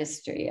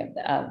majesty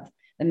of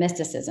the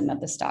mysticism of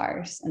the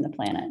stars and the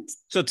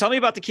planets. So tell me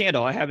about the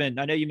candle. I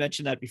know you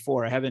mentioned that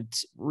before. I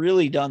haven't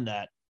really done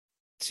that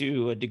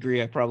to a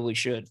degree I probably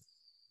should.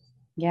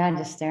 Yeah.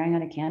 Just staring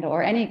at a candle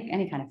or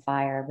any kind of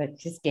fire, but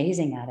just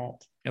gazing at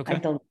it. Okay.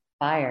 Like the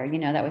fire,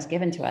 that was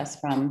given to us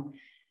from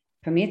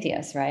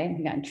Prometheus, right?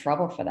 We got in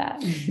trouble for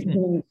that.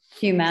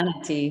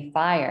 Humanity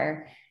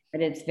fire,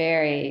 but it's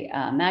very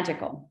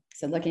magical.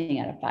 So looking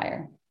at a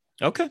fire.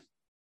 Okay.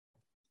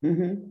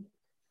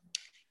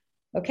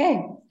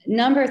 Okay.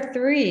 Number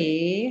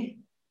 3,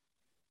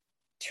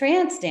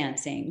 trance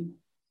dancing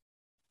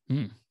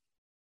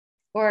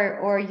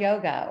or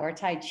yoga or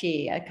Tai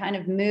Chi, a kind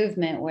of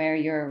movement where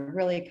you're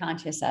really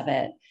conscious of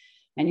it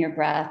and your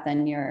breath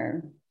and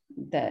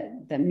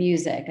the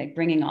music, like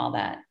bringing all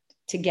that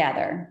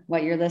together,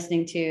 what you're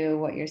listening to,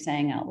 what you're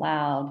saying out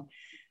loud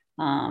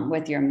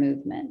with your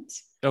movement.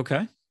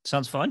 Okay.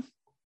 Sounds fun.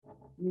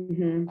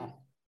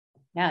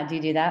 Yeah. Do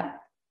you do that?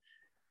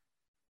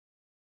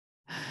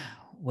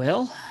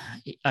 Well,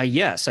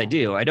 yes, I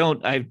do.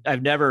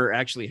 I've never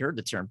actually heard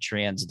the term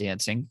trance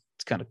dancing.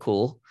 It's kind of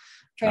cool.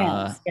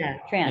 Trance.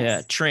 Trance.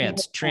 Yeah.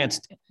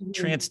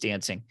 Trance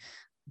dancing.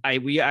 I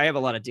have a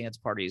lot of dance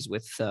parties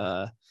with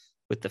the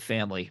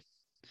family,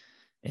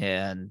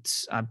 and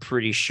I'm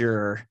pretty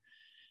sure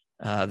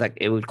that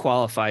it would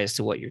qualify as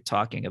to what you're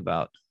talking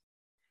about.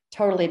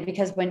 Totally,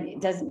 because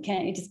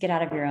can't you just get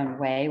out of your own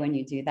way when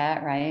you do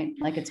that, right?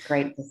 Like, it's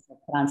great to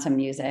put on some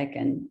music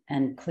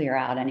and clear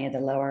out any of the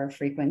lower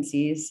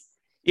frequencies.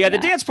 Yeah, the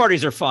dance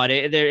parties are fun.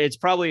 It's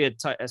probably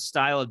a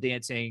style of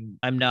dancing.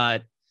 I'm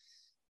not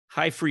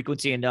high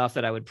frequency enough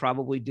that I would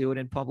probably do it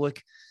in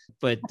public,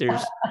 but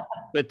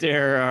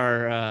there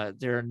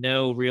are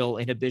no real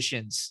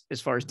inhibitions as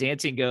far as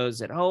dancing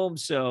goes at home.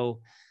 So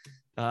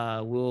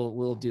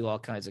we'll do all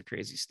kinds of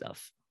crazy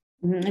stuff.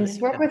 And just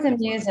work with the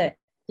music.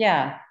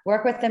 Yeah.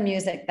 Work with the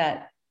music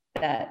that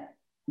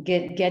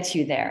gets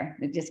you there.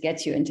 It just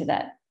gets you into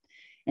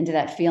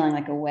that feeling,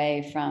 like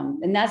away from,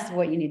 and that's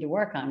what you need to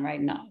work on,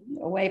 right? Not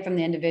away from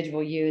the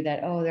individual you that,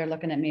 oh, they're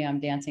looking at me, I'm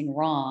dancing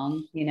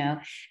wrong.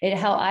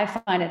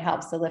 I find it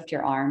helps to lift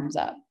your arms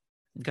up.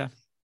 Okay.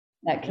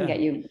 That can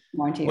get you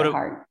more into your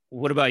heart.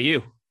 What about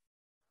you?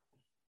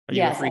 Are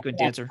you a frequent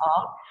dancer?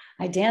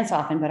 I dance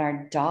often, but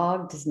our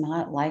dog does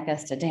not like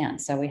us to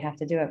dance. So we have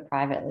to do it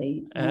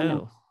privately.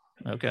 Oh,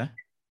 Okay.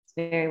 It's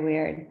very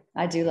weird.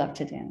 I do love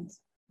to dance.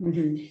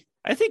 Mhm.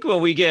 I think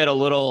when we get a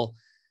little,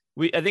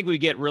 I think we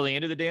get really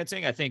into the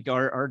dancing. I think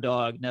our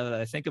dog, now that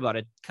I think about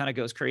it, kind of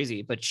goes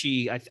crazy, but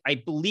I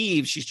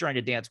believe she's trying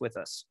to dance with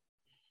us.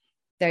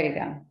 There you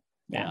go.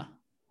 Yeah.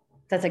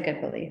 That's a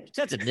good belief. She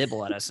tends to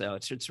nibble at us, though.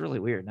 It's really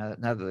weird now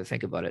that I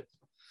think about it.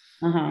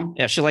 Uh-huh.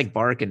 Yeah, she'll like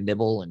bark and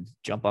nibble and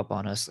jump up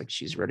on us like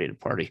she's ready to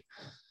party.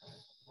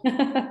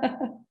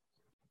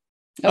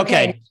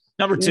 Okay.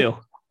 Number 2.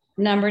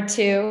 Number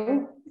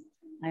 2,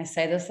 I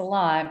say this a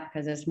lot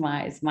because it's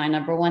my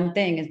number one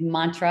thing is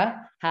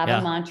mantra. Have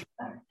a mantra.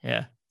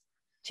 Yeah.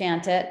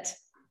 Chant it,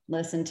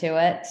 listen to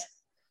it.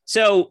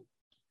 So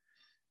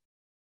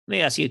let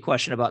me ask you a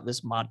question about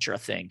this mantra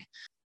thing.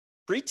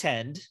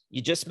 Pretend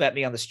you just met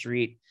me on the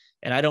street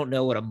and I don't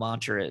know what a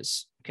mantra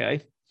is.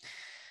 Okay.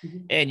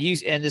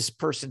 Mm-hmm. And this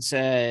person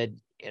said,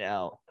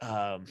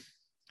 man,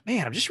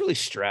 I'm just really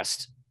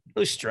stressed.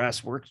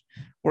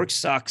 Work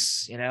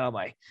sucks.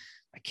 My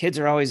kids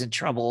are always in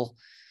trouble.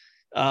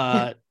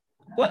 What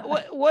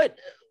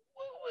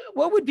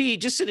would be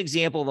just an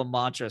example of a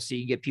mantra so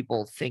you can get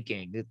people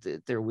thinking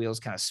that their wheels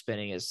kind of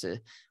spinning as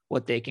to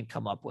what they can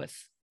come up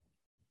with?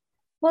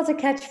 Well, it's a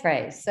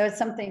catchphrase. So it's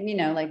something,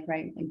 like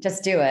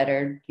just do it,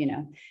 or,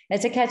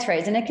 it's a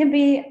catchphrase, and it can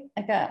be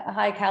like a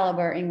high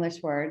caliber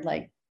English word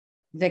like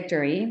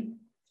victory.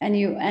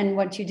 And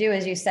what you do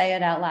is you say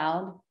it out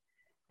loud,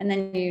 and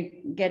then you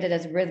get it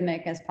as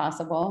rhythmic as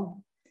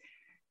possible.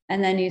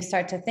 And then you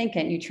start to think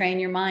it, you train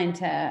your mind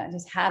to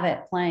just have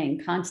it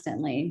playing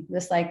constantly.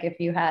 Just like if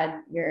you had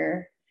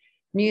your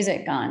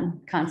music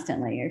on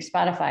constantly, your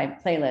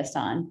Spotify playlist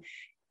on.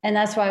 And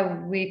that's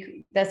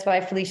why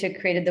Felicia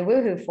created the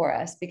Woohoo for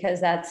us, because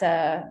that's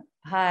a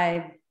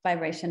high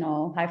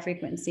vibrational, high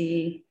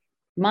frequency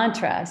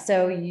mantra.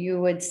 So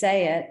you would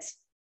say it,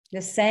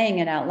 just saying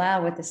it out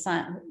loud with the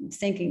sound,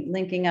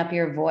 linking up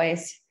your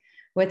voice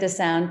with the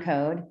sound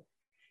code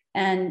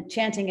and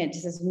chanting it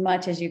just as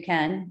much as you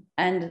can.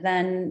 And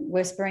then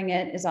whispering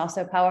it is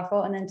also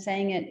powerful. And then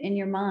saying it in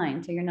your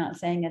mind, so you're not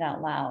saying it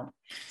out loud.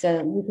 So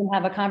you can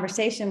have a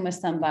conversation with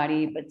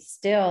somebody, but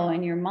still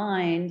in your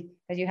mind,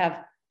 because you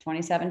have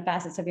 27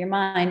 facets of your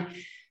mind,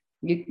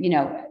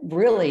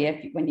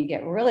 really, when you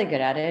get really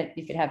good at it,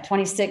 you could have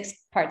 26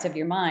 parts of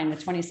your mind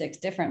with 26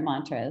 different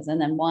mantras, and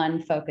then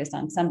one focused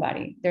on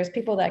somebody. There's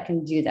people that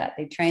can do that.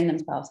 They train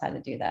themselves how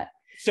to do that.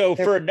 So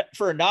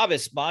for a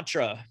novice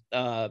mantra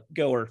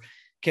goer,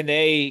 can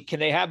they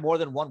have more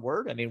than one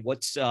word? I mean,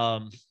 what's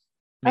can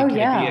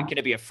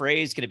it be a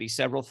phrase? Can it be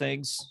several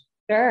things?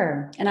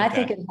 Sure. And okay. I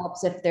think it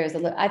helps if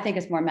I think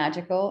it's more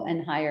magical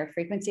and higher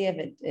frequency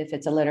if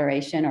it's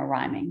alliteration or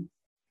rhyming.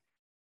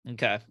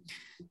 Okay.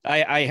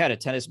 I had a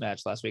tennis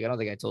match last week. I don't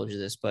think I told you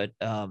this, but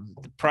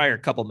the prior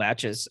couple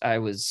matches, I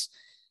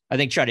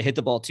think trying to hit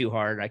the ball too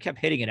hard. I kept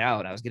hitting it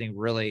out. I was getting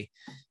really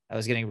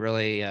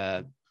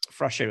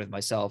frustrated with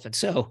myself. And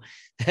so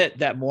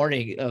that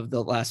morning of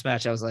the last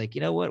match, I was like,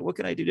 what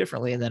can I do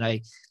differently? And then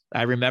I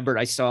remembered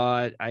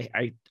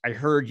I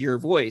heard your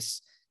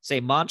voice say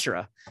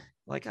mantra.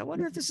 Like, I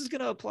wonder if this is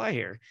going to apply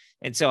here.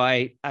 And so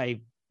I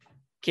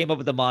came up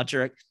with the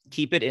mantra,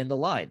 keep it in the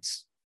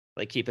lines.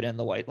 Like keep it in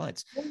the white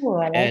lines. Ooh,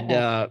 I like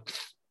that.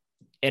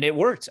 And it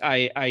worked.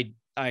 I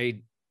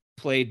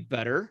played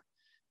better.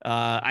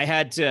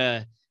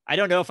 I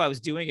don't know if I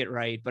was doing it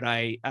right, but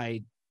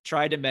I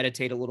tried to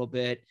meditate a little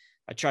bit.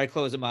 I tried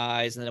closing my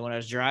eyes. And then when I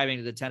was driving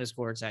to the tennis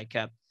courts, I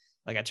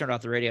turned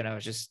off the radio and I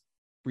was just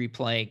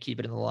replaying, keep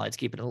it in the lines,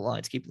 keep it in the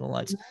lines, keep it in the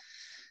lines.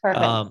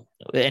 Perfect.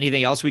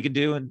 Anything else we could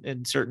do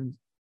in certain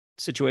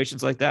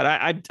situations like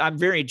that? I'm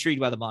very intrigued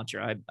by the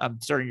mantra.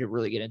 I'm starting to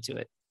really get into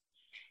it.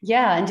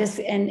 Yeah.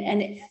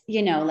 And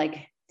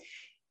like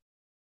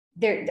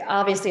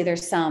obviously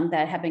there's some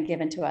that have been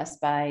given to us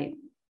by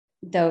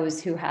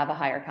those who have a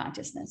higher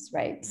consciousness,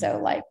 right? So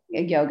like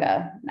a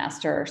yoga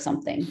master or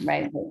something,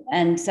 right?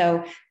 And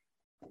so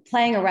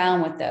playing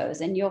around with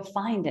those, and you'll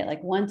find it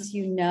like once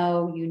and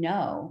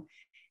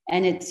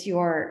it's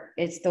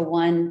the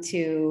one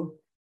to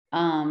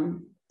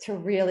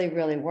really,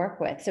 really work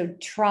with. So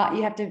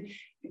you have to,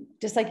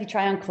 just like you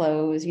try on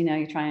clothes, you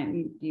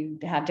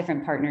have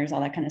different partners,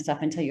 all that kind of stuff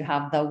until you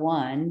have the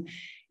one.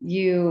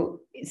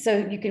 So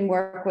you can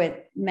work with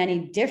many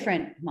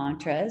different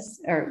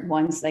mantras or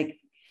ones like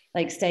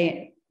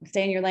stay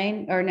in your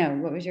lane, or no,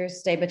 what was yours?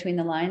 Stay between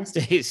the lines.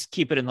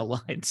 Keep it in the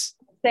lines.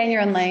 Stay in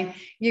your own lane.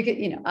 You could,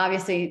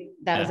 obviously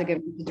that was a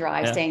good one to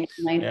drive, stay in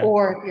your lane,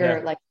 or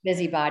you're like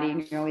busybody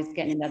and you're always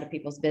getting into other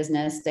people's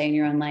business, stay in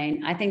your own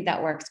lane. I think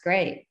that works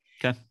great.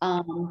 Okay.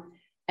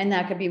 And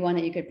that could be one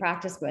that you could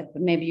practice with,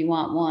 but maybe you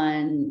want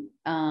one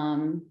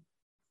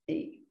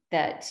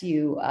that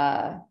you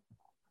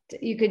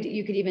could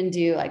even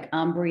do like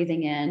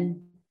breathing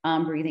in,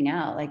 breathing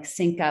out, like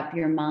sync up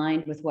your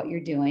mind with what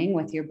you're doing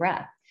with your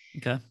breath.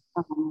 Okay.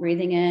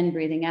 Breathing in,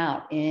 breathing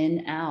out,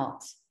 in,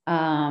 out.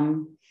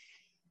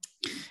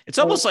 It's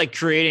almost like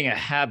creating a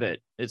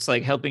habit. It's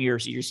like helping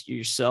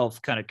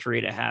yourself kind of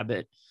create a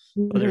habit,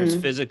 whether it's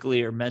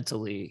physically or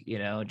mentally,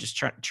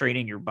 just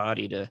training your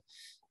body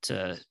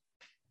to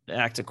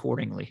act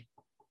accordingly.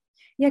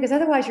 Yeah, because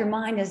otherwise your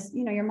mind is,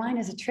 your mind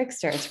is a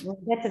trickster. We'll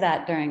get to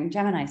that during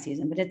Gemini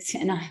season, but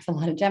and I have a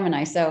lot of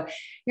Gemini. So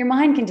your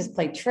mind can just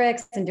play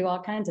tricks and do all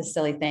kinds of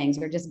silly things,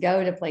 or just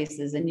go to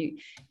places, and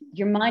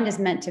your mind is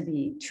meant to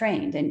be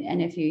trained.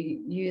 And if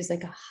you use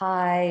like a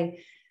high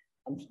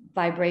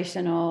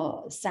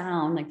vibrational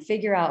sound, like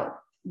figure out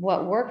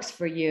what works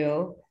for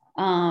you.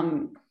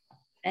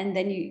 And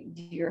then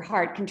your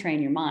heart can train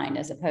your mind,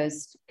 as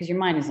opposed, because your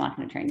mind is not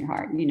going to train your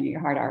heart. Your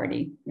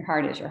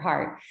heart is your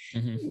heart.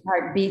 Mm-hmm. Your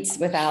heart beats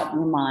without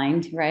your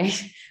mind,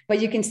 right? But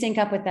you can sync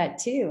up with that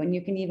too. And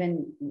you can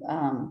even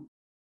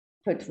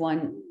put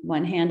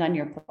one hand on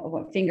your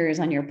fingers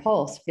on your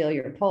pulse, feel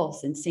your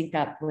pulse, and sync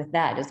up with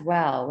that as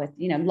well. With,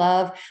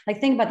 love,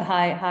 like think about the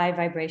high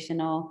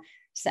vibrational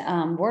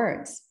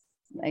words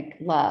like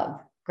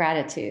love,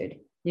 gratitude.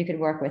 You could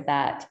work with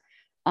that.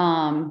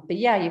 But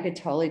yeah, you could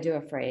totally do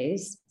a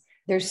phrase.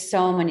 There's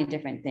so many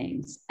different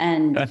things,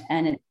 and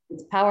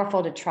it's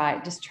powerful to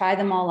just try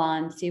them all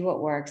on, see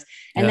what works,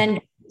 and then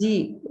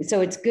deep.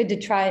 So it's good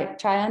to try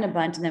on a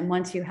bunch, and then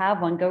once you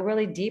have one, go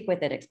really deep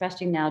with it,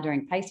 especially now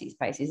during Pisces.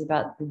 Pisces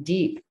about the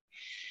deep.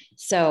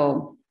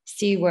 So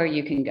see where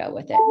you can go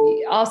with it.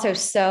 Also,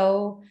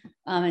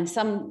 in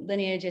some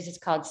lineages, it's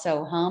called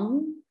so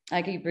hum.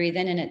 Like you breathe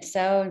in and it's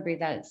so, and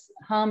breathe out, it's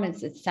hum.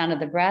 It's the sound of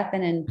the breath,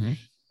 and in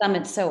some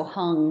it's so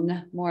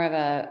hung, more of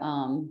a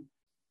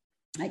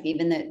like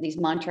even these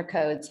mantra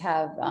codes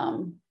have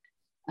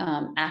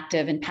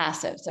active and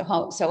passive. So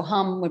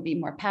hum would be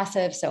more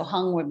passive, so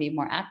hung would be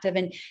more active.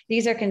 And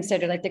these are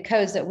considered, like the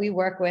codes that we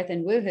work with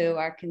in Woohoo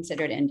are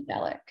considered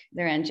angelic.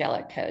 They're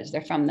angelic codes.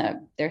 They're from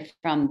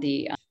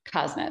the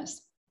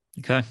cosmos.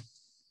 Okay.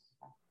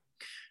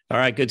 All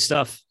right, good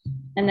stuff.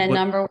 And then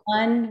number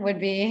one would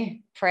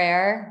be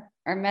prayer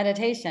or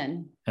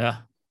meditation. Yeah.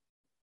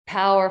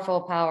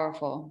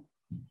 Powerful.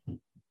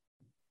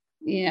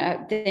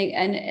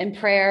 And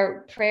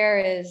prayer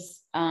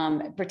is,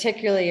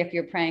 particularly if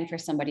you're praying for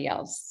somebody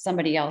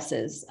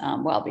else's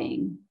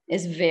well-being,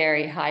 is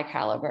very high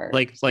caliber.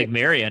 Like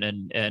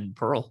Marianne and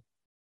Pearl.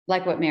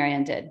 Like what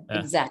Marianne did. Yeah.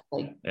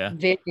 Exactly. Yeah.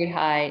 Very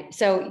high.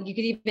 So you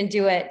could even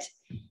do it.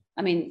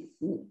 I mean,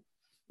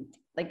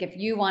 like if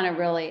you want to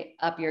really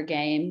up your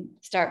game,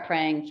 start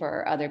praying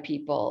for other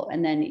people,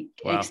 and then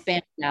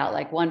expand it out,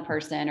 like one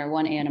person or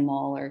one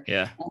animal, or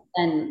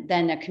and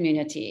then a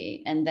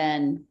community, and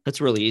then that's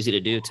really easy to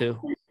do too.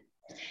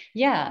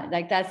 Yeah,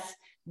 like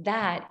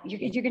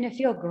you're going to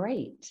feel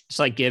great. It's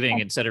like giving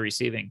instead of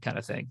receiving kind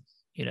of thing,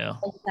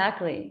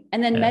 Exactly.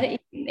 And then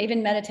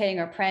even meditating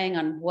or praying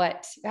on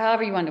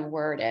however you want to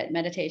word it,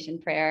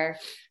 meditation, prayer.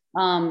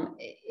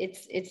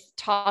 It's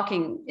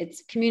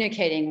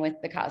communicating with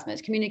the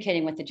cosmos,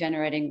 communicating with the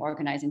generating,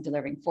 organizing,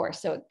 delivering force.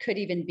 So it could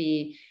even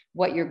be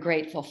what you're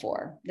grateful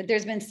for.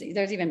 There's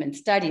even been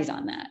studies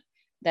on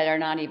that are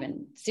not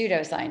even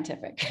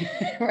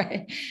pseudoscientific,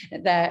 right?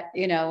 That,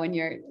 when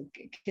you're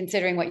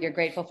considering what you're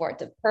grateful for,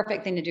 it's a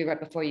perfect thing to do right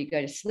before you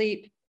go to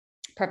sleep.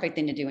 Perfect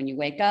thing to do when you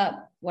wake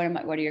up. What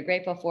are you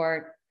grateful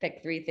for? Pick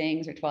 3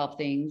 things or 12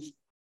 things.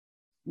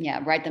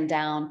 Yeah, write them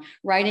down.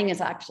 Writing is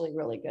actually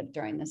really good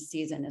during this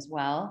season as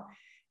well.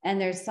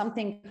 And there's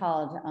something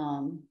called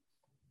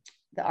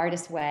the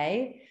Artist's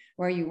Way,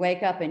 where you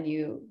wake up and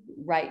you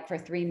write for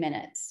 3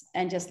 minutes,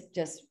 and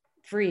just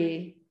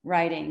free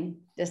writing,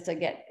 just to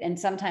get, and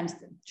sometimes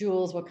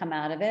jewels will come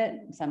out of it.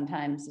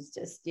 Sometimes it's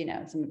just,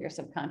 some of your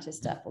subconscious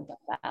stuff will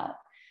dump out.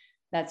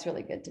 That's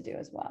really good to do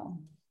as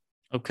well.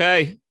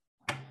 Okay.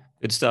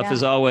 Good stuff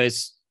as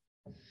always.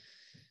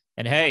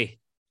 And hey,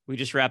 we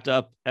just wrapped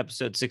up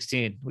episode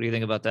 16. What do you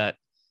think about that?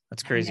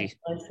 That's crazy.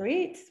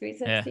 Sweet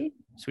 16. Yeah,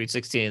 sweet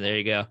 16. There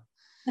you go.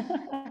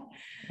 All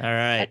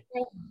right.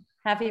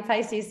 Happy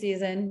Pisces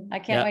season. I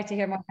can't wait to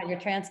hear more about your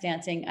trance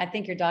dancing. I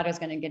think your daughter's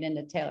going to get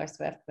into Taylor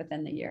Swift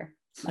within the year.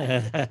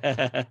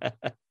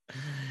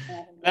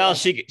 Well,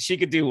 she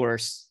could do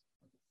worse.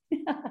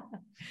 All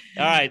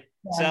right.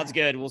 Sounds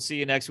good. We'll see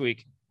you next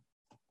week.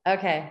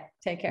 Okay.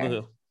 Take care.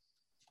 Woohoo.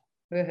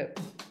 Woohoo.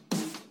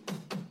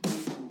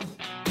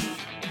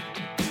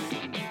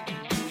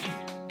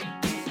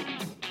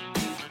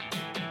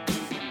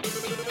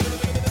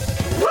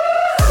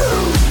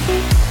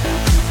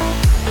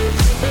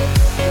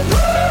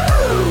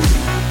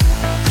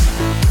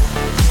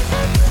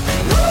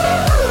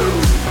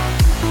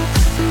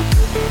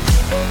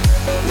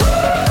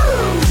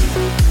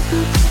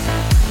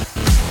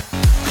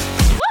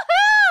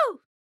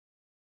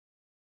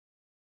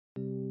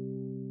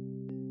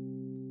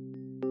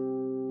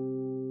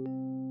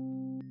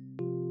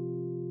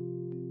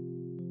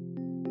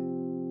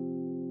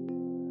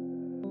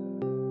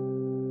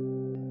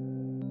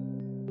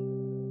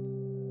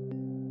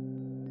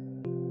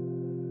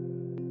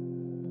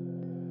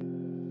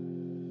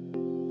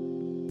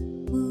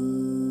 Ooh.